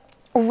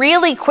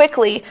really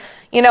quickly,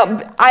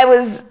 I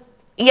was...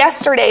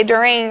 Yesterday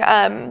during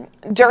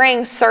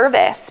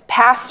service,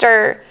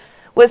 Pastor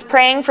was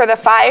praying for the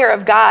fire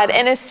of God,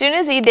 and as soon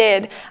as he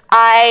did,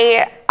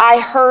 I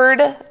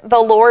heard the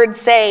Lord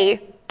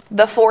say,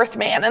 the fourth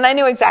man, and I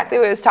knew exactly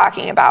what he was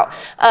talking about.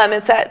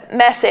 It's that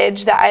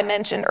message that I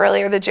mentioned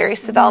earlier, the Jerry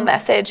Savelle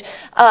message,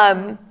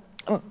 but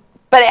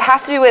it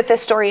has to do with the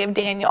story of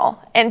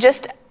Daniel, and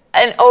just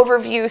an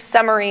overview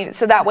summary,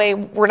 so that way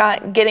we're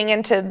not getting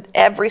into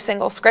every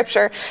single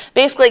scripture.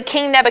 Basically,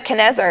 King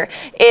Nebuchadnezzar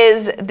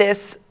is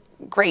this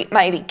great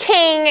mighty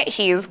king.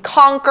 He's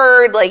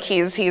conquered, like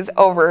he's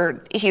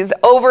over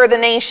the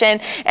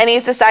nation, and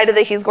he's decided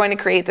that he's going to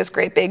create this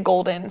great big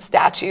golden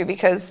statue,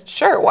 because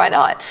sure, why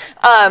not?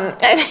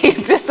 And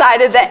he's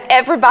decided that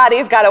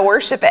everybody's got to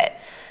worship it.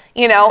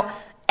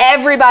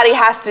 Everybody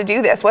has to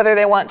do this, whether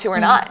they want to or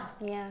not.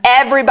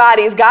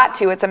 Everybody's got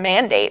to. It's a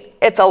mandate.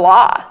 It's a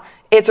law.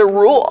 It's a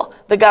rule.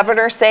 The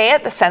governors say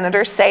it, the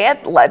senators say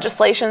it,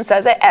 legislation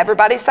says it,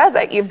 everybody says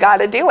it. You've got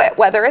to do it,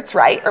 whether it's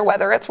right or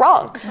whether it's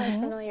wrong.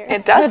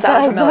 It does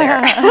sound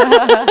familiar.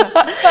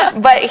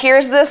 But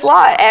here's this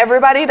law.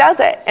 Everybody does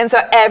it. And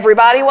so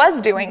everybody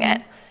was doing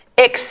it,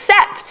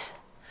 except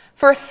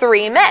for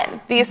three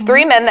men. These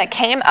three men that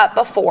came up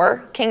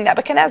before King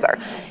Nebuchadnezzar.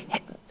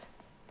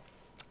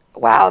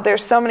 Wow,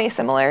 there's so many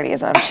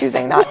similarities, and I'm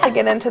choosing not to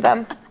get into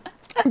them.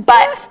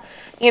 But...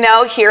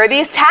 here are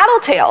these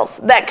tattletales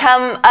that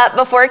come up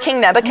before King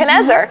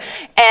Nebuchadnezzar,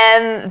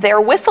 and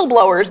they're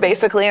whistleblowers,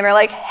 basically, and are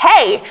like,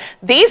 hey,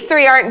 these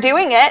three aren't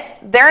doing it.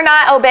 They're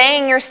not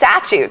obeying your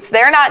statutes.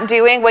 They're not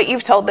doing what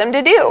you've told them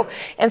to do.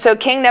 And so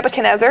King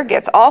Nebuchadnezzar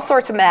gets all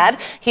sorts of mad.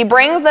 He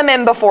brings them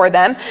in before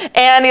them,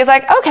 and he's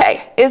like,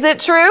 okay, is it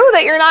true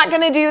that you're not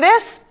going to do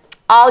this?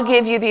 I'll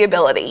give you the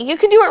ability. You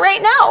can do it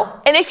right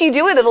now. And if you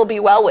do it, it'll be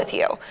well with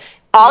you.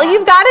 All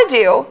you've got to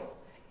do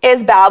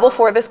is bow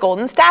before this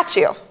golden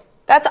statue.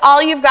 That's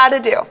all you've got to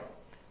do.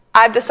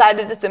 I've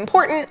decided it's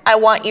important. I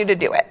want you to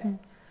do it.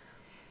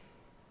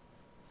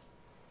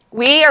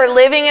 We are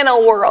living in a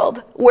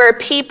world where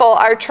people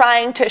are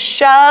trying to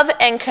shove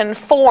and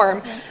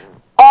conform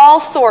all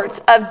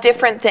sorts of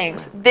different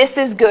things. This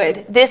is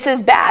good. This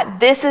is bad.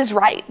 This is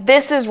right.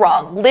 This is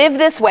wrong. Live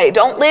this way.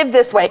 Don't live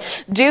this way.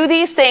 Do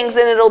these things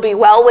and it'll be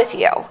well with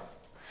you.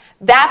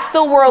 That's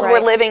the world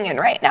we're living in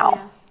right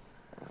now.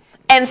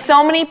 And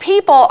so many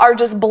people are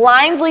just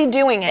blindly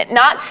doing it,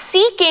 not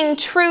seeking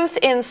truth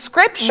in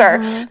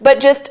Scripture,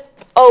 but just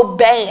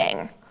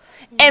obeying.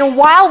 And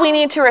while we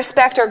need to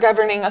respect our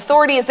governing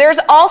authorities, there's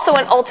also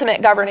an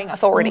ultimate governing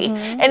authority,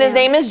 and his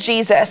name is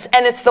Jesus,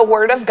 and it's the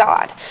Word of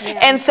God.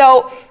 And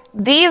so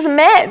these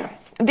men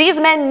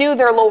knew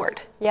their Lord.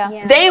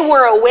 They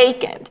were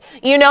awakened.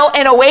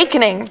 An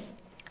awakening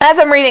as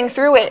I'm reading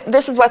through it,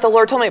 this is what the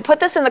Lord told me. Put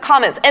this in the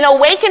comments. An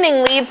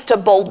awakening leads to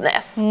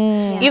boldness.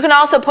 You can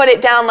also put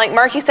it down like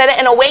Marky said it.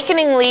 An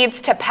awakening leads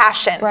to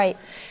passion. Right.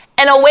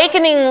 An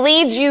awakening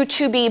leads you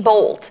to be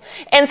bold.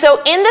 And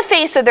so in the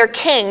face of their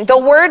king, the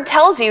word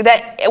tells you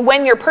that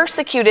when you're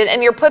persecuted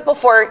and you're put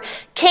before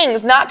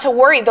kings, not to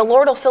worry, the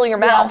Lord will fill your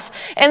mouth.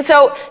 And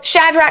so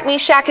Shadrach,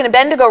 Meshach, and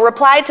Abednego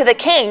replied to the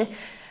king,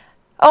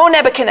 "O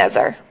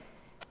Nebuchadnezzar,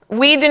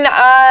 we do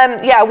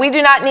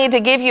not need to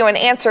give you an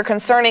answer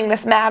concerning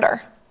this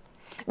matter."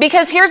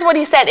 Because here's what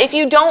he said: if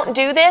you don't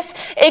do this,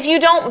 if you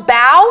don't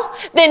bow,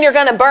 then you're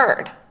going to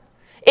burn.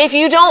 If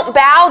you don't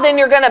bow, then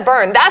you're going to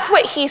burn. That's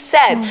what he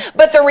said.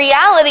 But the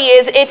reality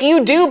is, if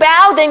you do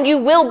bow, then you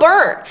will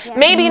burn.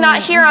 Maybe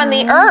not here on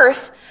the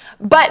earth,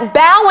 but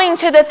bowing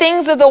to the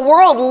things of the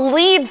world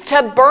leads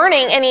to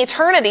burning in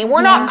eternity.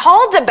 We're not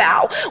called to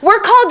bow. We're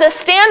called to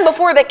stand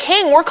before the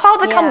King. We're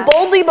called to come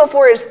boldly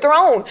before his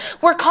throne.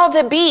 We're called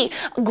to be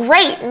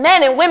great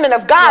men and women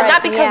of God,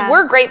 not because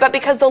we're great, but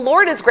because the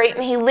Lord is great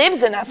and he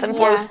lives in us and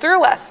flows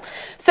through us.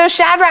 So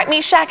Shadrach,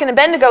 Meshach, and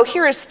Abednego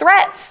hear his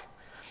threats.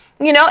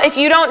 You know, if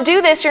you don't do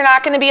this, you're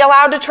not going to be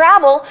allowed to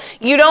travel.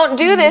 You don't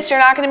do this, you're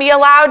not going to be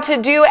allowed to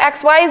do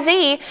X, Y,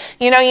 Z.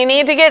 You know, you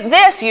need to get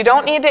this. You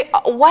don't need to,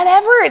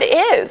 whatever it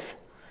is.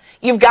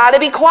 You've got to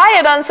be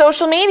quiet on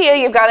social media.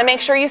 You've got to make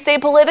sure you stay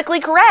politically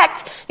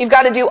correct. You've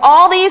got to do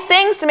all these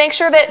things to make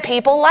sure that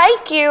people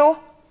like you.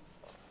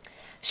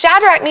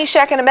 Shadrach,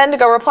 Meshach, and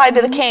Abednego replied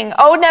to the king,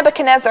 "O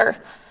Nebuchadnezzar,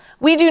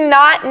 we do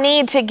not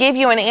need to give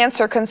you an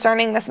answer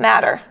concerning this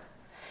matter.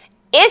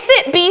 If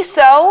it be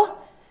so,"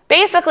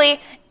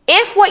 basically,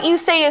 if what you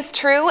say is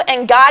true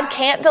and God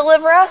can't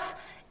deliver us,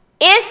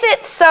 if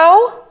it's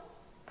so,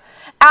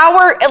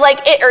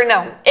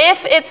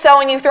 if it's so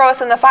and you throw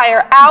us in the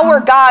fire, our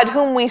God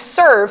whom we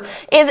serve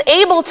is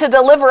able to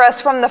deliver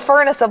us from the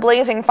furnace of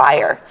blazing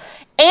fire,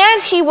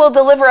 and he will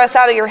deliver us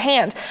out of your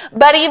hand.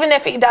 But even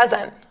if he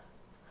doesn't,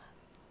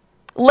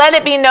 let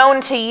it be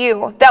known to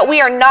you that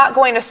we are not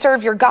going to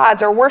serve your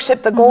gods or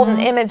worship the golden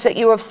image that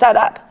you have set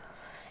up.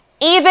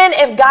 Even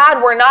if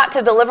God were not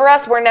to deliver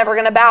us, we're never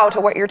going to bow to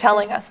what you're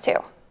telling us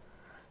to.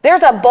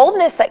 There's a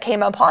boldness that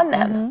came upon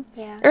them.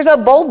 There's a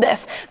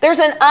boldness. There's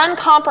an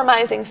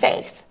uncompromising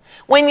faith.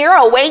 When you're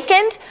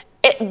awakened,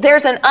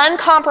 there's an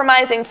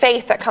uncompromising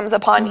faith that comes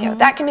upon you.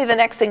 That can be the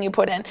next thing you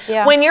put in.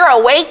 When you're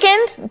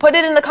awakened, put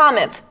it in the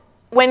comments.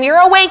 When you're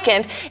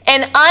awakened,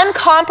 an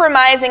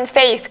uncompromising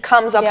faith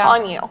comes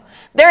upon you.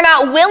 They're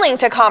not willing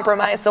to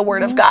compromise the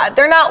word of God.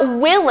 They're not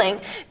willing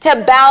to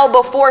bow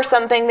before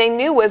something they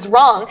knew was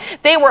wrong.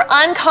 They were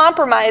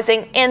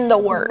uncompromising in the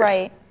word.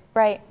 Right,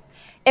 right.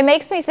 It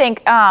makes me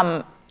think,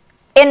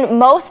 in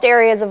most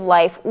areas of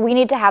life, we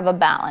need to have a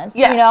balance,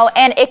 you know,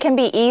 and it can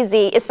be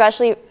easy,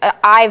 especially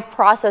I've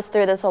processed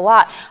through this a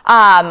lot.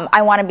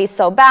 I want to be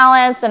so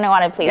balanced and I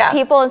want to please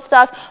people and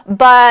stuff,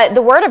 but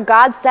the word of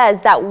God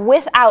says that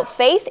without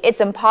faith,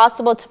 it's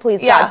impossible to please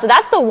God. So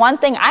that's the one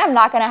thing I am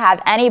not going to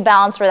have any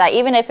balance for that,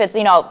 even if it's,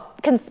 you know,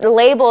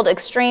 labeled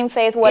extreme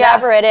faith,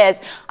 whatever it is,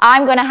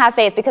 I'm going to have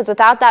faith, because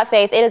without that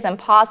faith, it is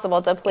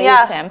impossible to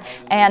please him.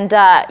 And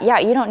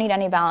you don't need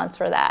any balance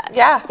for that.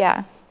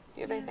 Yeah.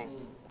 You have anything?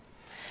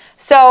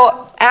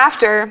 So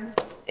after,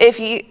 do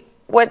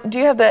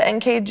you have the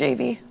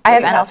NKJV? I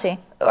have NLT.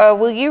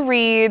 Will you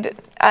read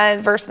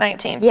verse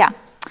 19? Yeah.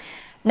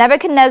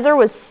 Nebuchadnezzar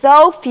was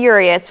so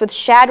furious with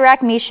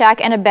Shadrach,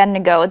 Meshach, and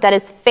Abednego that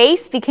his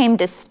face became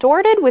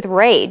distorted with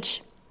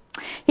rage.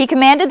 He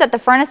commanded that the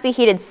furnace be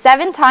heated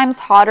 7 times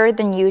hotter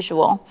than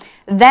usual.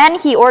 Then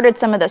he ordered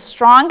some of the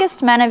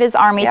strongest men of his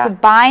army to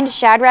bind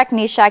Shadrach,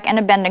 Meshach, and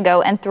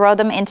Abednego and throw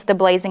them into the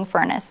blazing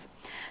furnace.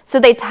 So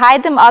they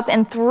tied them up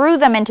and threw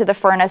them into the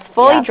furnace,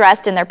 fully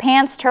dressed in their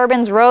pants,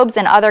 turbans, robes,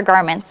 and other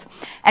garments.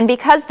 And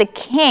because the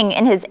king,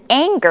 in his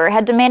anger,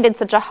 had demanded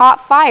such a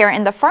hot fire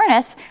in the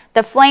furnace,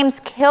 the flames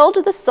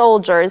killed the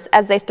soldiers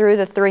as they threw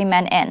the 3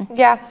 men in.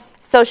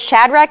 So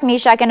Shadrach,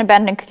 Meshach, and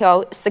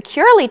Abednego,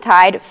 securely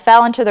tied,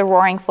 fell into the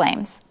roaring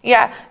flames.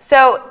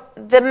 So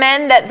the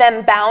men that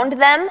then bound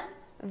them,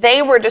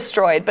 they were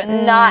destroyed, but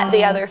not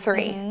the other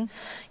 3.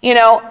 You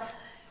know,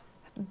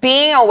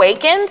 being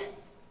awakened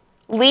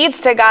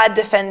leads to God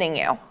defending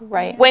you.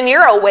 Right. When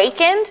you're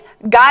awakened,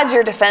 God's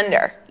your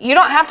defender. You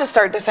don't have to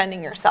start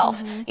defending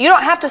yourself. You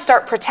don't have to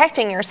start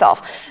protecting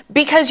yourself,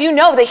 because you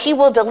know that he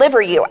will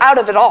deliver you out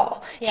of it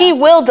all. He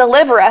will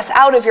deliver us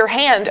out of your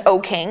hand,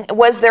 O king,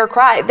 was their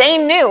cry. They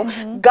knew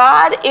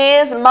God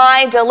is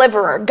my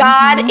deliverer.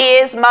 God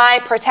is my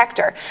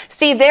protector.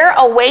 See, their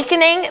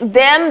awakening,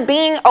 them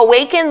being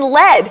awakened,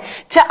 led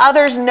to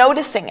others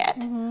noticing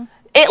it.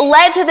 It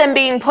led to them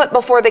being put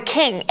before the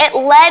king. It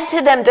led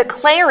to them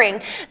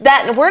declaring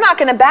that we're not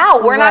going to bow,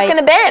 we're not going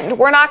to bend,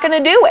 we're not going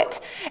to do it.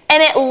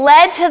 And it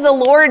led to the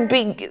Lord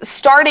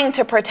starting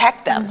to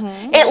protect them.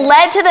 It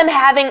led to them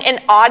having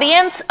an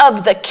audience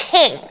of the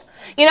king.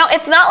 You know,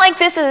 it's not like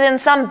this is in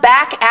some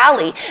back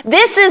alley.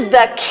 This is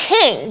the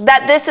king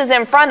that this is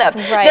in front of.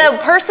 The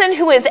person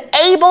who is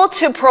able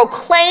to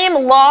proclaim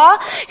law.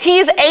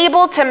 He's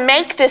able to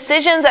make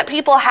decisions that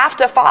people have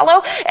to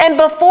follow. And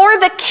before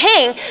the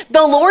king,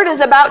 the Lord is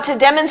about to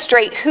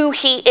demonstrate who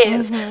he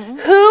is.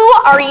 Who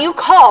are you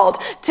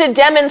called to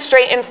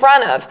demonstrate in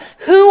front of?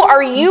 Who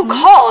are you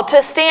called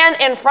to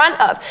stand in front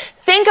of?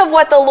 Think of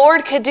what the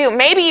Lord could do.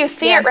 Maybe you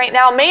see it right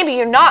now. Maybe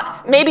you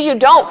not. Maybe you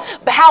don't.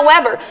 But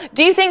however,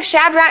 do you think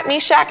Shadrach,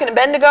 Meshach, and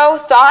Abednego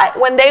thought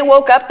when they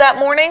woke up that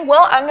morning,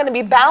 well, I'm going to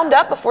be bound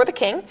up before the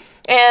king,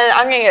 and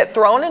I'm going to get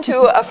thrown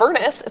into a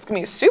furnace. It's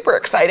going to be super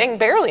exciting,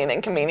 barely an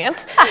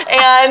inconvenience.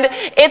 And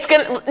it's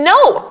going to,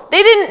 no,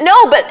 they didn't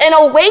know. But an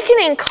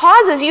awakening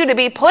causes you to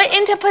be put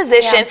into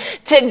position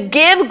to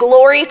give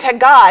glory to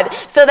God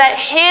so that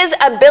his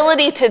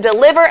ability to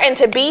deliver and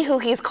to be who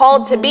he's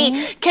called to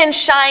be can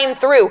shine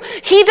through.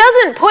 He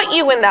doesn't put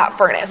you in that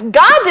furnace.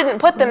 God didn't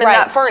put them in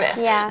that furnace.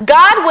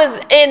 God was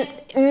in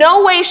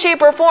no way,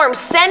 shape, or form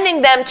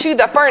sending them to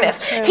the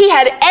furnace. He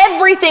had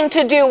everything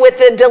to do with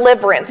the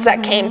deliverance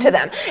that came to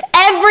them.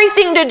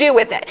 Everything to do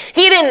with it.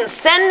 He didn't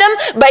send them,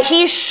 but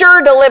he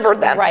sure delivered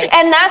them.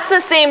 And that's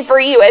the same for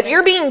you. If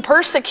you're being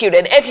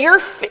persecuted,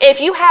 if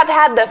you have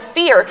had the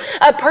fear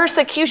of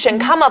persecution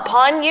come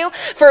upon you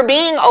for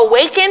being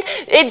awakened,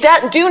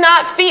 do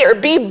not fear.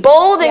 Be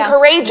bold and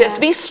courageous.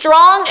 Be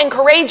strong and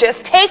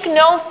courageous. Take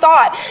no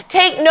thought.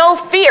 Take no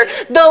fear.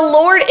 The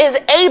Lord is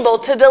able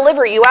to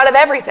deliver you out of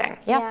everything.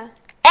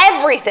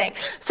 Everything.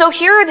 So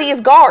here are these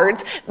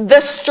guards,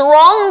 the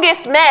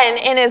strongest men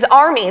in his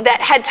army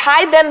that had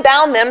tied them,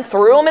 bound them,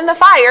 threw them in the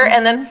fire,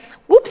 and then,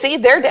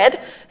 whoopsie, they're dead.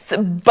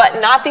 So,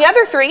 but not the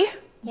other three.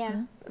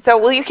 So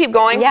will you keep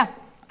going?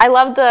 I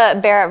love the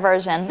Barrett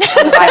version of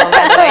the Bible,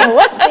 by the way.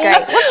 It's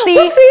great.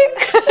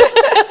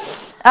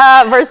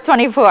 Whoopsie. Verse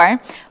 24.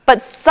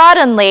 But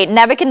suddenly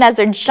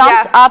Nebuchadnezzar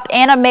jumped up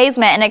in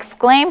amazement and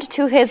exclaimed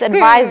to his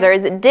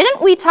advisors,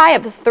 "Didn't we tie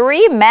up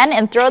 3 men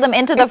and throw them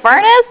into the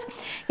furnace?"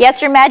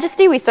 "Yes, your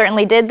majesty, we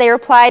certainly did," they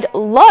replied.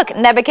 "Look,"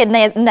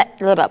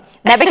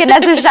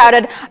 Nebuchadnezzar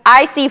shouted,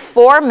 "I see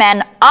 4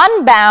 men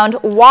unbound,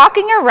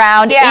 walking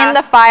around in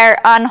the fire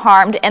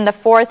unharmed, and the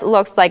 4th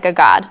looks like a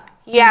god."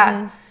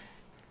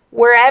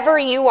 Wherever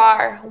you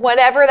are,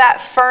 whatever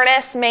that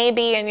furnace may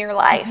be in your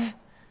life,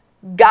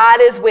 God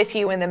is with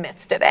you in the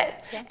midst of it.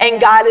 And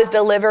God is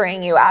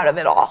delivering you out of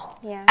it all.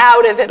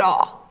 Out of it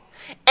all.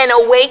 An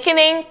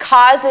awakening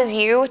causes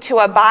you to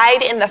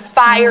abide in the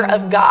fire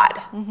of God.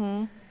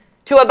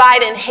 To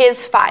abide in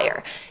his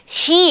fire.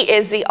 He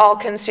is the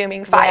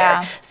all-consuming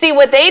fire. See,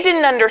 what they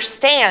didn't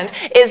understand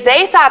is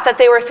they thought that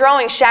they were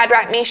throwing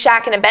Shadrach,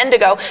 Meshach, and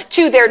Abednego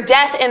to their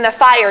death in the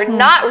fire,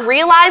 not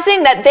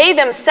realizing that they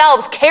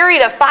themselves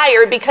carried a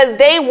fire because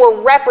they were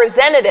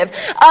representative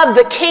of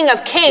the King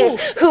of Kings,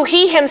 who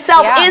he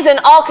himself is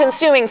an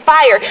all-consuming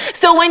fire.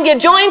 So when you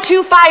join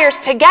 2 fires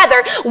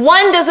together,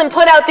 one doesn't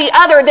put out the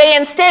other. They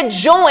instead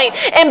join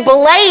and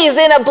blaze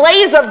in a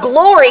blaze of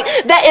glory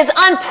that is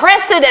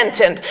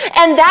unprecedented.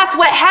 And that's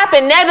what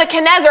happened.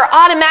 Nebuchadnezzar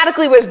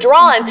automatically was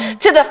drawn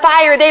to the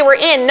fire they were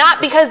in,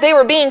 not because they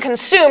were being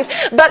consumed,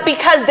 but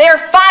because their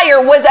fire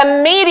was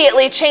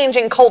immediately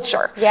changing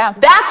culture.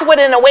 That's what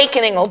an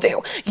awakening will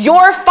do.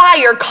 Your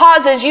fire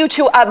causes you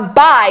to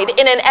abide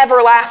in an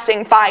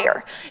everlasting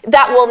fire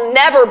that will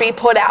never be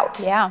put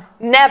out.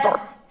 Never.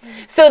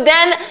 So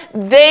then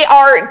they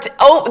are,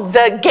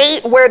 the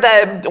gate where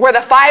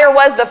the fire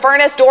was, the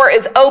furnace door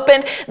is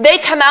opened. They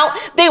come out.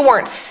 They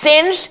weren't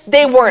singed.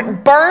 They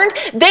weren't burned.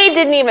 They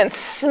didn't even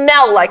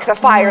smell like the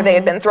fire they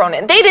had been thrown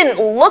in. They didn't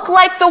look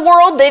like the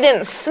world. They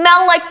didn't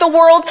smell like the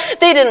world.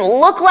 They didn't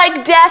look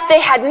like death. They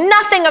had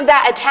nothing of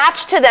that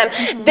attached to them.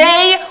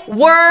 They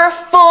were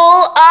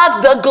full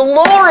of the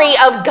glory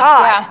of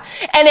God.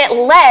 And it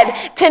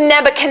led to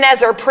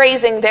Nebuchadnezzar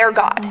praising their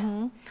God.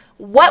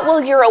 What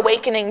will your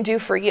awakening do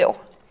for you?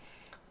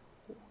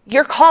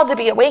 You're called to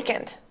be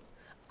awakened.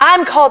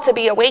 I'm called to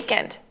be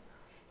awakened.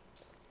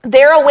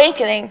 Their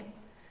awakening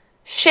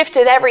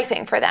shifted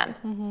everything for them.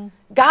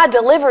 God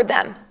delivered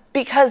them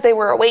because they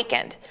were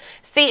awakened.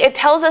 See, it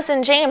tells us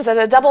in James that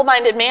a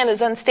double-minded man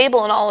is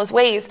unstable in all his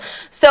ways.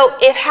 So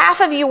if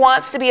half of you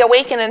wants to be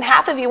awakened and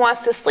half of you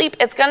wants to sleep,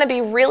 it's going to be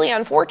really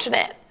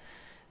unfortunate.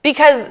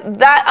 Because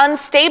that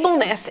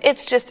unstableness,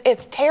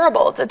 it's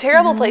terrible. It's a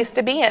terrible place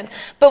to be in.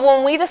 But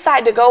when we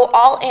decide to go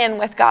all in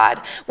with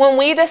God, when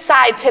we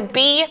decide to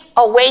be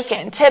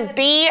awakened, to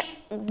be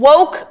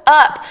woke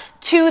up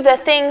to the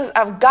things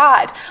of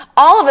God,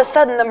 all of a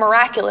sudden the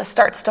miraculous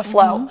starts to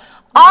flow.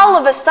 All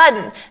of a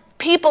sudden,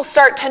 people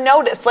start to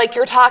notice, like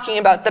you're talking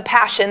about, the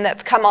passion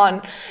that's come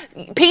on.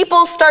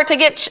 People start to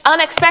get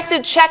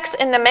unexpected checks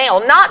in the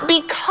mail, not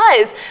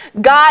because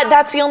God,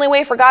 that's the only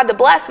way for God to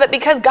bless, but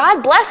because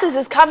God blesses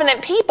his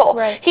covenant people.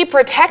 He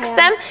protects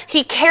them,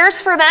 he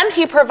cares for them,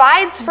 he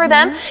provides for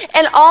them,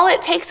 and all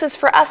it takes is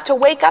for us to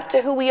wake up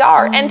to who we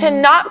are and to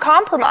not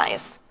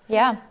compromise.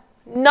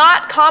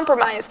 Not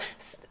compromise.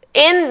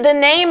 In the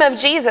name of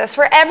Jesus,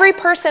 for every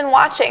person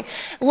watching,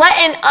 let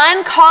an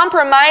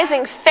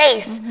uncompromising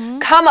faith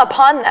come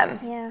upon them.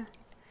 Yeah.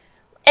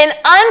 An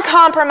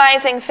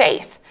uncompromising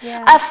faith.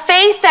 Yeah. A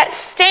faith that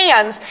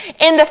stands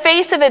in the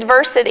face of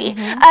adversity.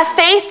 A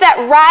faith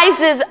that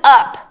rises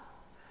up.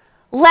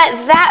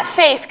 Let that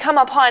faith come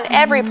upon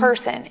every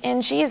person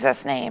in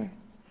Jesus' name.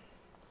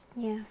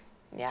 Yeah.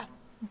 Yeah.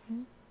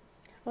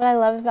 What I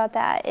love about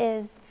that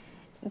is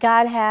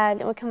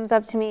what comes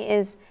up to me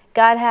is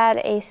God had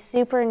a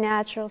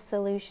supernatural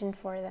solution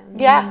for them.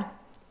 Yeah.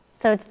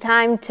 So it's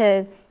time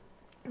to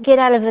get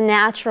out of the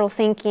naturally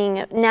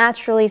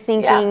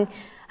thinking,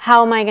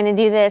 how am I going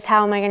to do this?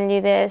 How am I going to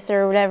do this?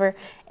 Or whatever.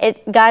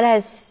 God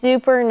has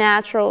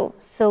supernatural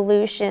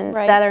solutions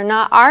that are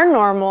not our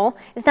normal.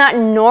 It's not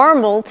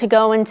normal to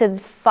go into the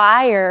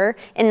fire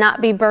and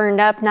not be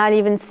burned up, not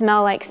even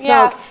smell like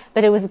smoke,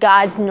 but it was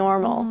God's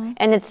normal.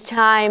 And it's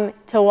time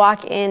to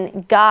walk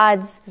in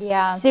God's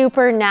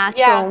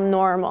supernatural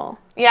normal.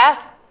 Yeah.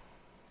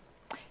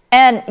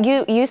 And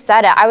you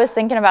said it. I was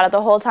thinking about it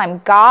the whole time.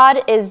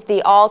 God is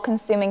the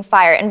all-consuming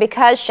fire. And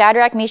because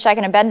Shadrach, Meshach,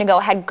 and Abednego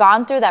had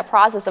gone through that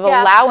process of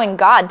allowing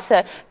God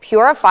to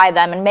purify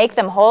them and make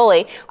them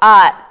holy,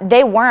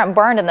 they weren't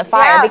burned in the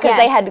fire because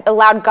they had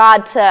allowed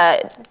God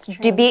to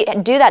do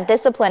that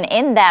discipline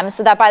in them,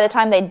 so that by the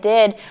time they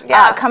did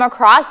come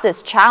across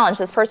this challenge,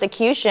 this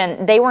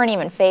persecution, they weren't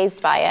even fazed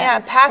by it. Yeah,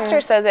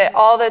 Pastor says it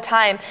all the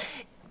time.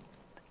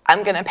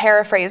 I'm going to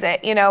paraphrase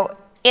it.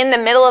 In the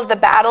middle of the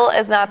battle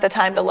is not the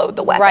time to load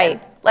the weapon.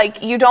 Right.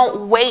 Like, you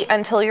don't wait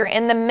until you're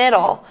in the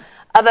middle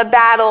of a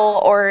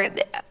battle or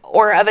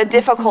of a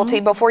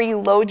difficulty before you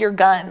load your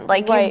gun.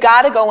 Like, you've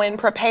got to go in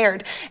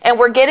prepared. And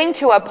we're getting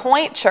to a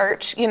point,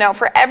 church,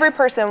 for every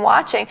person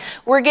watching,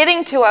 we're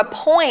getting to a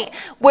point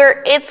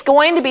where it's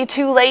going to be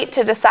too late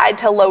to decide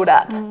to load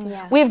up.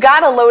 We've got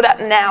to load up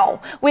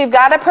now. We've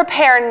got to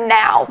prepare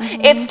now.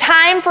 It's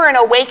time for an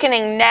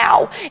awakening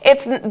now.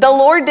 The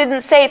Lord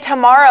didn't say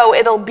tomorrow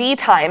it'll be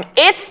time.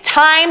 It's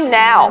time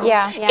now.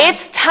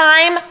 It's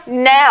time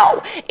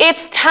now.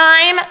 It's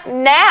time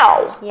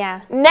now.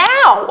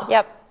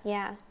 Now.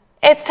 Yeah.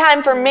 It's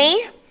time for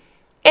me.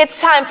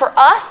 It's time for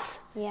us.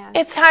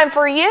 It's time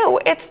for you.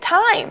 It's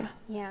time.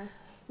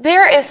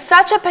 There is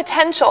such a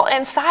potential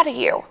inside of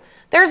you.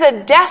 There's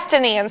a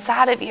destiny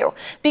inside of you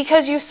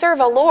because you serve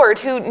a Lord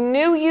who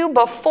knew you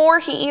before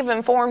he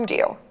even formed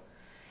you.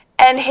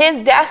 And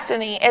his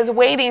destiny is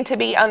waiting to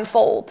be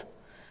unfold.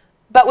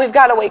 But we've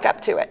got to wake up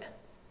to it.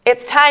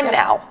 It's time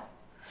now.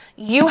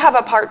 You have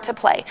a part to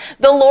play.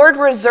 The Lord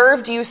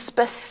reserved you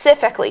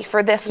specifically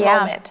for this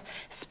moment.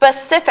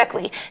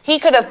 Specifically. He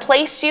could have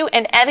placed you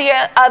in any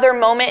other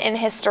moment in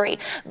history,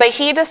 but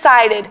he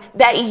decided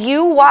that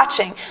you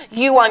watching,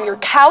 you on your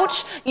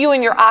couch, you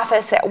in your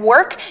office at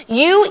work,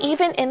 you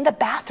even in the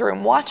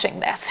bathroom watching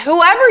this,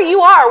 whoever you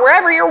are,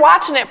 wherever you're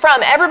watching it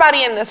from,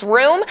 everybody in this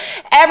room,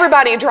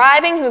 everybody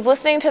driving who's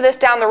listening to this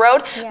down the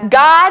road,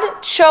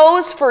 God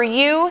chose for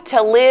you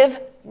to live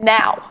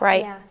now.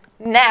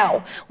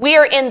 Now. We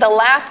are in the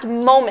last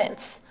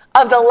moments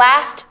of the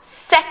last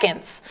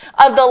seconds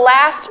of the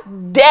last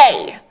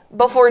day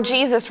before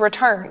Jesus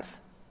returns.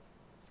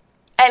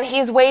 And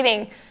he's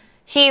waiting.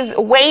 He's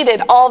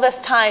waited all this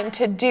time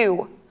to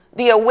do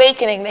the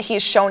awakening that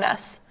he's shown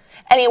us.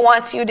 And he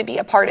wants you to be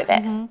a part of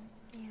it.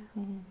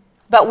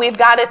 But we've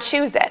got to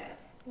choose it.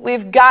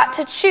 We've got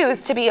to choose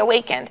to be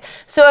awakened.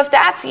 So if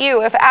that's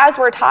you, if as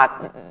we're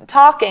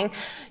talking,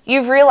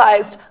 you've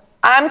realized,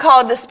 I'm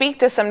called to speak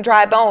to some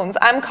dry bones.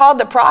 I'm called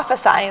to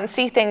prophesy and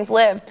see things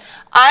lived.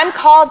 I'm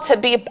called to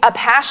be a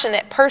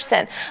passionate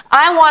person.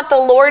 I want the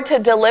Lord to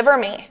deliver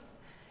me.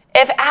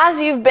 If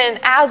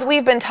as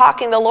we've been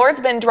talking, the Lord's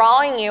been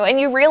drawing you and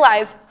you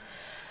realize,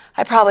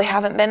 I probably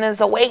haven't been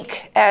as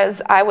awake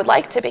as I would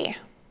like to be.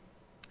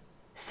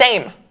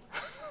 Same.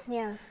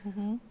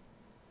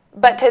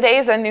 But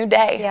today's a new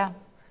day.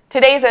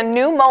 Today's a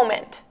new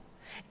moment.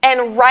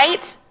 And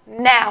right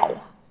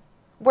now,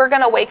 we're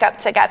going to wake up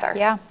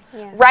together.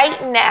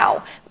 Right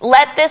now,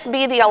 let this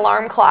be the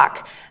alarm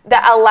clock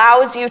that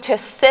allows you to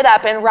sit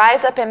up and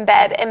rise up in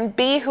bed and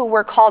be who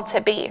we're called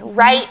to be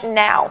right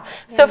now.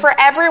 So for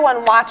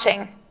everyone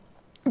watching,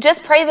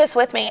 just pray this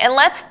with me and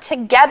let's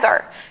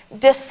together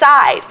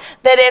decide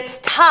that it's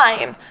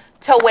time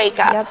to wake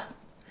up.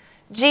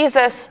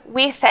 Jesus,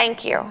 we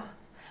thank you.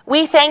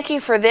 We thank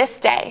you for this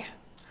day.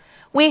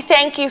 We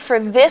thank you for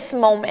this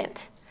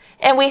moment.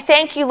 And we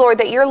thank you, Lord,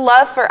 that your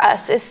love for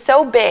us is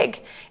so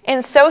big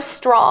and so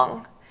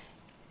strong.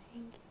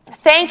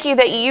 Thank you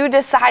that you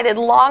decided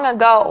long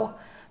ago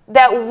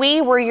that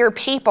we were your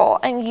people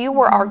and you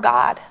were our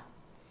God.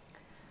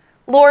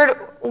 Lord,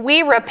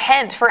 we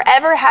repent for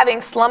ever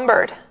having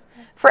slumbered,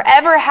 for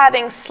ever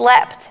having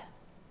slept.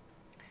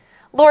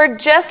 Lord,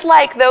 just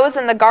like those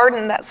in the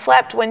garden that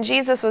slept when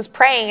Jesus was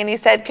praying and he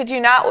said, could you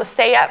not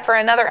stay up for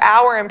another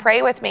hour and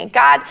pray with me?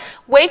 God,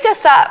 wake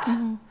us up.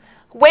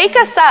 Wake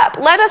us up.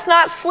 Let us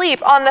not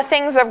sleep on the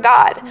things of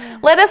God.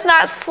 Let us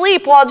not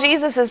sleep while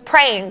Jesus is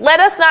praying.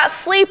 Let us not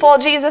sleep while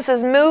Jesus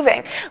is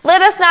moving.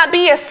 Let us not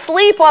be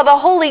asleep while the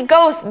Holy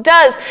Ghost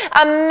does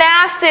a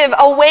massive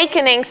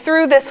awakening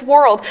through this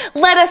world.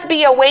 Let us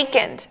be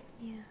awakened.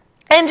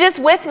 And just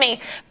with me,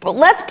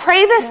 let's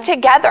pray this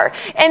together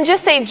and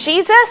just say,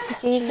 Jesus,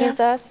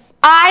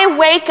 I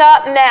wake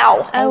up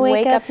now. I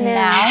wake up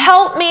now.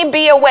 Help me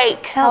be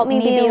awake. Help me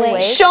be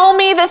awake. Show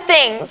me the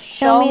things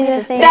Show me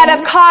the things that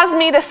have caused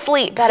me to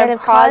sleep. that have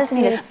caused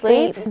me to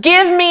sleep.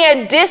 Give me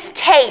a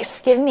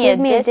distaste Give me a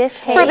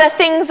distaste for the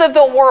things of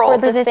the world.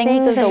 for the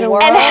things of the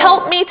world. And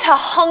help me to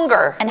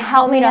hunger And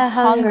help me to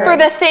hunger for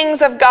the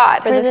things of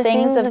God. for the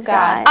things of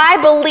God. I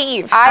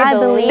believe I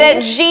believe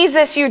that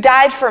Jesus, you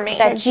died for me.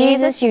 that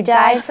Jesus, you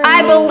died for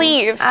I me.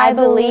 believe I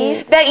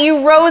believe that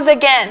you rose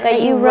again.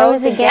 that you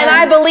rose again. And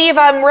I believe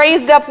I'm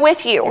raised up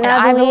with you. And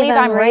I believe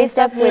I'm raised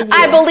up with you.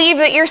 I believe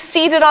that you're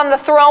seated on the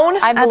throne.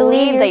 I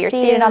believe that you're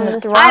seated on the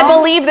throne. I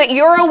believe that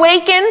you're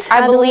awakened.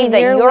 I believe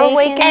that you're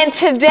awakened. And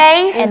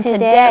today, And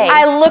today,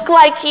 I look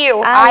like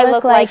you. I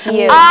look like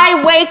you.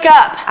 I wake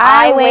up.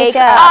 I wake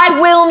up. I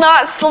will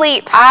not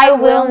sleep. I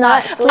will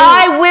not sleep.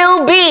 I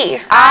will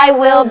be I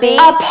will be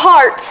a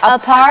part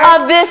part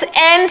of this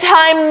end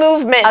time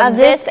movement. of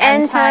this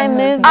end time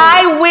movement.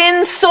 I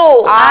win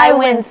souls. I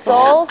win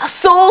souls.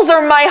 Souls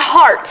are my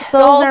heart.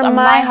 Souls are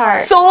my heart.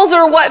 Souls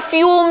are what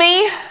fuel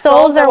me.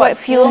 Souls are what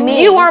fuel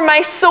me. You are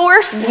my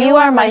source. You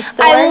are my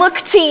source. I look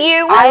to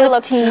you. I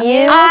look to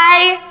you.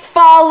 I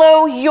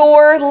follow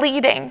your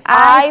leading.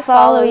 I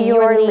follow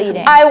your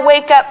leading. I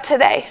wake up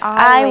today.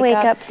 I wake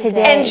up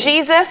today. And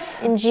Jesus,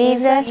 In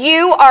Jesus,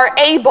 you are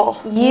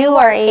able you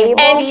are able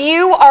and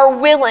you are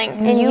willing.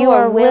 and you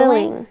are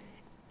willing.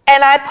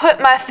 And I put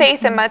my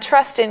faith and my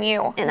trust in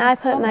you. And I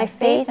put my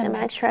faith and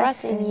my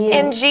trust in you.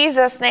 In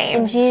Jesus' name.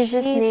 In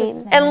Jesus'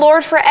 name. And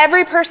Lord, for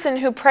every person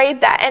who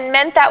prayed that and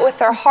meant that with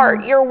their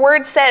heart, your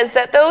word says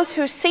that those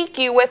who seek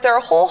you with their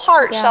whole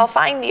heart shall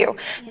find you.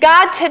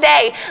 God,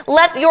 today,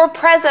 let your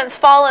presence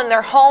fall in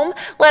their home.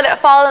 Let it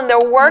fall in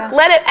their work.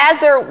 Let it, as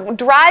they're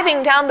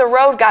driving down the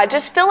road, God,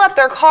 just fill up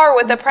their car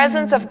with the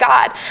presence of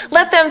God.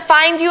 Let them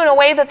find you in a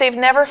way that they've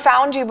never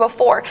found you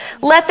before.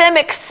 Let them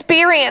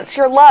experience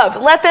your love.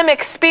 Let them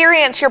experience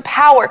your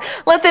power.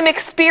 Let them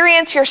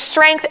experience your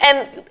strength.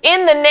 And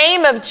in the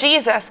name of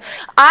Jesus,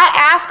 I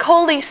ask,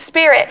 Holy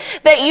Spirit,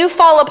 that you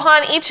fall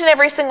upon each and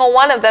every single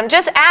one of them.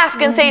 Just ask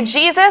and say,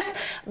 Jesus,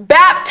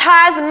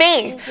 baptize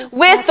me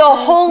with the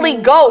Holy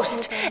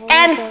Ghost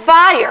and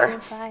fire.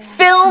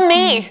 Fill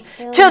me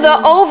to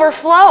the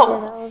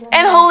overflow.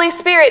 And Holy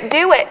Spirit,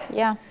 do it.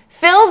 Yeah.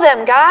 Fill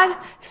them, God.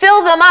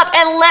 Fill them up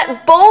and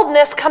let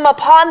boldness come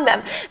upon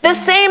them. The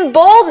same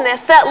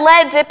boldness that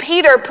led to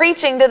Peter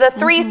preaching to the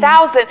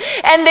 3,000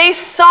 and they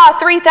saw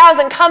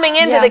 3,000 coming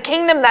into the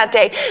kingdom that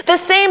day. The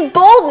same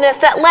boldness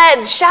that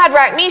led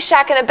Shadrach,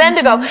 Meshach, and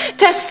Abednego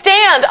to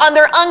stand on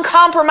their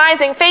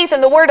uncompromising faith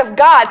in the Word of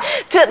God,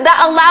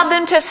 that allowed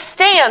them to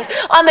stand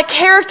on the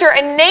character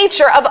and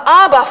nature of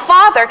Abba,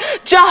 Father,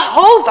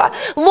 Jehovah.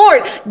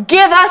 Lord,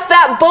 give us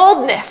that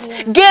boldness.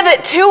 Give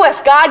it to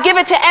us, God. Give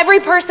it to every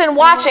person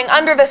watching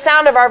under the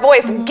sound of our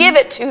voice. Give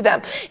it to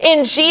them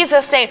in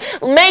Jesus' name.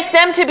 Make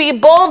them to be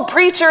bold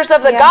preachers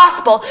of the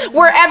gospel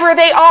wherever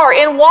they are,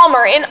 in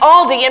Walmart, in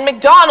Aldi, in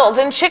McDonald's,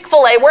 in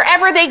Chick-fil-A,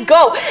 wherever they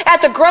go,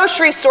 at the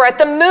grocery store, at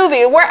the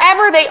movie,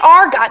 wherever they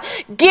are, God.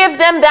 Give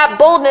them that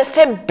boldness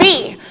to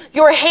be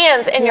your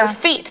hands and your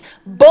feet,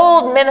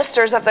 bold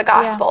ministers of the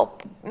gospel,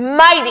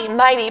 mighty,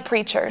 mighty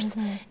preachers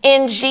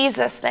in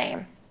Jesus'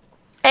 name.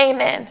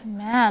 Amen.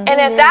 Amen. And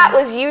if that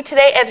was you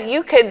today,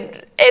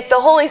 if the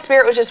Holy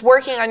Spirit was just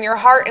working on your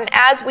heart, and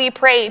as we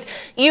prayed,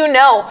 you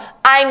know,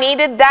 I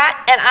needed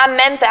that and I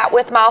meant that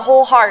with my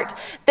whole heart,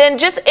 then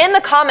just in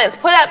the comments,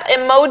 put up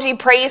emoji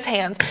praise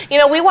hands. You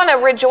know, we want to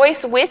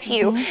rejoice with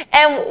you,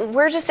 and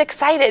we're just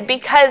excited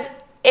because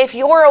if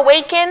you're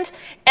awakened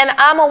and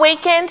I'm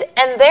awakened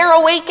and they're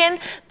awakened,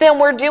 then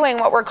we're doing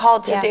what we're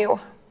called to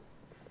do.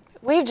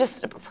 We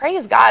just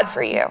praise God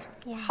for you.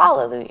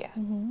 Hallelujah.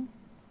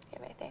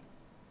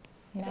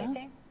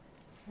 Anything?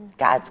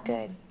 God's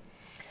good.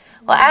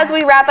 Well, as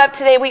we wrap up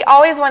today, we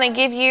always want to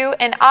give you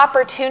an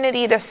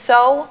opportunity to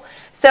sow.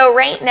 So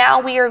right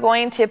now we are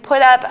going to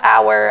put up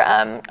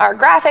our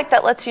graphic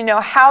that lets you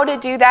know how to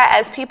do that,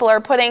 as people are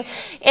putting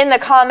in the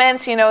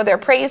comments, you know, their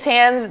praise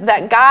hands,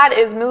 that God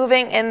is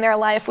moving in their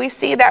life. We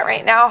see that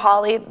right now,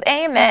 Holly.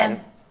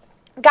 Amen.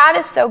 God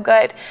is so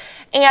good.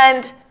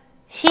 And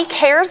he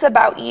cares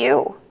about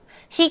you.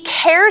 He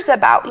cares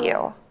about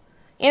you.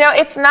 You know,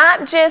 it's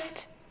not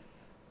just...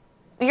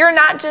 You're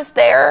not just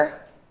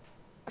there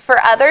for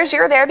others.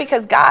 You're there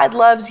because God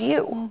loves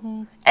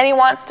you. And he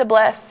wants to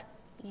bless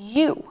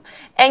you.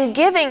 And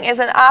giving is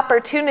an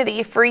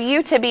opportunity for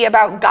you to be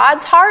about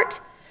God's heart,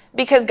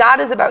 because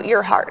God is about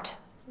your heart.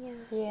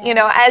 You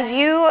know,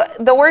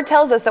 the word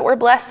tells us that we're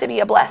blessed to be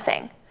a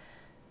blessing.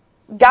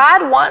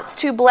 God wants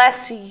to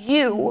bless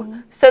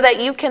you so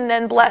that you can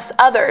then bless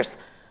others.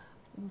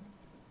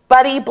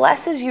 But he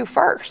blesses you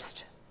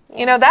first.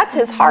 You know, that's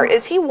his heart,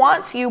 is he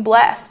wants you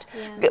blessed.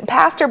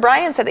 Pastor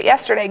Brian said it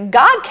yesterday.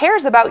 God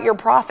cares about your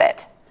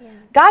profit.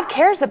 God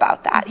cares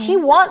about that. He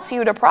wants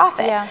you to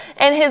profit.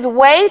 And his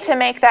way to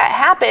make that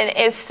happen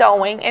is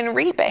sowing and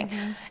reaping.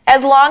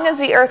 As long as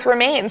the earth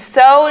remains,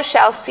 so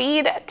shall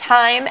seed,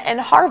 time, and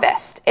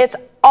harvest. It's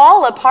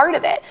all a part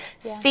of it.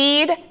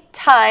 Seed,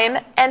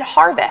 time, and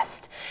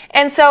harvest.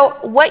 And so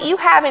what you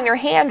have in your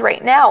hand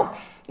right now,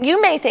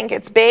 you may think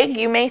it's big,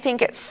 you may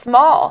think it's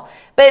small,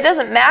 but it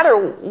doesn't matter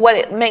what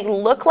it may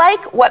look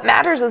like. What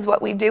matters is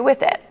what we do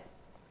with it.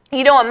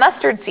 You know, a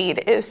mustard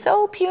seed is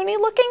so puny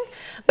looking,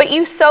 but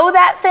you sow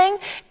that thing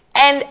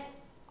and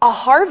a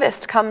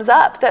harvest comes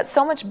up that's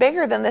so much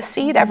bigger than the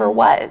seed ever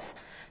was.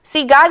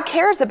 See, God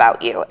cares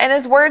about you, and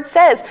his word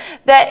says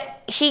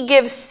that he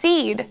gives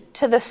seed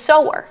to the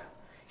sower.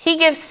 He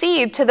gives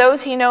seed to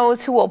those he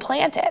knows who will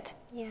plant it.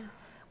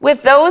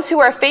 With those who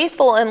are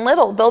faithful in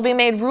little, they'll be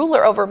made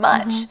ruler over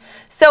much.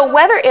 So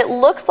whether it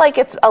looks like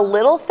it's a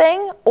little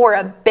thing or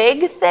a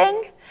big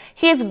thing,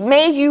 he's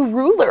made you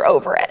ruler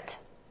over it.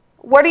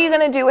 What are you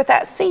going to do with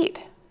that seed?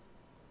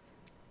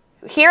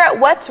 Here at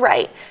What's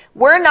Right,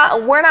 we're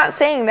not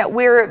saying that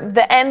we're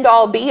the end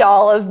all be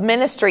all of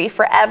ministry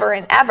forever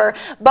and ever,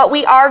 but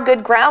we are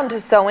good ground to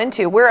sow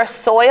into. We're a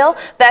soil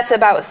that's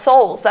about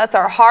souls. That's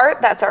our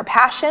heart, that's our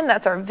passion,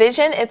 that's our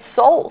vision. It's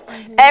souls.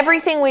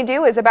 Everything we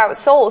do is about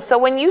souls. So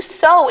when you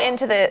sow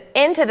into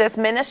this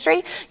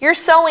ministry, you're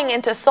sowing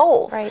into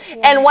souls.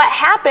 And what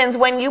happens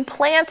when you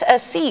plant a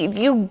seed,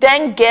 you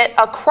then get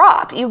a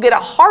crop, you get a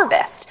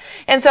harvest.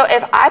 And so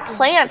if I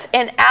plant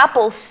an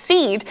apple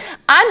seed,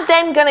 I'm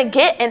then going to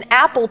get an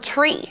apple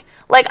tree.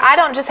 Like, I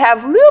don't just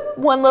have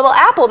one little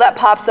apple that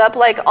pops up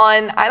like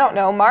on, I don't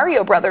know,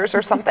 Mario Brothers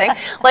or something.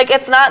 Like,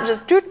 it's not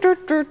just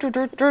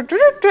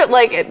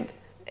like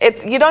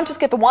it's you don't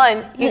just get the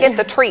one, you get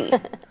the tree.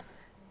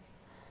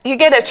 You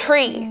get a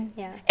tree.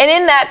 And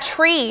in that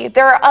tree,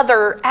 there are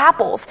other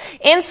apples.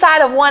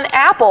 Inside of one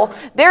apple,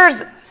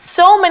 there's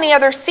so many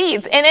other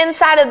seeds. And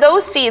inside of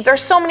those seeds are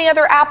so many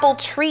other apple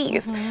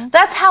trees.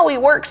 That's how he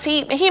works.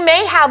 He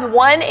may have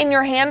one in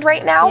your hand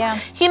right now.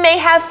 He may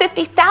have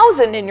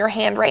 50,000 in your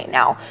hand right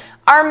now.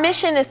 Our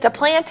mission is to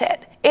plant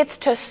it. It's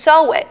to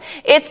sow it.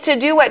 It's to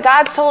do what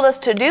God's told us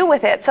to do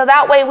with it. So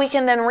that way we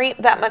can then reap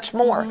that much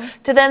more,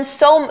 to then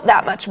sow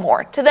that much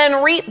more, to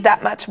then reap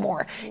that much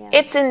more.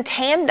 It's in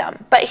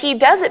tandem, but he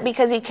does it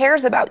because he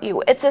cares about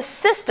you. It's a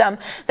system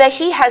that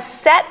he has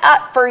set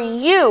up for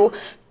you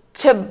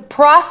to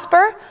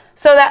prosper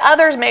so that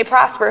others may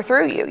prosper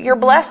through you. You're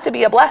blessed to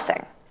be a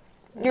blessing.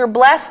 You're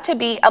blessed to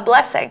be a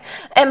blessing.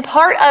 And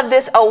part of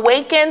this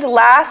awakened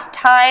last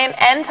time,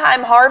 end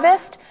time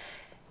harvest,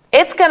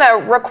 it's going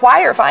to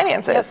require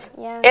finances.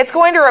 It's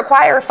going to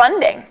require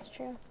funding. That's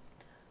true.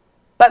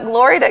 But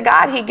glory to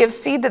God, he gives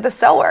seed to the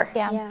sower.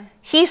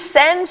 He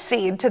sends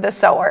seed to the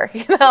sower.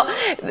 You know,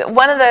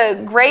 one of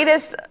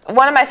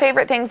my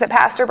favorite things that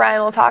Pastor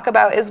Brian will talk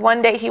about is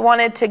one day he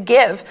wanted to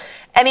give,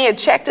 and he had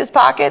checked his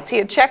pockets, he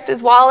had checked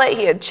his wallet,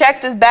 he had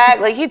checked his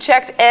bag, like he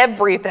checked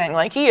everything.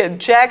 Like he had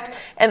checked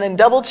and then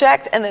double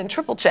checked and then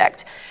triple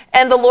checked.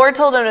 And the Lord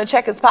told him to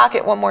check his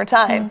pocket one more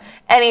time.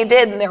 And he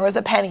did, and there was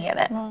a penny in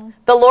it.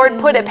 The Lord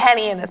put a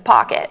penny in his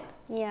pocket.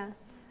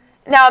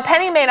 Now, a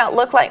penny may not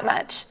look like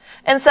much,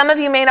 and some of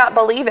you may not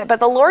believe it, but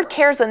the Lord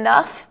cares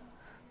enough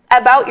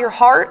about your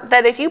heart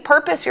that if you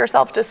purpose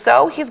yourself to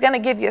sow, he's going to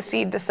give you a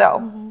seed to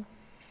sow.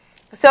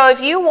 So if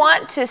you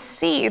want to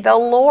see the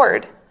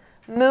Lord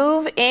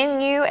move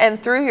in you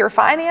and through your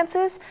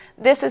finances,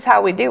 this is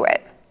how we do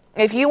it.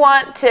 If you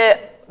want to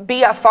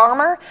be a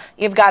farmer,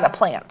 you've got to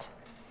plant.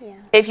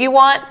 If you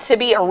want to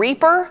be a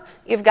reaper,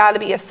 you've got to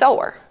be a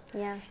sower.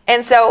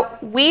 And so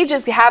we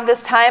just have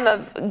this time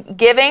of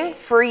giving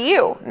for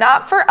you,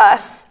 not for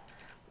us,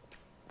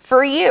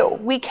 for you.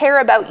 We care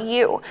about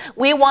you.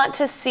 We want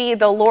to see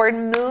the Lord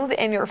move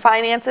in your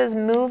finances,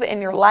 move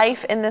in your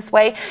life in this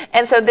way.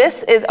 And so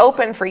this is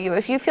open for you.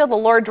 If you feel the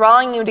Lord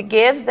drawing you to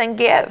give, then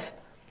give.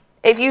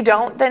 If you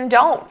don't, then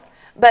don't.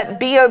 But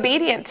be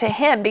obedient to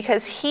him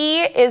because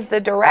he is the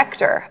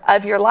director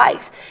of your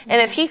life.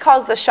 And if he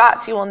calls the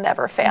shots, you will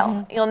never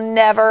fail. You'll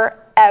never,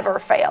 ever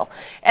fail.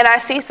 And I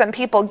see some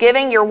people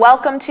giving. You're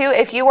welcome to.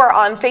 If you are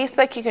on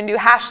Facebook, you can do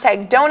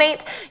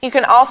 #donate. You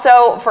can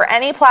also, for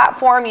any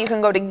platform, you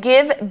can go to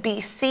givebc.org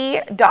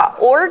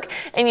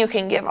and you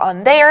can give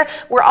on there.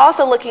 We're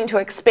also looking to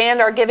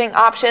expand our giving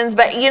options.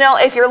 But, you know,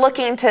 if you're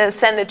looking to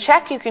send a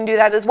check, you can do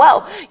that as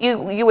well.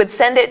 You would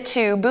send it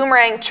to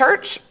Boomerang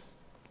Church.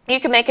 You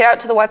can make it out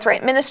to the What's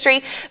Right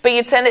Ministry, but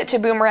you'd send it to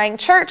Boomerang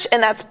Church,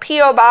 and that's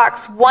P.O.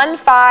 Box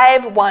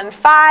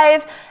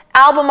 1515,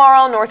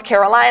 Albemarle, North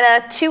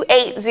Carolina,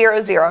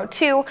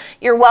 28002.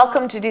 You're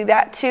welcome to do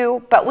that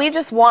too, but we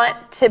just want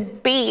to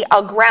be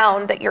a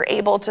ground that you're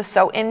able to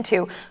sow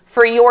into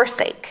for your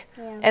sake.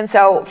 And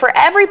so for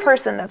every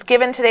person that's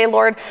given today,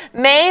 Lord,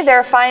 may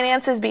their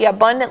finances be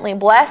abundantly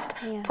blessed,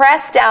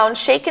 pressed down,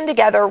 shaken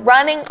together,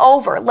 running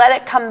over. Let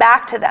it come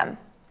back to them.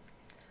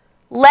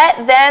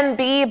 Let them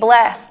be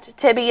blessed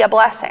to be a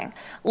blessing.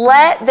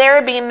 Let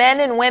there be men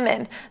and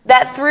women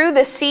that through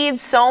the seed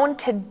sown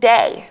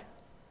today,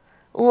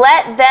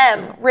 let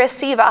them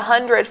receive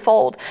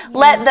 100-fold.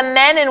 Let the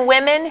men and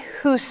women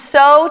who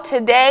sow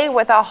today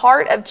with a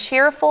heart of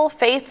cheerful,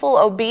 faithful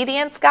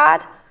obedience,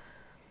 God,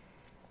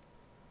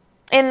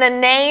 in the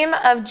name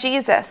of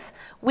Jesus,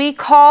 we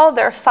call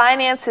their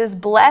finances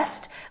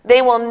blessed.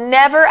 They will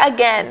never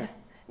again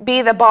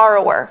be the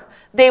borrower.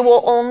 They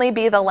will only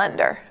be the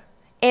lender.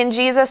 In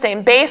Jesus'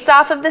 name, based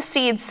off of the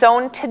seed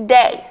sown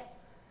today,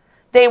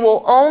 they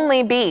will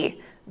only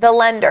be the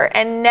lender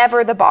and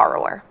never the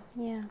borrower.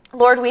 Yeah.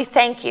 Lord, we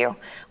thank you.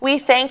 We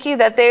thank you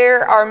that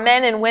there are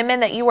men and women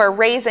that you are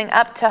raising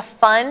up to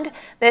fund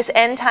this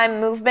end time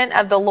movement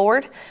of the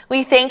Lord.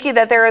 We thank you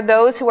that there are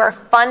those who are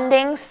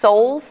funding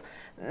souls.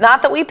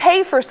 Not that we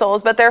pay for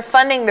souls, but they're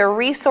funding the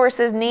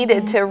resources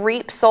needed to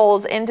reap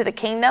souls into the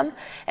kingdom.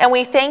 And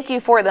we thank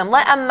you for them.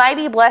 Let a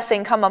mighty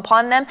blessing come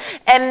upon them.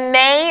 And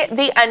may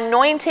the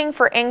anointing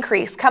for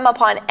increase come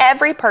upon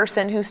every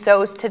person who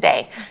sows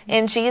today.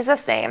 In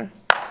Jesus' name,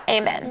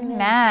 amen.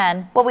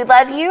 Amen. Well, we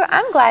love you.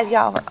 I'm glad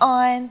y'all were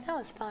on. That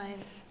was fun.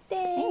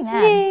 Amen.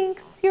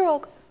 Thanks. You're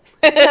welcome.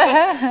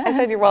 I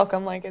said you're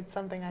welcome like it's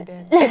something I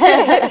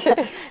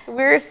did.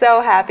 We're so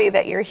happy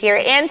that you're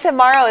here. And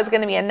tomorrow is going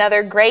to be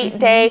another great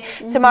day.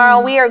 Tomorrow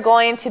we are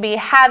going to be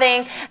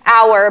having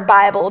our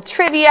Bible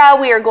trivia.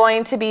 We are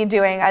going to be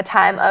doing a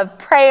time of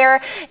prayer.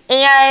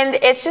 And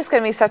it's just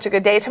going to be such a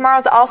good day.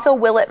 Tomorrow's also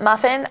Will It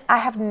Muffin. I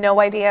have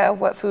no idea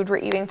what food we're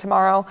eating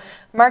tomorrow.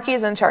 Marky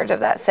is in charge of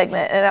that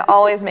segment, and it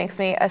always makes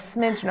me a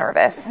smidge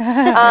nervous.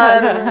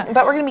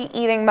 But we're going to be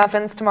eating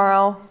muffins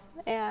tomorrow.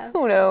 Yeah.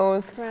 Who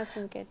knows? Tomorrow's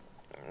gonna be good.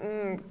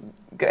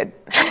 Good.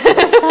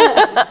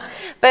 But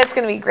it's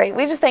going to be great.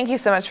 We just thank you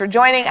so much for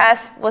joining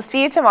us. We'll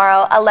see you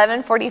tomorrow,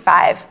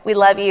 11:45. We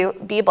love you.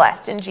 Be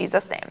blessed in Jesus' name.